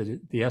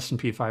ride. The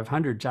S&P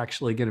 500 is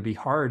actually going to be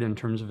hard in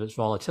terms of its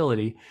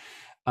volatility.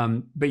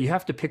 But you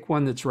have to pick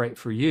one that's right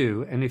for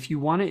you. And if you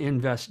want to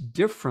invest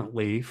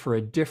differently for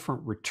a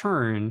different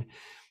return,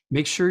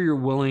 make sure you're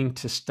willing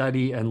to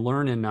study and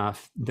learn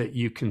enough that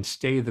you can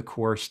stay the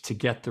course to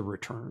get the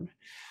return.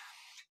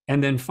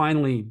 And then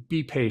finally,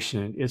 be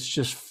patient. It's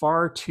just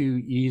far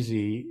too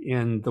easy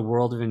in the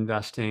world of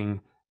investing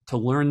to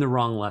learn the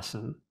wrong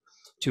lesson,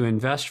 to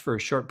invest for a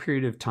short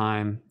period of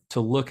time, to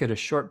look at a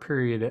short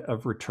period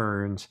of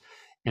returns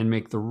and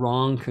make the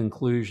wrong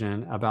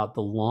conclusion about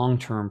the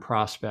long-term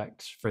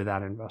prospects for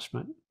that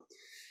investment.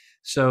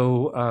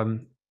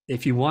 So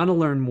if you want to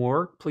learn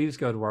more, please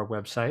go to our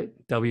website,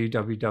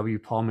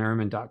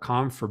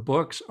 www.paulmerriman.com, for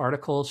books,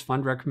 articles,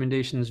 fund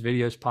recommendations,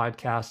 videos,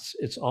 podcasts.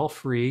 It's all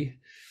free.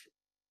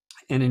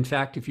 And in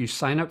fact, if you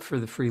sign up for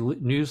the free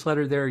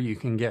newsletter there, you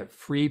can get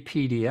free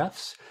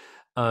PDFs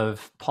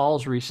of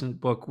Paul's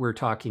recent book, We're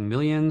Talking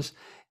Millions,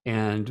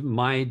 and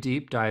my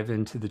deep dive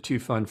into the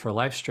 2-fund for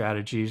life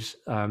strategies,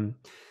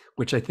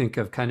 which I think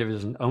of kind of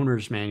as an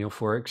owner's manual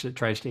for it, because it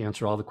tries to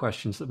answer all the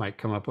questions that might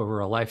come up over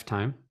a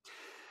lifetime.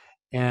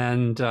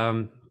 And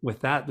with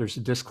that, there's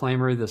a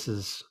disclaimer. This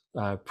is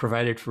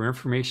provided for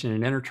information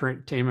and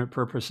entertainment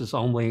purposes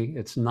only.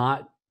 It's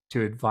not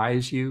to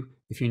advise you.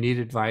 If you need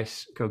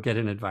advice, go get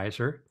an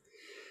advisor.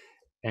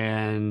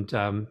 And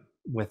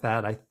with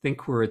that, I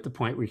think we're at the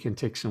point we can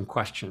take some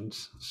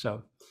questions.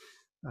 So,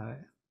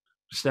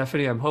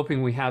 Stephanie, I'm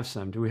hoping we have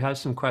some. Do we have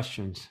some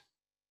questions?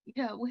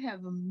 Yeah, we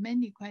have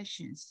many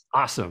questions.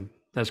 Awesome.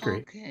 That's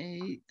great.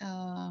 Okay.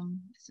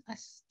 I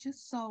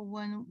just saw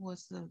one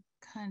was the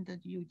kind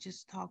that you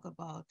just talked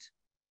about.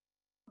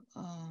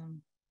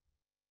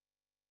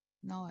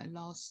 Now I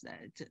lost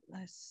that.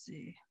 Let's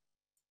see.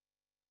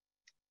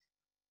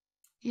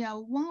 Yeah,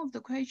 one of the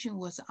questions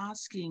was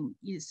asking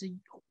is,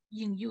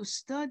 in your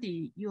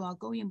study, you are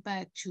going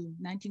back to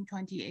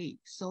 1928,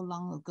 so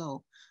long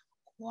ago.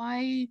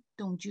 Why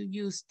don't you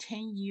use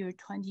 10 years,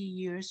 20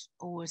 years,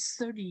 or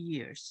 30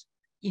 years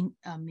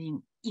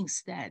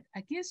instead?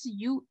 I guess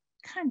you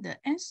kind of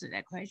answer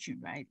that question,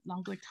 right?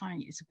 Longer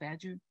time is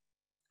better.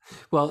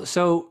 Well,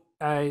 so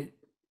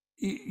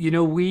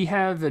we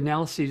have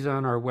analyses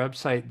on our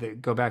website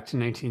that go back to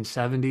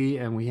 1970,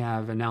 and we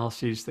have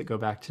analyses that go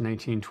back to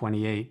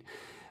 1928.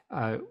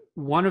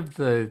 One of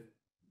the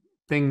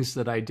things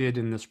that I did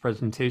in this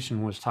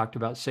presentation was talked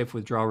about safe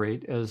withdrawal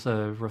rate as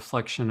a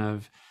reflection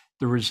of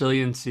the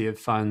resiliency of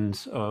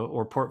funds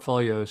or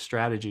portfolio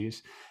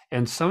strategies.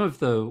 And some of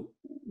the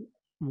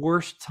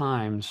worst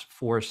times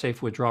for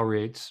safe withdrawal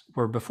rates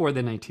were before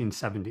the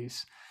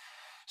 1970s.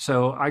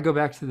 So I go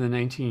back to the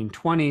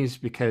 1920s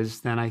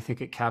because then I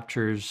think it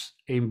captures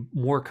a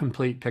more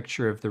complete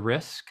picture of the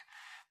risk.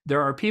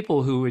 There are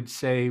people who would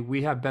say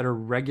we have better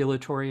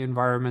regulatory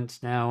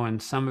environments now,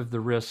 and some of the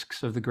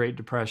risks of the Great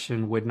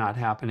Depression would not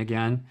happen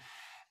again,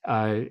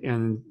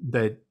 and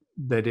that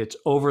it's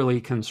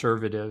overly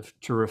conservative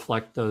to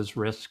reflect those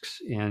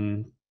risks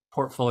in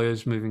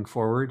portfolios moving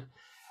forward.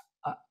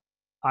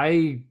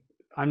 I'm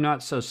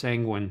not so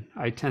sanguine.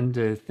 I tend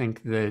to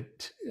think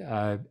that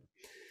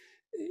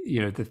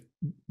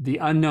the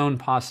unknown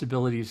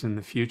possibilities in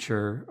the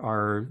future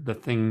are the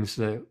things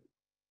that,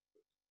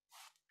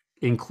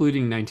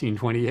 including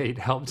 1928,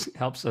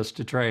 helps us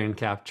to try and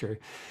capture.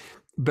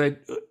 But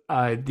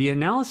the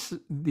analysis,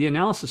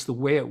 the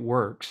way it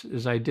works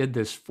is I did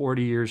this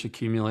 40 years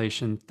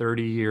accumulation,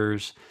 30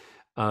 years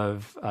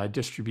of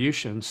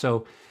distribution.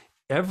 So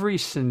every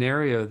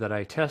scenario that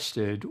I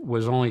tested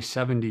was only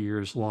 70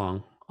 years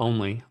long,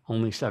 only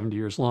 70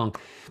 years long,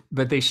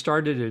 but they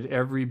started at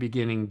every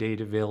beginning date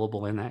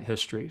available in that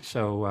history.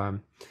 So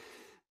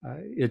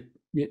it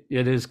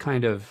is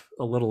kind of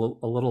a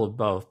little of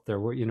both. There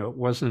were, it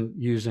wasn't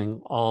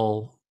using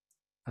all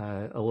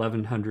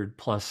 1,100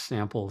 plus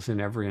samples in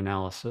every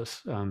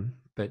analysis, and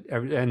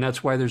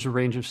that's why there's a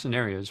range of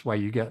scenarios, why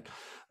you get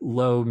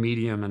low,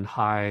 medium, and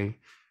high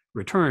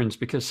returns,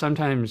 because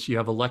sometimes you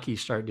have a lucky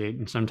start date,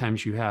 and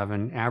sometimes you have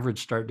an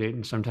average start date,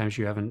 and sometimes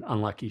you have an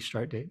unlucky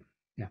start date.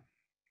 Yeah.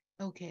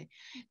 Okay.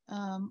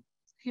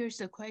 Here's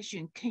the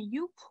question. Can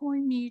you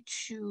point me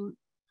to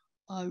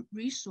a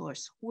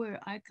resource where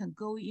I can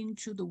go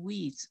into the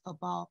weeds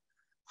about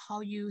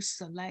how you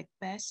select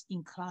best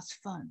in class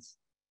funds?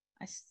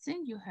 I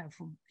think you have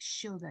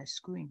showed that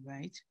screen,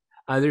 right?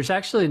 There's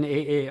actually an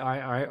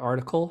AAII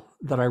article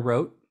that I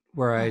wrote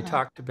where I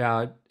talked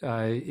about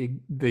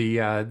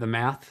the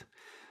math.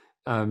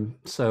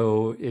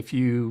 So if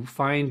you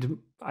find,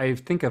 I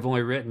think I've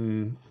only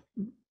written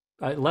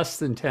less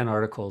than 10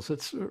 articles.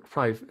 It's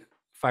probably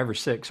 5 or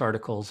 6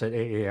 articles at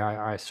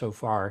AAII so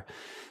far.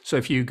 So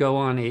if you go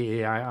on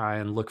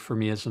AAII and look for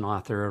me as an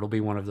author, it'll be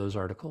one of those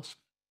articles.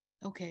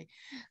 Okay.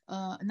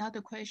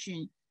 Another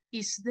question.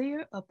 Is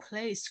there a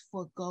place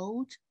for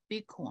gold,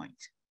 Bitcoin?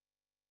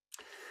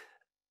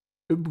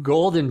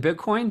 Gold and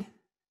Bitcoin?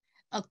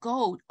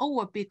 Gold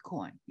or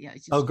Bitcoin. Yeah.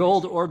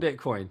 Gold or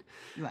Bitcoin.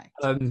 Right.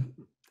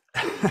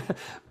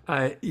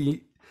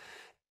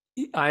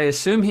 I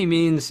assume he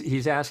means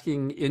he's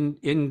asking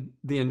in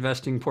the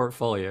investing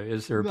portfolio,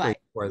 is there a place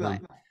for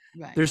them?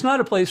 Right. There's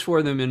not a place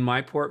for them in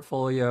my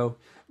portfolio,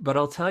 but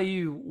I'll tell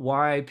you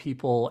why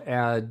people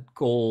add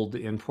gold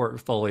in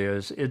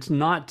portfolios. It's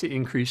not to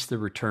increase the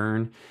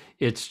return.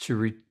 It's to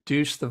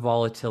reduce the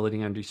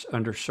volatility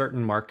under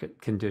certain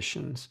market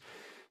conditions.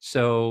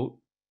 So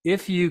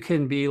if you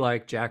can be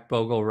like Jack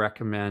Bogle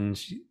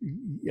recommends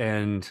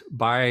and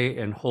buy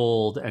and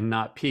hold and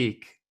not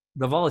peak,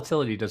 the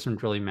volatility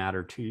doesn't really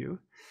matter to you.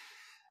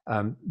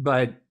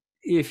 But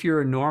if you're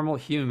a normal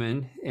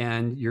human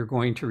and you're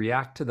going to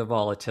react to the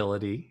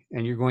volatility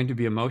and you're going to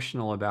be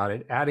emotional about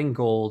it, adding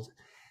gold,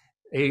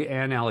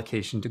 an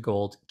allocation to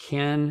gold,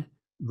 can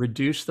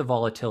reduce the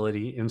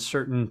volatility in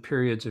certain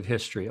periods of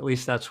history. At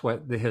least that's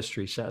what the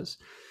history says.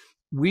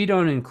 We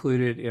don't include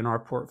it in our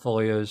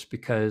portfolios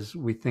because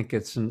we think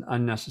it's an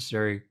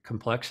unnecessary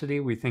complexity.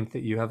 We think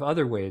that you have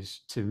other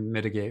ways to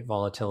mitigate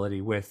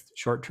volatility with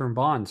short-term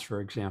bonds,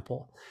 for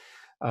example.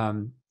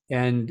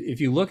 And if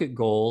you look at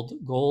gold,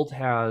 gold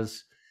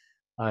has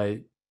a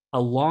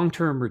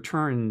long-term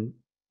return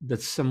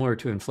that's similar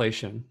to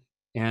inflation.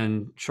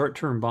 And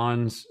short-term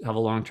bonds have a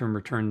long-term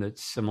return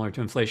that's similar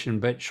to inflation,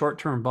 but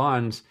short-term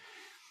bonds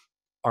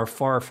are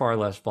far, far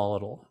less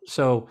volatile.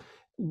 So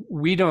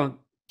we don't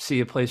see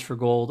a place for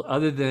gold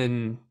other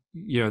than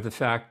the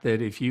fact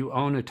that if you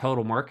own a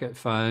total market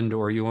fund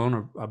or you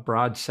own a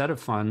broad set of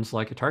funds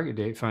like a target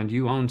date fund,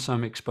 you own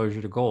some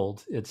exposure to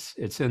gold.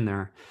 It's in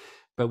there,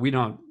 but we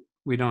don't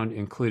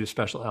include a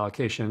special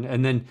allocation.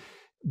 And then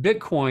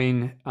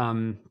Bitcoin,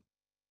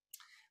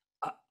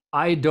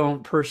 I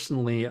don't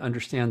personally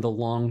understand the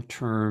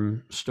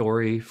long-term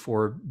story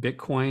for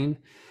Bitcoin.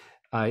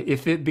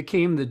 If it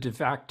became the de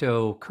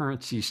facto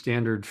currency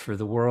standard for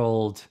the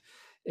world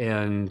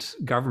and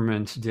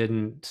governments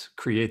didn't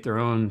create their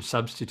own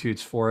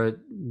substitutes for it,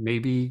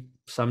 maybe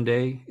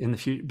someday in the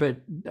future. But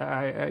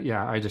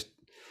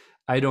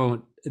I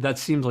don't, that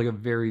seems like a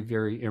very,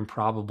 very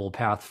improbable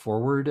path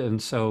forward.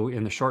 And so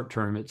in the short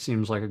term, it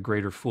seems like a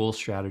greater fool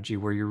strategy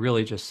where you're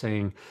really just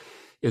saying,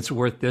 it's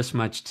worth this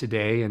much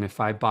today. And if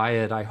I buy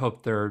it, I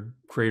hope there are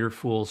greater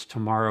fools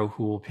tomorrow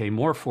who will pay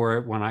more for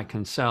it when I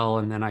can sell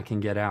and then I can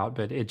get out.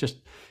 But it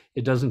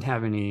doesn't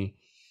have any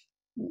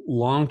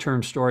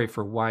long-term story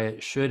for why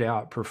it should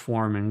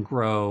outperform and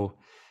grow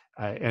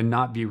and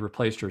not be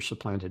replaced or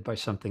supplanted by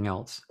something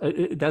else.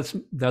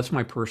 That's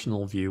my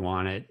personal view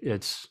on it.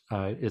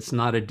 It's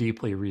not a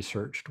deeply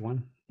researched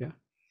one. Yeah.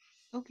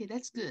 Okay,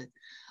 that's good.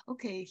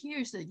 Okay,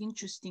 here's an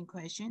interesting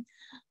question.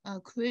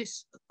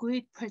 Chris,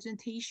 great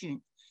presentation.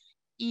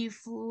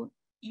 If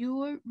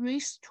your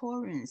risk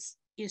tolerance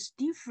is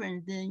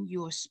different than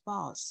your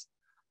spouse,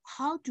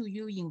 how do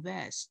you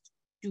invest?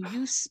 Do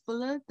you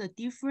split the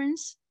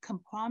difference,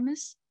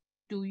 compromise?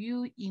 Do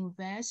you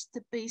invest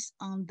based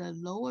on the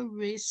lower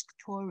risk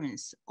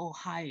tolerance or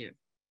higher?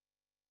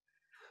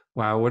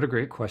 Wow, what a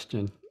great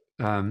question.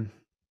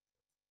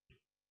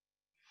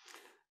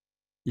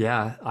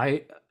 Yeah,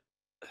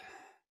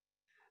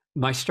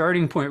 my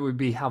starting point would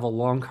be have a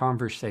long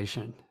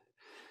conversation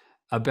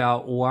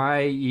about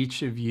why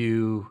each of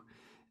you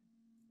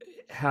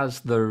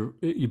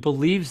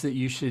believes that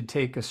you should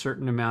take a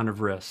certain amount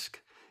of risk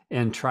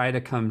and try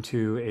to come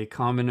to a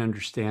common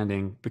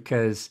understanding,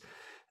 because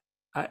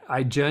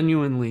I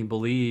genuinely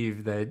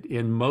believe that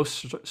in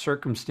most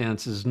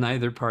circumstances,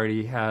 neither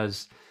party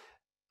has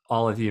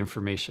all of the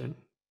information.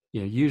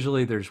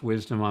 Usually there's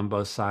wisdom on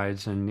both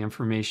sides and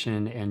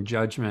information and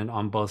judgment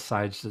on both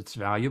sides that's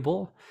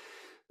valuable.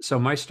 So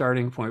my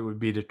starting point would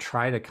be to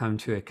try to come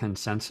to a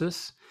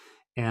consensus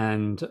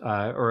and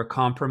or a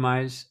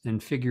compromise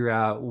and figure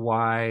out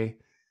why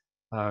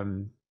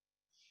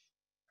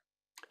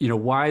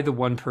why the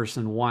one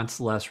person wants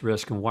less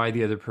risk and why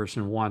the other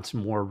person wants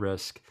more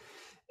risk.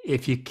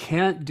 If you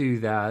can't do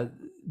that,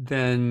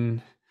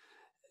 then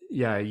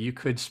yeah, you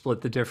could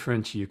split the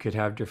difference. You could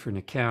have different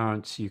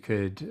accounts. You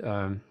could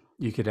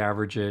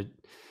average it.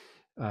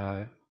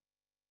 But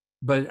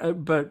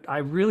I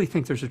really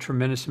think there's a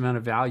tremendous amount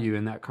of value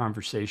in that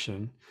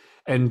conversation.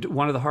 And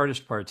one of the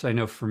hardest parts, I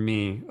know for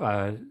me,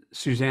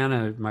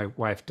 Susanna, my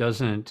wife,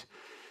 doesn't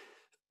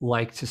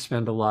like to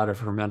spend a lot of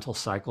her mental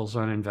cycles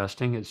on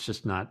investing. It's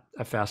just not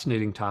a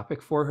fascinating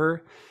topic for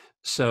her.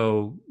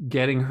 So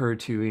getting her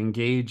to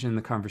engage in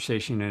the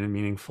conversation in a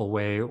meaningful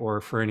way or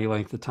for any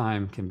length of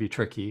time can be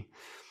tricky.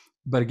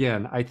 But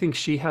again, I think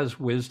she has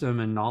wisdom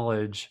and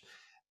knowledge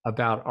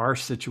about our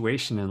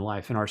situation in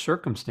life and our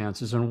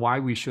circumstances and why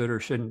we should or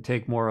shouldn't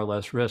take more or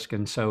less risk.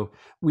 And so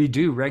we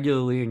do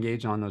regularly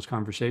engage on those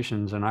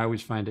conversations, and I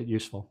always find it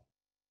useful.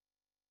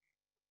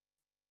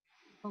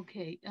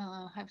 Okay,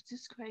 I have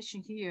this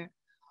question here.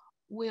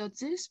 Will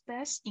these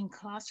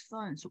best-in-class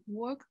funds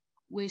work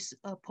with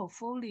a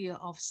portfolio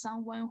of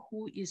someone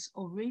who is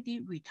already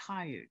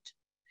retired?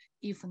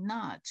 If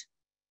not,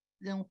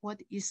 then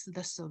what is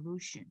the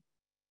solution?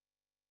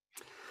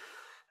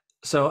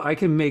 So I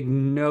can make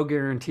no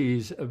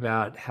guarantees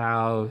about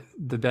how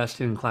the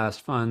best-in-class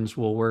funds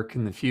will work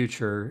in the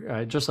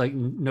future, just like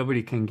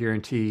nobody can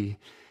guarantee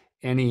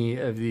any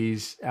of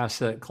these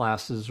asset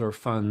classes or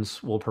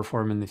funds will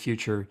perform in the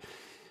future.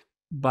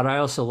 But I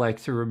also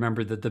like to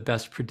remember that the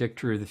best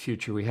predictor of the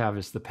future we have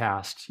is the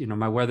past.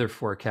 My weather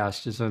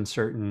forecast is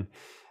uncertain,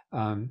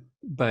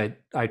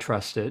 but I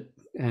trust it.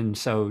 And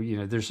so,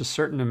 there's a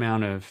certain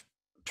amount of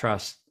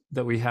trust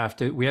that we have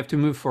to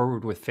move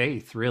forward with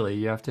faith, really.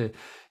 You have to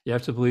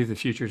believe the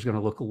future is going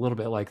to look a little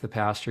bit like the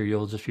past, or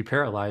you'll just be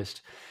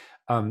paralyzed.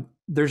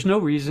 There's no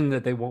reason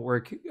that they won't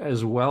work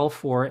as well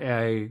for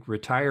a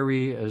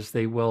retiree as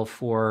they will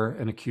for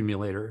an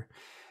accumulator.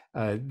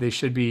 They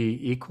should be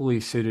equally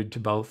suited to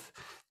both.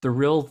 The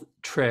real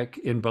trick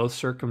in both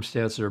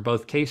circumstances or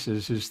both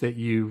cases is that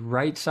you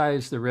right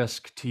size the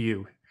risk to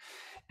you.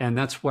 And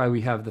that's why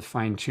we have the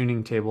fine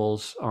tuning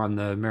tables on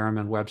the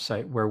Merriman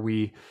website, where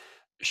we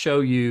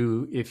show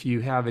you if you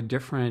have a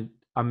different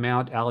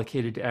amount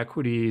allocated to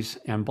equities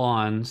and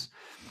bonds,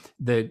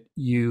 that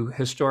you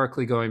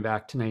historically, going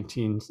back to the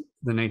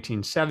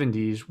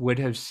 1970s, would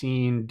have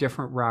seen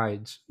different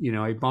rides, a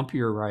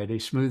bumpier ride, a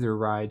smoother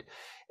ride.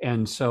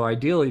 And so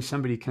ideally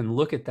somebody can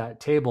look at that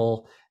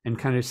table and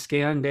kind of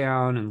scan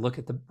down and look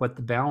at what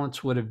the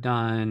balance would have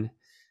done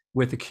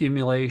with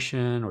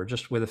accumulation or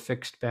just with a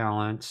fixed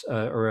balance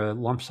or a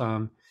lump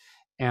sum,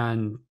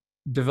 and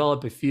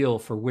develop a feel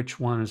for which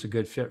one is a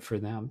good fit for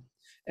them.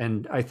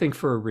 And I think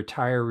for a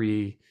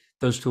retiree,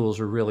 those tools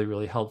are really,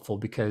 really helpful,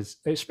 because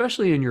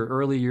especially in your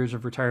early years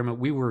of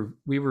retirement,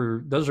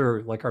 those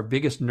are like our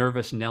biggest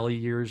nervous Nelly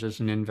years as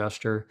an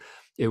investor.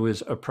 It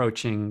was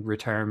approaching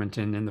retirement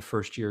and in the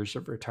first years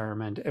of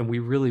retirement. And we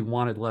really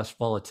wanted less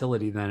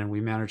volatility then, and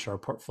we managed our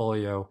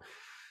portfolio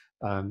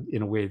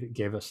in a way that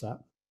gave us that.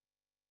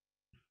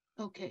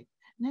 Okay,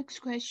 next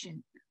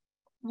question.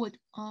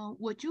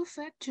 Would you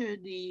factor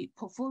the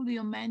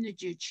portfolio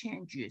manager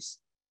changes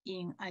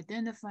in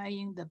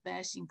identifying the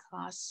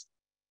best-in-class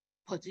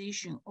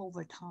position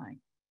over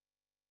time?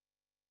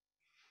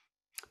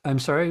 I'm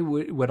sorry,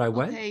 what I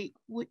what? Okay,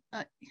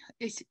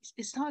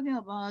 it's talking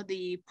about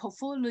the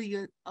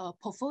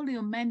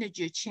portfolio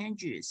manager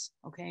changes,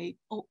 okay,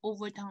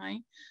 over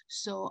time.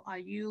 So are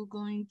you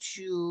going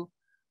to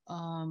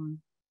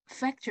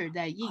factor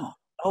that in?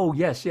 Oh,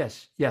 yes,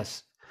 yes,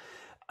 yes.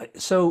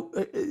 So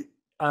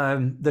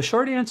the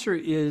short answer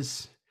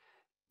is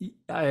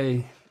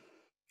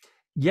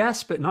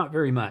yes, but not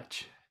very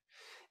much.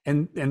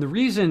 And the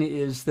reason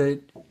is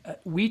that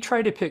we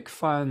try to pick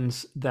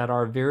funds that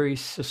are very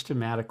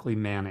systematically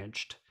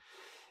managed.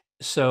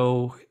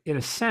 So in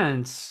a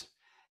sense,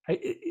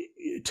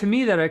 to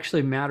me, that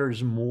actually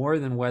matters more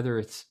than whether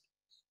it's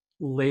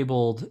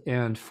labeled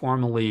and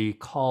formally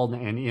called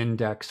an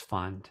index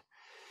fund.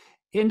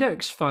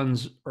 Index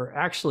funds are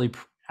actually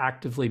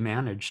actively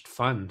managed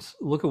funds.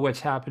 Look at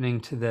what's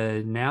happening to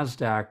the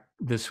NASDAQ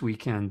this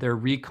weekend. They're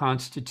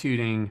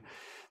reconstituting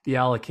the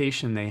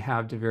allocation they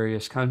have to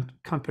various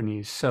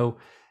companies. So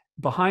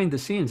behind the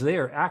scenes, they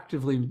are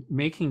actively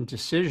making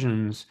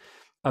decisions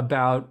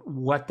about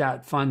what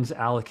that fund's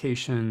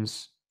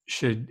allocations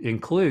should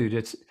include.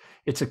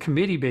 It's a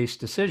committee-based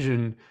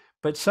decision,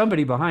 but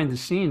somebody behind the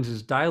scenes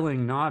is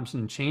dialing knobs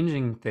and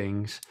changing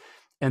things.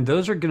 And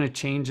those are going to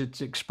change its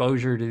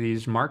exposure to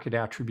these market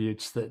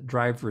attributes that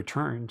drive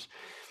returns.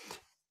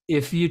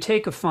 If you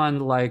take a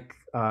fund like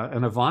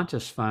an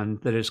Avantis fund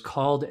that is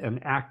called an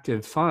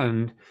active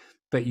fund,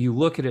 but you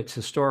look at its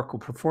historical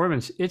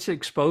performance, its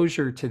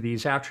exposure to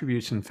these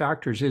attributes and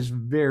factors is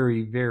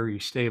very, very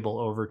stable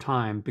over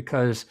time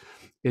because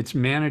it's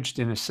managed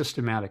in a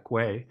systematic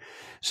way.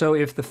 So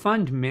if the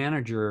fund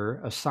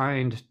manager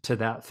assigned to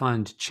that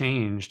fund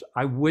changed,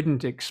 I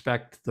wouldn't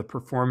expect the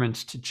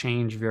performance to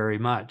change very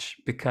much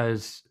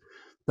because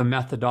the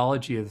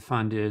methodology of the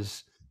fund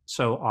is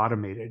so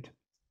automated.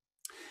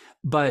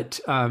 But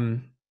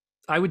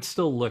I would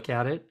still look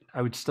at it.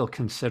 I would still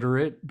consider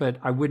it, but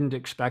I wouldn't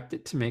expect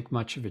it to make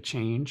much of a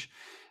change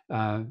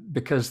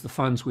because the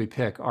funds we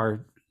pick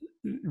are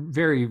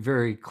very,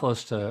 very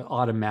close to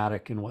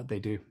automatic in what they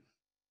do.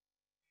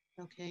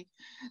 Okay.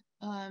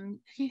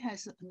 He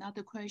has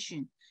another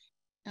question.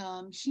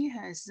 He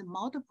has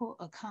multiple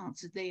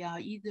accounts. They are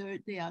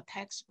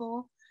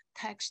taxable,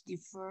 tax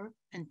deferred,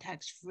 and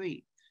tax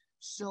free.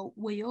 So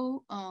would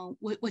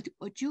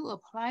you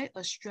apply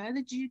a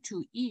strategy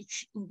to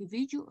each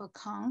individual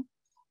account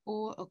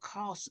or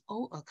across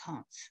all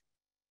accounts?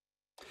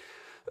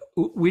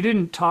 We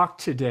didn't talk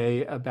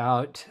today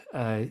about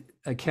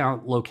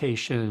account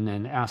location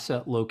and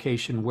asset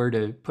location, where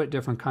to put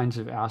different kinds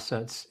of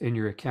assets in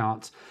your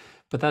accounts.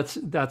 But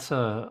that's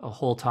a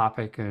whole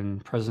topic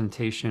and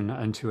presentation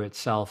unto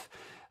itself.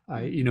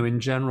 In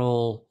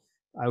general,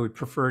 I would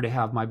prefer to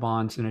have my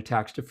bonds in a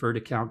tax deferred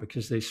account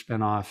because they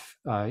spin off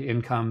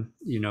income,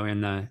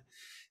 in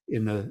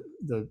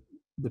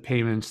the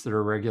payments that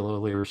are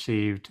regularly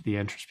received, the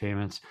interest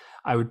payments.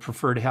 I would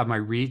prefer to have my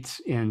REITs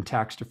in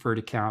tax deferred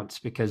accounts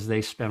because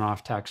they spin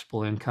off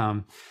taxable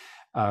income.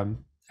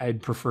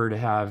 I'd prefer to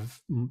have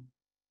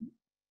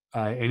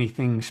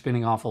anything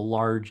spinning off a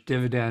large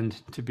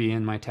dividend to be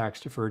in my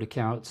tax deferred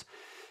accounts.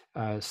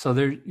 So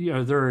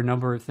there are a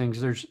number of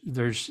things.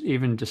 There's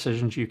even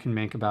decisions you can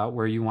make about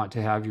where you want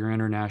to have your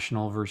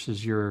international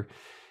versus your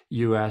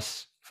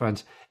U.S.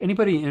 funds.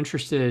 Anybody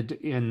interested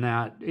in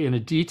that, in a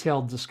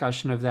detailed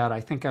discussion of that,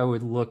 I think I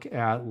would look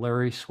at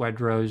Larry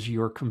Swedrow's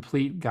Your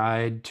Complete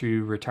Guide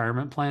to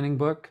Retirement Planning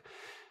book.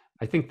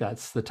 I think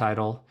that's the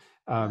title.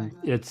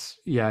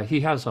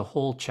 He has a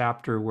whole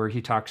chapter where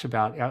he talks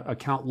about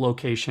account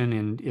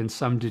location in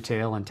some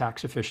detail and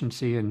tax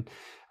efficiency, and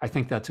I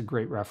think that's a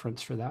great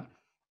reference for that.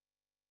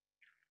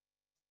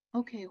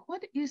 Okay,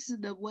 what is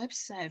the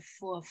website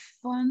for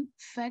fund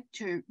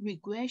factor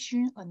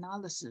regression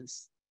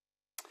analysis?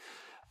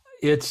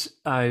 It's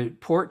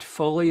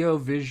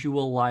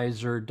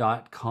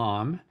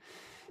portfoliovisualizer.com,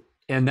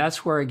 and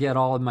that's where I get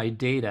all of my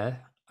data.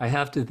 I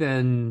have to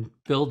then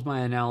build my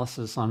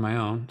analysis on my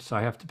own. So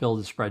I have to build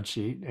a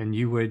spreadsheet, and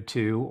you would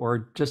too,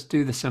 or just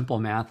do the simple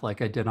math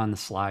like I did on the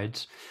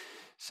slides.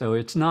 So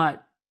it's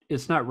not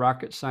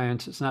rocket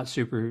science. It's not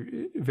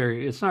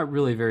it's not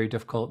really very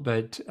difficult,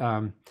 but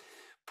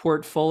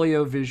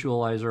Portfolio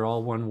Visualizer,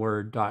 all one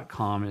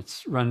word.com.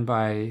 It's run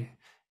by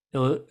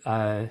Ilya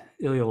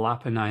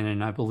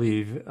Lapinainen, I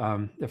believe,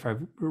 if I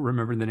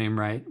remember the name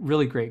right.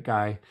 Really great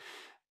guy.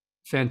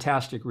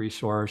 Fantastic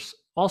resource.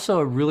 Also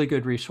a really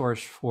good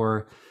resource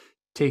for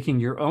taking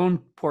your own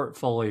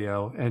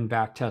portfolio and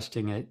back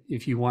testing it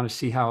if you want to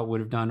see how it would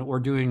have done, or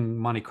doing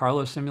Monte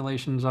Carlo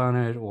simulations on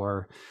it,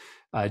 or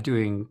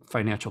doing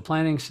financial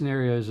planning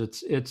scenarios.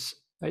 It's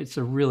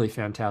a really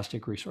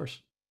fantastic resource.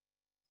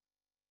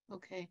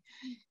 Okay.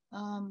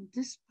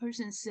 This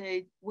person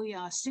said, we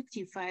are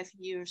 65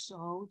 years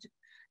old.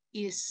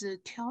 Is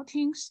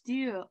tilting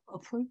still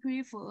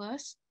appropriate for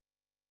us?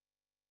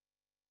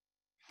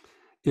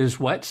 Is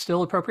what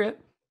still appropriate?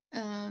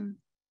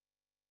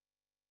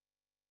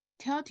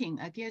 Tilting,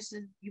 I guess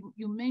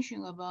you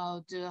mentioned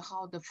about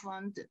how the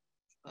fund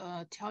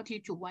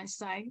tilted to one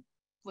side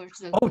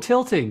versus. Oh,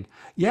 tilting.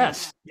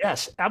 Yes,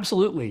 yes,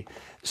 absolutely.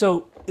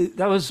 So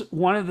that was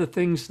one of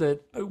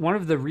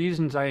the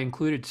reasons I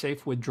included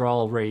safe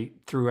withdrawal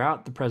rate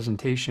throughout the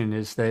presentation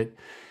is that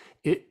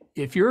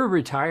if you're a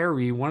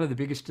retiree, one of the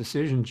biggest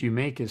decisions you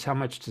make is how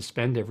much to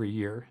spend every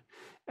year.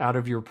 out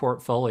of your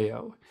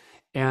portfolio.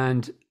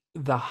 And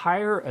the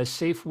higher a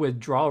safe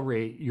withdrawal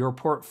rate your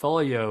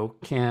portfolio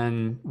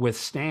can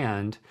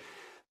withstand,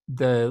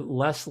 the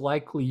less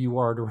likely you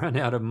are to run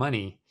out of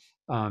money.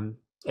 And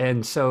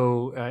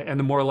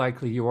the more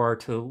likely you are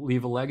to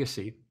leave a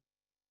legacy.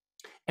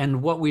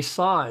 And what we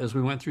saw as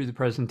we went through the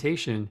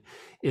presentation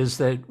is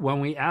that when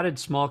we added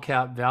small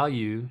cap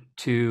value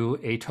to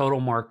a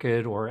total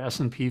market or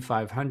S&P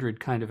 500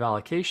 kind of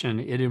allocation,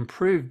 it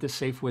improved the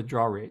safe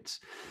withdrawal rates.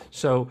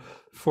 So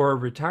for a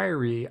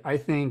retiree, I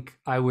think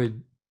I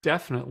would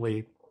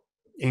definitely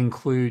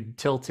include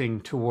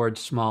tilting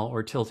towards small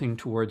or tilting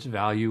towards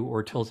value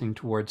or tilting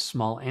towards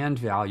small and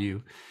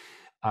value.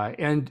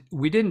 And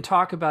we didn't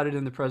talk about it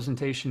in the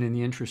presentation in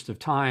the interest of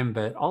time,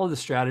 but all of the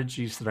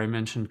strategies that I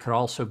mentioned could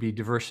also be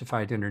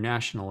diversified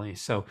internationally.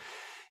 So,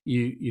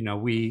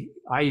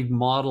 I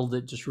modeled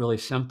it just really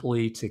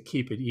simply to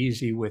keep it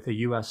easy with a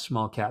U.S.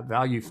 small cap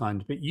value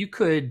fund, but you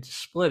could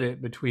split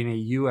it between a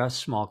U.S.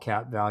 small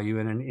cap value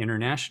and an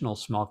international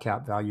small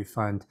cap value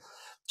fund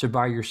to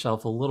buy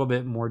yourself a little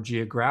bit more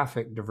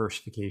geographic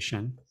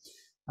diversification.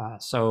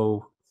 That's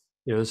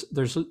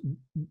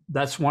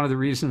one of the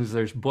reasons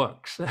there's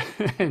books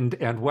and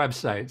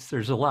websites.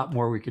 There's a lot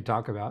more we could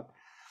talk about.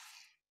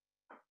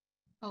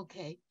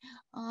 Okay.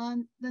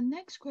 The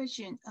next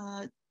question,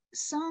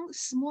 some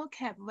small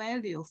cap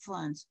value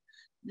funds,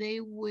 they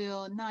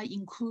will not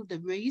include the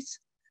REITs.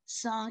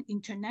 Some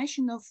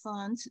international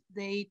funds,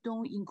 they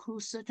don't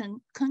include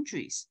certain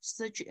countries,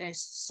 such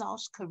as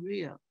South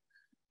Korea.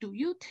 Do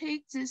you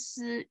take this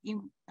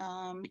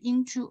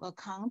into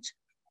account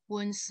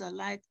when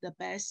select the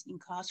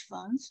best-in-class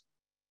funds?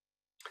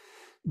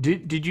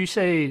 Did you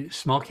say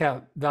small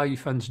cap value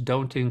funds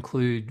don't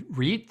include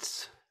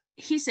REITs?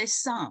 He says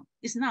some.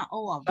 It's not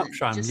all of them.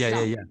 Just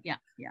some.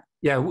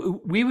 Yeah.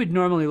 We would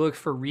normally look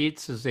for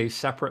REITs as a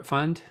separate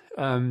fund,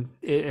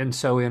 and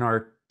so in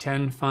our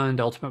 10 fund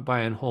ultimate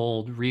buy and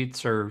hold,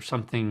 REITs are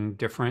something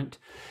different.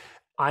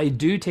 I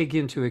do take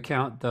into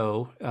account,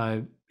 though,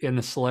 in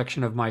the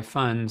selection of my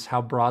funds,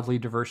 how broadly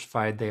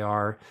diversified they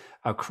are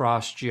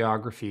across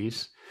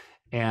geographies.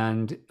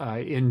 And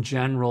in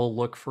general,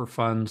 look for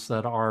funds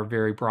that are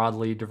very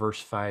broadly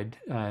diversified.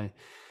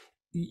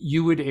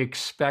 You would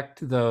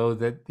expect, though,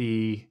 that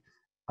the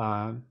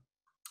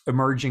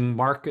emerging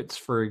markets,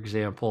 for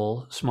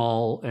example,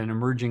 small and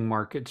emerging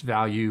markets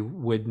value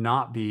would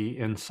not be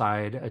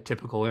inside a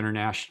typical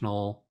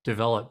international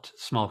developed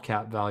small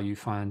cap value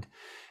fund.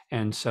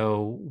 And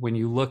so when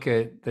you look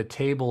at the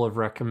table of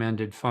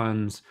recommended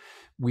funds,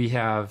 we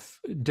have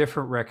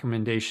different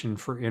recommendation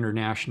for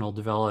international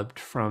developed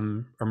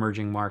from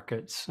emerging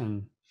markets.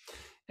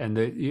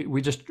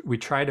 We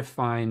try to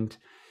find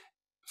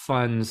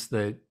funds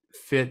that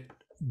fit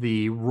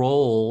the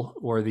role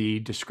or the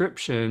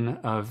description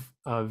of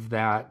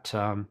that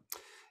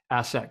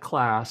asset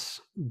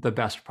class the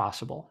best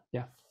possible.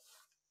 Yeah.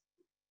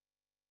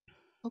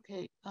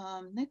 Okay,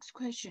 next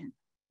question.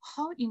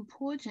 How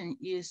important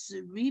is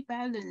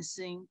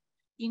rebalancing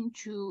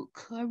into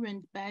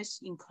current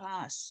best in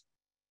class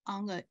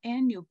on an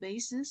annual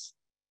basis?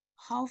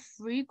 How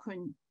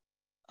frequent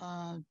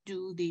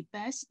do the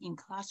best in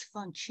class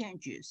fund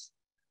changes?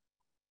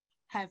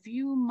 Have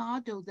you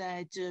modeled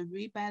that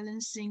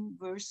rebalancing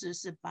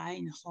versus buy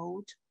and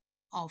hold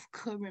of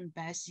current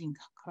best in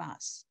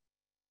class?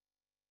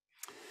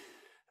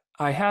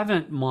 I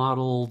haven't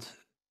modeled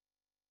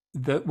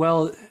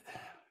well,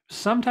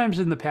 sometimes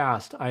in the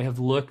past, I have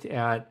looked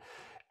at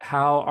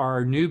how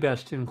our new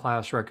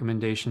best-in-class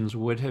recommendations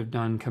would have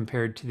done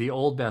compared to the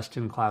old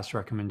best-in-class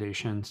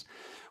recommendations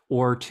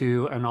or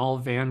to an all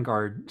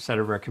Vanguard set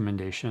of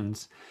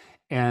recommendations.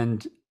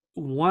 And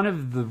one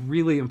of the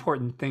really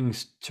important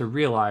things to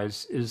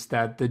realize is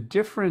that the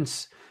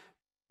difference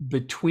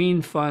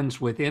between funds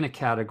within a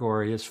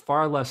category is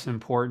far less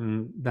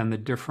important than the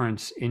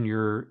difference in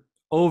your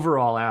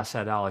overall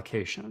asset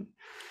allocation.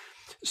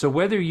 So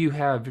whether you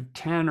have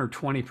 10 or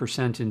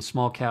 20% in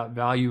small cap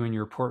value in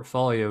your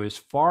portfolio is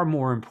far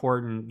more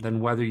important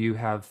than whether you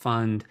have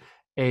fund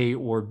A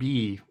or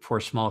B for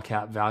small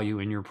cap value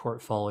in your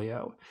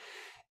portfolio.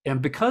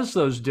 And because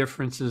those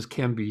differences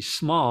can be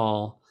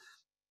small,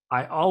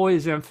 I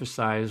always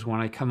emphasize when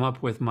I come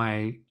up with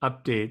my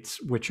updates,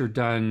 which are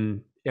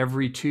done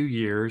every 2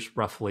 years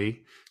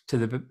roughly, to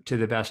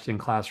the best in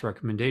class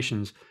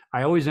recommendations,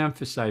 I always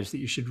emphasize that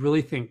you should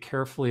really think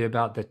carefully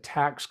about the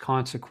tax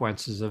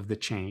consequences of the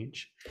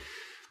change,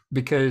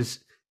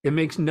 because it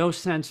makes no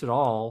sense at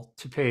all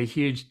to pay a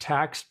huge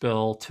tax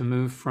bill to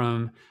move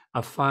from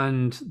a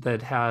fund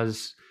that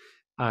has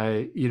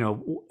an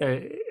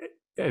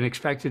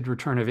expected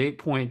return of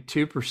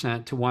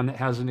 8.2% to one that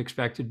has an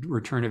expected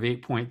return of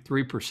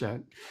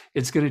 8.3%.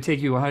 It's going to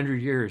take you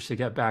 100 years to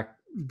get back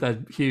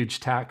the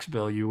huge tax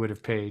bill you would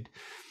have paid.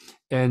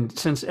 And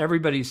since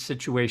everybody's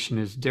situation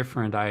is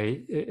different,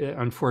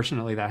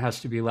 unfortunately, that has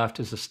to be left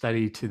as a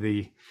study to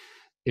the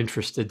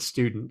interested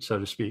student, so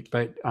to speak.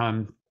 But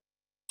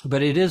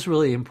it is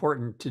really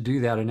important to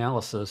do that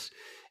analysis.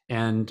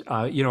 And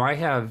I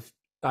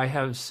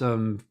have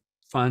some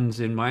funds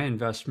in my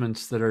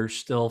investments that are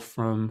still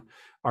from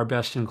our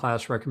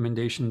best-in-class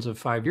recommendations of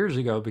 5 years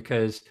ago,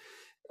 because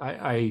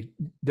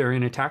they're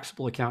in a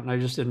taxable account, and I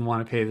just didn't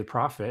want to pay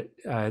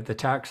the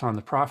tax on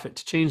the profit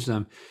to change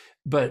them.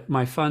 But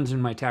my funds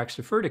in my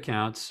tax-deferred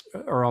accounts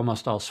are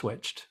almost all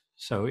switched.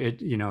 So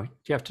you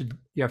have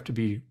to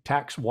be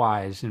tax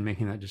wise in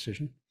making that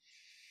decision.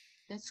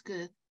 That's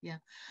good. Yeah.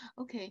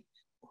 Okay.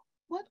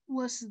 What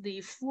was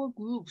the 4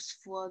 groups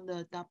for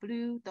the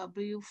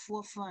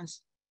WW4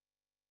 funds?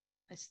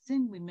 I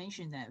think we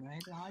mentioned that,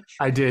 right? Large.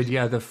 I did,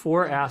 yeah. The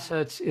 4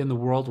 assets in the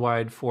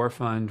worldwide 4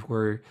 fund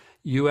were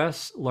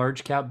U.S.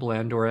 large cap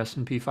blend, or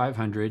S&P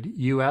 500,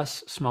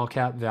 U.S. small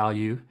cap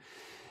value,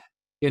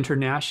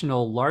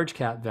 international large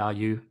cap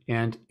value,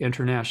 and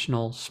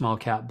international small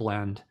cap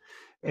blend,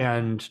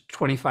 and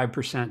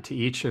 25% to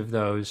each of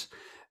those.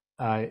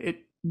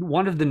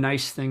 One of the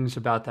nice things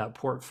about that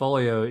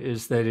portfolio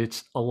is that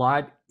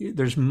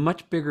there's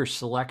much bigger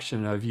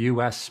selection of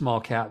US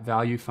small cap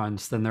value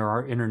funds than there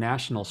are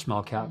international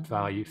small cap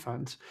value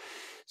funds.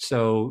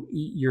 So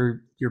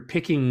you're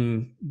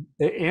picking,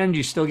 and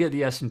you still get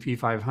the S&P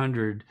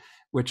 500,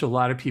 which a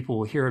lot of people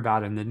will hear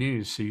about in the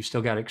news. So you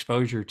still got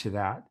exposure to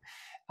that.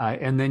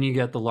 And then you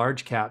get the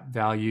large cap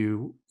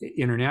value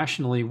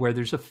internationally, where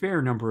there's a fair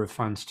number of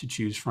funds to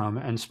choose from,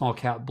 and small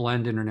cap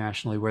blend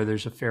internationally, where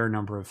there's a fair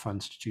number of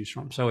funds to choose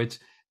from. So it's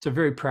a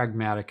very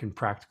pragmatic and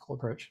practical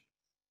approach.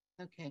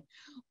 Okay.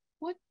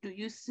 What do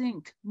you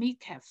think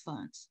mid-cap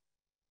funds?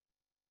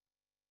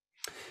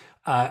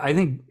 I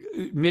think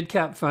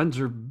mid-cap funds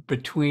are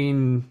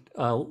between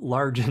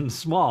large and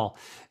small.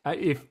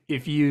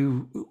 If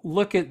you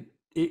look at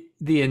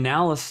the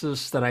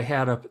analysis that I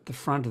had up at the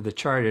front of the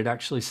chart, it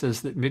actually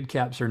says that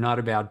mid-caps are not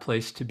a bad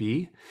place to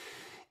be.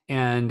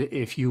 And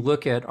if you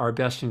look at our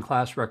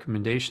best-in-class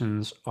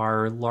recommendations,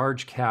 our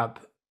large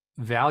cap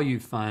value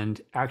fund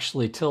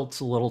actually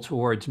tilts a little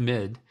towards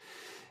mid.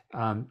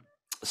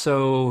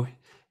 So,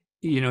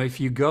 if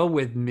you go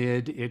with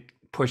mid, it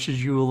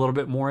pushes you a little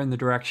bit more in the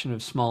direction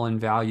of small in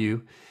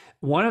value.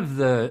 One of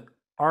the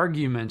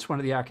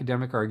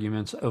academic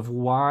arguments of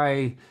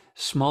why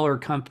smaller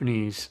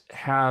companies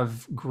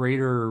have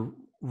greater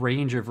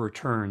range of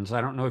returns. I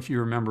don't know if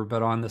you remember,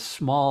 but on the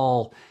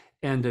small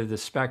end of the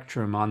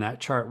spectrum on that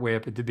chart way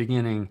up at the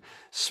beginning,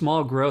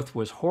 small growth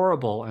was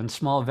horrible and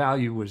small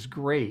value was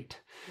great.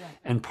 Yeah.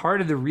 And part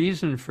of the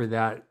reason for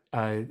that,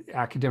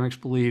 academics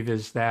believe,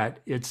 is that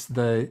it's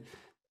the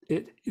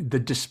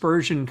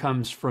dispersion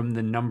comes from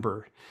the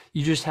number.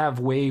 You just have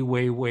way,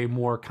 way, way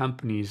more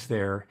companies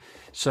there.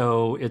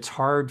 So it's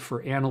hard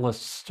for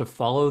analysts to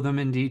follow them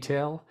in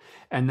detail.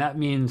 And that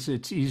means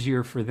it's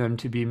easier for them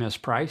to be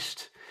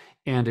mispriced.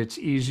 And it's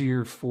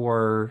easier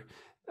for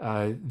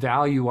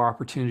value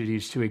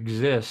opportunities to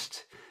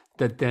exist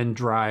that then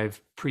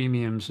drive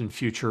premiums and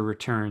future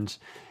returns.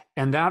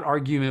 And that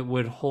argument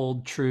would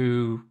hold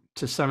true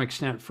to some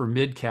extent for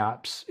mid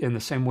caps in the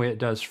same way it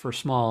does for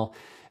small.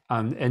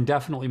 And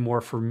definitely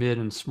more for mid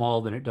and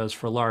small than it does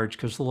for large,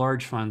 because the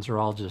large funds are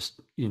all just,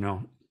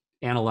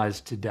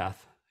 analyzed to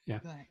death. Yeah.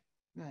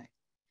 Right.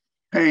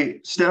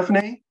 Hey,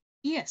 Stephanie?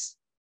 Yes.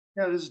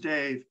 Yeah, this is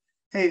Dave.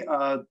 Hey,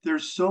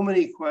 there's so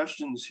many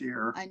questions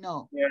here. I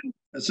know.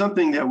 And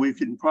something that we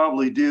could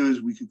probably do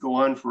is we could go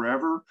on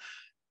forever.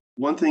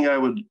 One thing I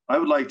would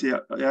like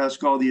to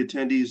ask all the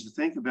attendees to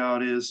think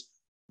about is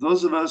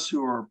those of us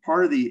who are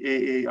part of the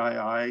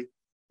AAII,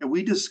 and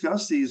we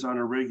discuss these on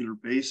a regular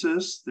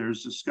basis.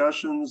 There's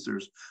discussions,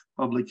 there's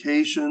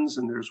publications,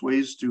 and there's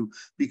ways to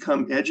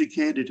become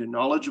educated and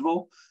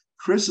knowledgeable.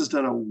 Chris has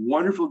done a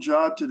wonderful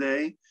job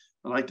today.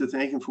 I'd like to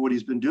thank him for what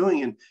he's been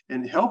doing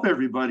and help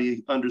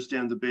everybody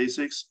understand the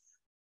basics.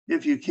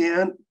 If you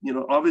can,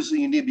 obviously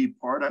you need to be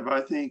part of,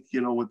 I think,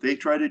 what they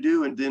try to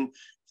do, and then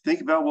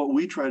think about what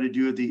we try to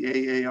do at the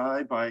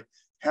AAI by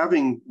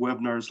having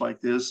webinars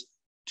like this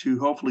to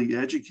hopefully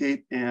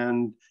educate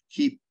and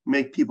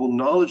make people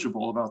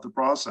knowledgeable about the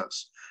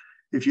process.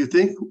 If you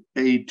think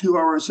a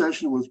 2-hour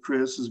session with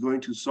Chris is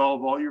going to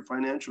solve all your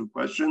financial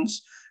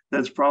questions,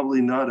 that's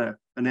probably not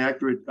an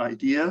accurate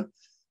idea.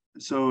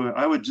 So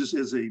I would just,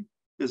 as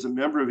a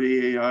member of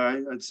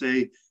AAI, I'd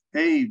say,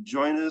 hey,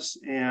 join us.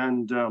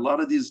 And a lot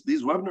of these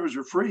webinars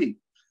are free.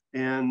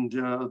 And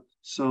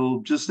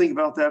so just think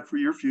about that for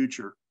your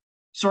future.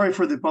 Sorry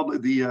for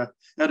the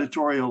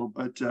editorial,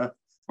 but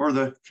or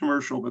the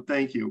commercial, but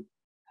thank you.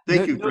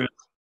 Thank you, Chris.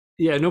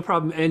 Yeah, no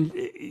problem. And,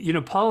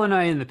 Paul and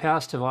I in the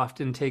past have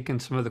often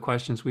taken some of the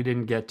questions we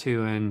didn't get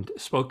to and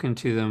spoken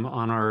to them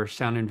on our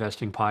Sound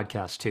Investing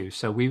podcast too.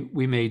 So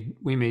we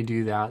may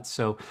do that.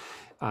 So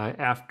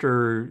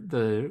after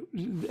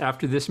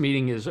this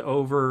meeting is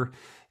over,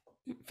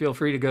 feel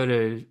free to go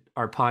to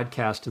our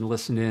podcast and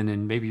listen in,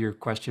 and maybe your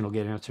question will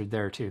get answered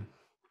there too.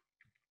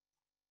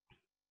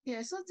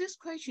 Yeah, so this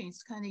question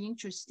is kind of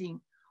interesting.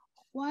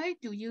 Why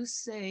do you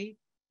say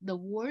the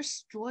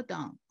worst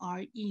drawdown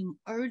are in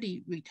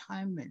early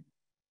retirement?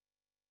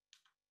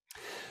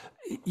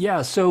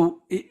 Yeah,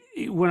 so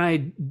when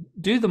I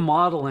do the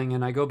modeling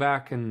and I go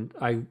back and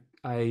I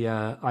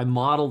I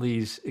model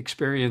these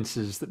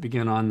experiences that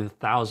begin on the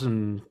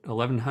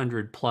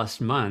 1,100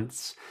 plus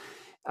months,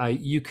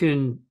 you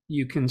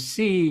can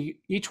see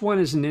each one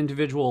is an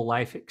individual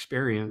life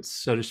experience,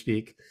 so to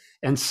speak,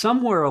 and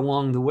somewhere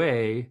along the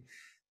way,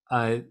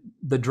 the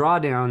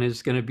drawdown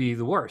is going to be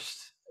the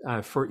worst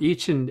for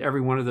each and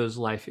every one of those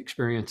life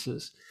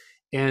experiences.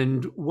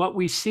 And what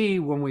we see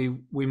when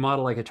we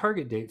model like a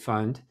target date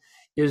fund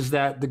is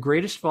that the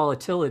greatest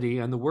volatility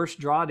and the worst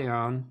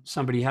drawdown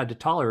somebody had to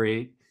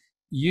tolerate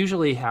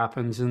usually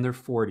happens in their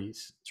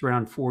 40s. It's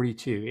around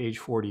 42, age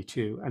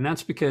 42. And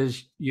that's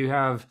because you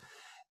have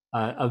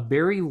a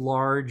very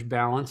large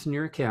balance in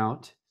your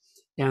account,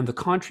 and the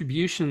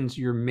contributions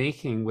you're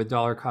making with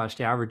dollar cost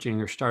averaging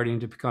are starting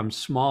to become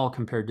small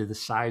compared to the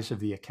size of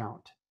the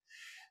account.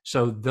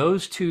 So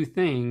those two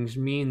things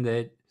mean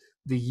that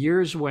the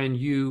years when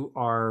you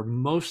are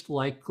most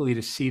likely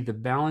to see the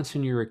balance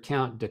in your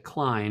account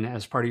decline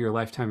as part of your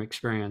lifetime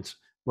experience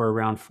were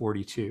around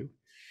 42.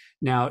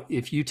 Now,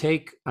 if you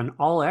take an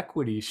all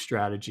equity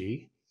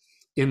strategy,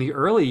 in the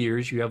early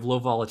years, you have low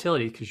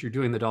volatility because you're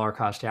doing the dollar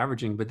cost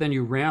averaging, but then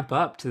you ramp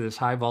up to this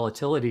high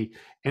volatility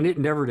and it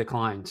never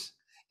declines.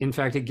 In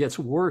fact, it gets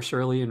worse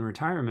early in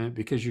retirement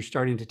because you're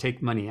starting to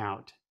take money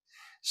out.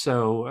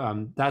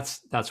 So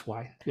that's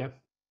why. Yeah.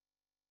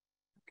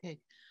 Okay.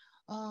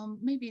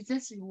 Maybe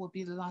this will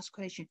be the last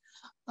question.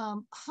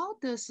 How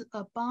does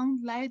a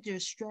bond ladder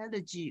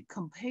strategy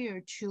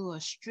compare to a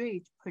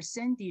straight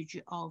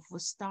percentage of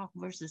stock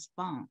versus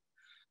bond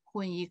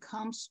when it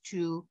comes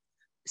to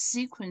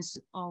sequence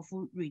of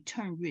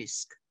return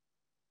risk?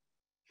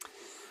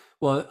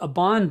 Well, a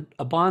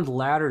bond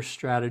ladder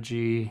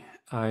strategy,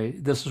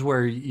 this is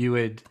where you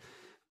would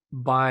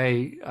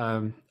buy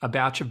a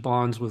batch of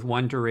bonds with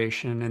one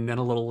duration, and then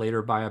a little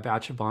later buy a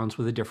batch of bonds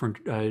with a different,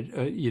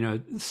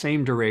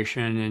 same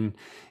duration,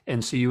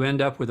 and so you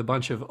end up with a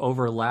bunch of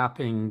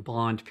overlapping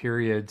bond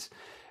periods.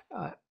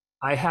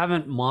 I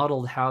haven't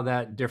modeled how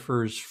that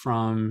differs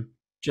from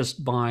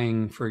just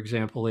buying, for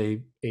example,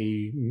 an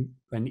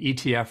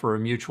ETF or a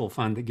mutual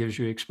fund that gives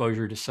you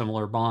exposure to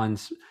similar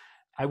bonds.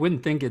 I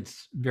wouldn't think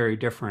it's very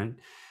different,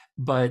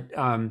 but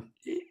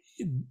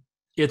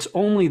it's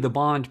only the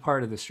bond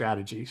part of the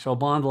strategy. So a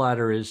bond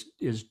ladder is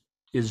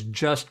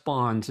just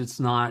bonds. It's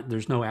not,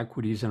 there's no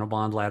equities in a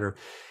bond ladder.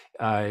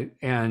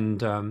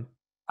 And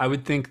I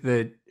would think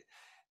that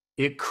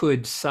it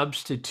could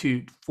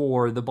substitute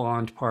for the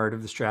bond part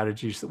of the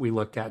strategies that we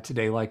looked at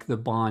today, like the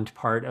bond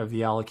part of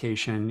the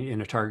allocation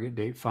in a target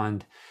date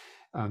fund.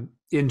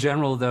 In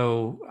general,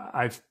 though,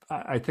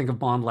 I think of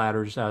bond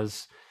ladders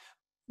as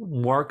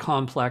more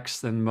complex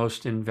than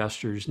most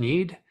investors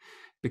need,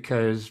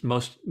 because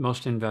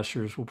most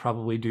investors will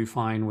probably do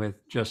fine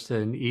with just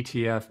an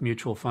ETF,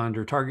 mutual fund,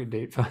 or target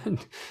date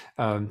fund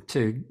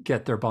to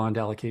get their bond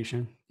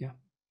allocation. Yeah.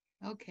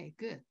 Okay,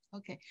 good.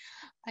 Okay.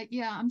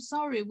 Yeah, I'm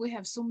sorry. We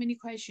have so many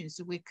questions.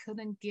 We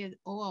couldn't get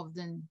all of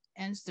them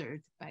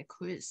answered by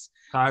Chris.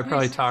 I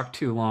probably talked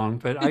too long,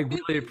 but I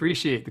really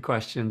appreciate the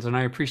questions and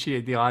I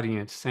appreciate the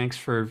audience. Thanks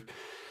for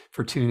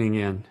tuning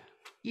in.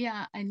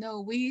 Yeah, I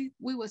know we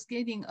was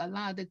getting a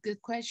lot of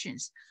good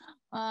questions.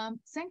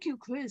 Thank you,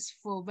 Chris,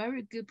 for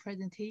very good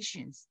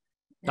presentations.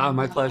 Oh,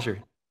 my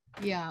pleasure.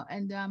 Yeah,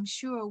 and I'm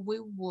sure we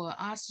will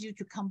ask you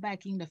to come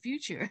back in the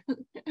future.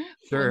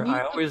 Sure,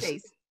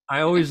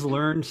 I always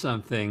learn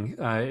something.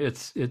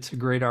 It's a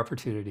great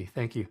opportunity.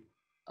 Thank you.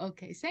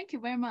 Okay, thank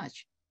you very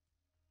much.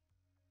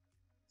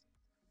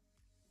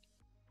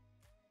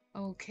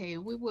 Okay,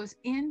 we will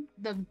end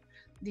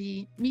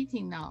the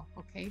meeting now.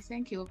 Okay,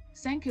 thank you.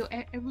 Thank you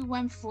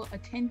everyone for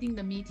attending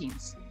the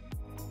meetings.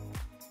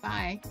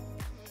 Bye.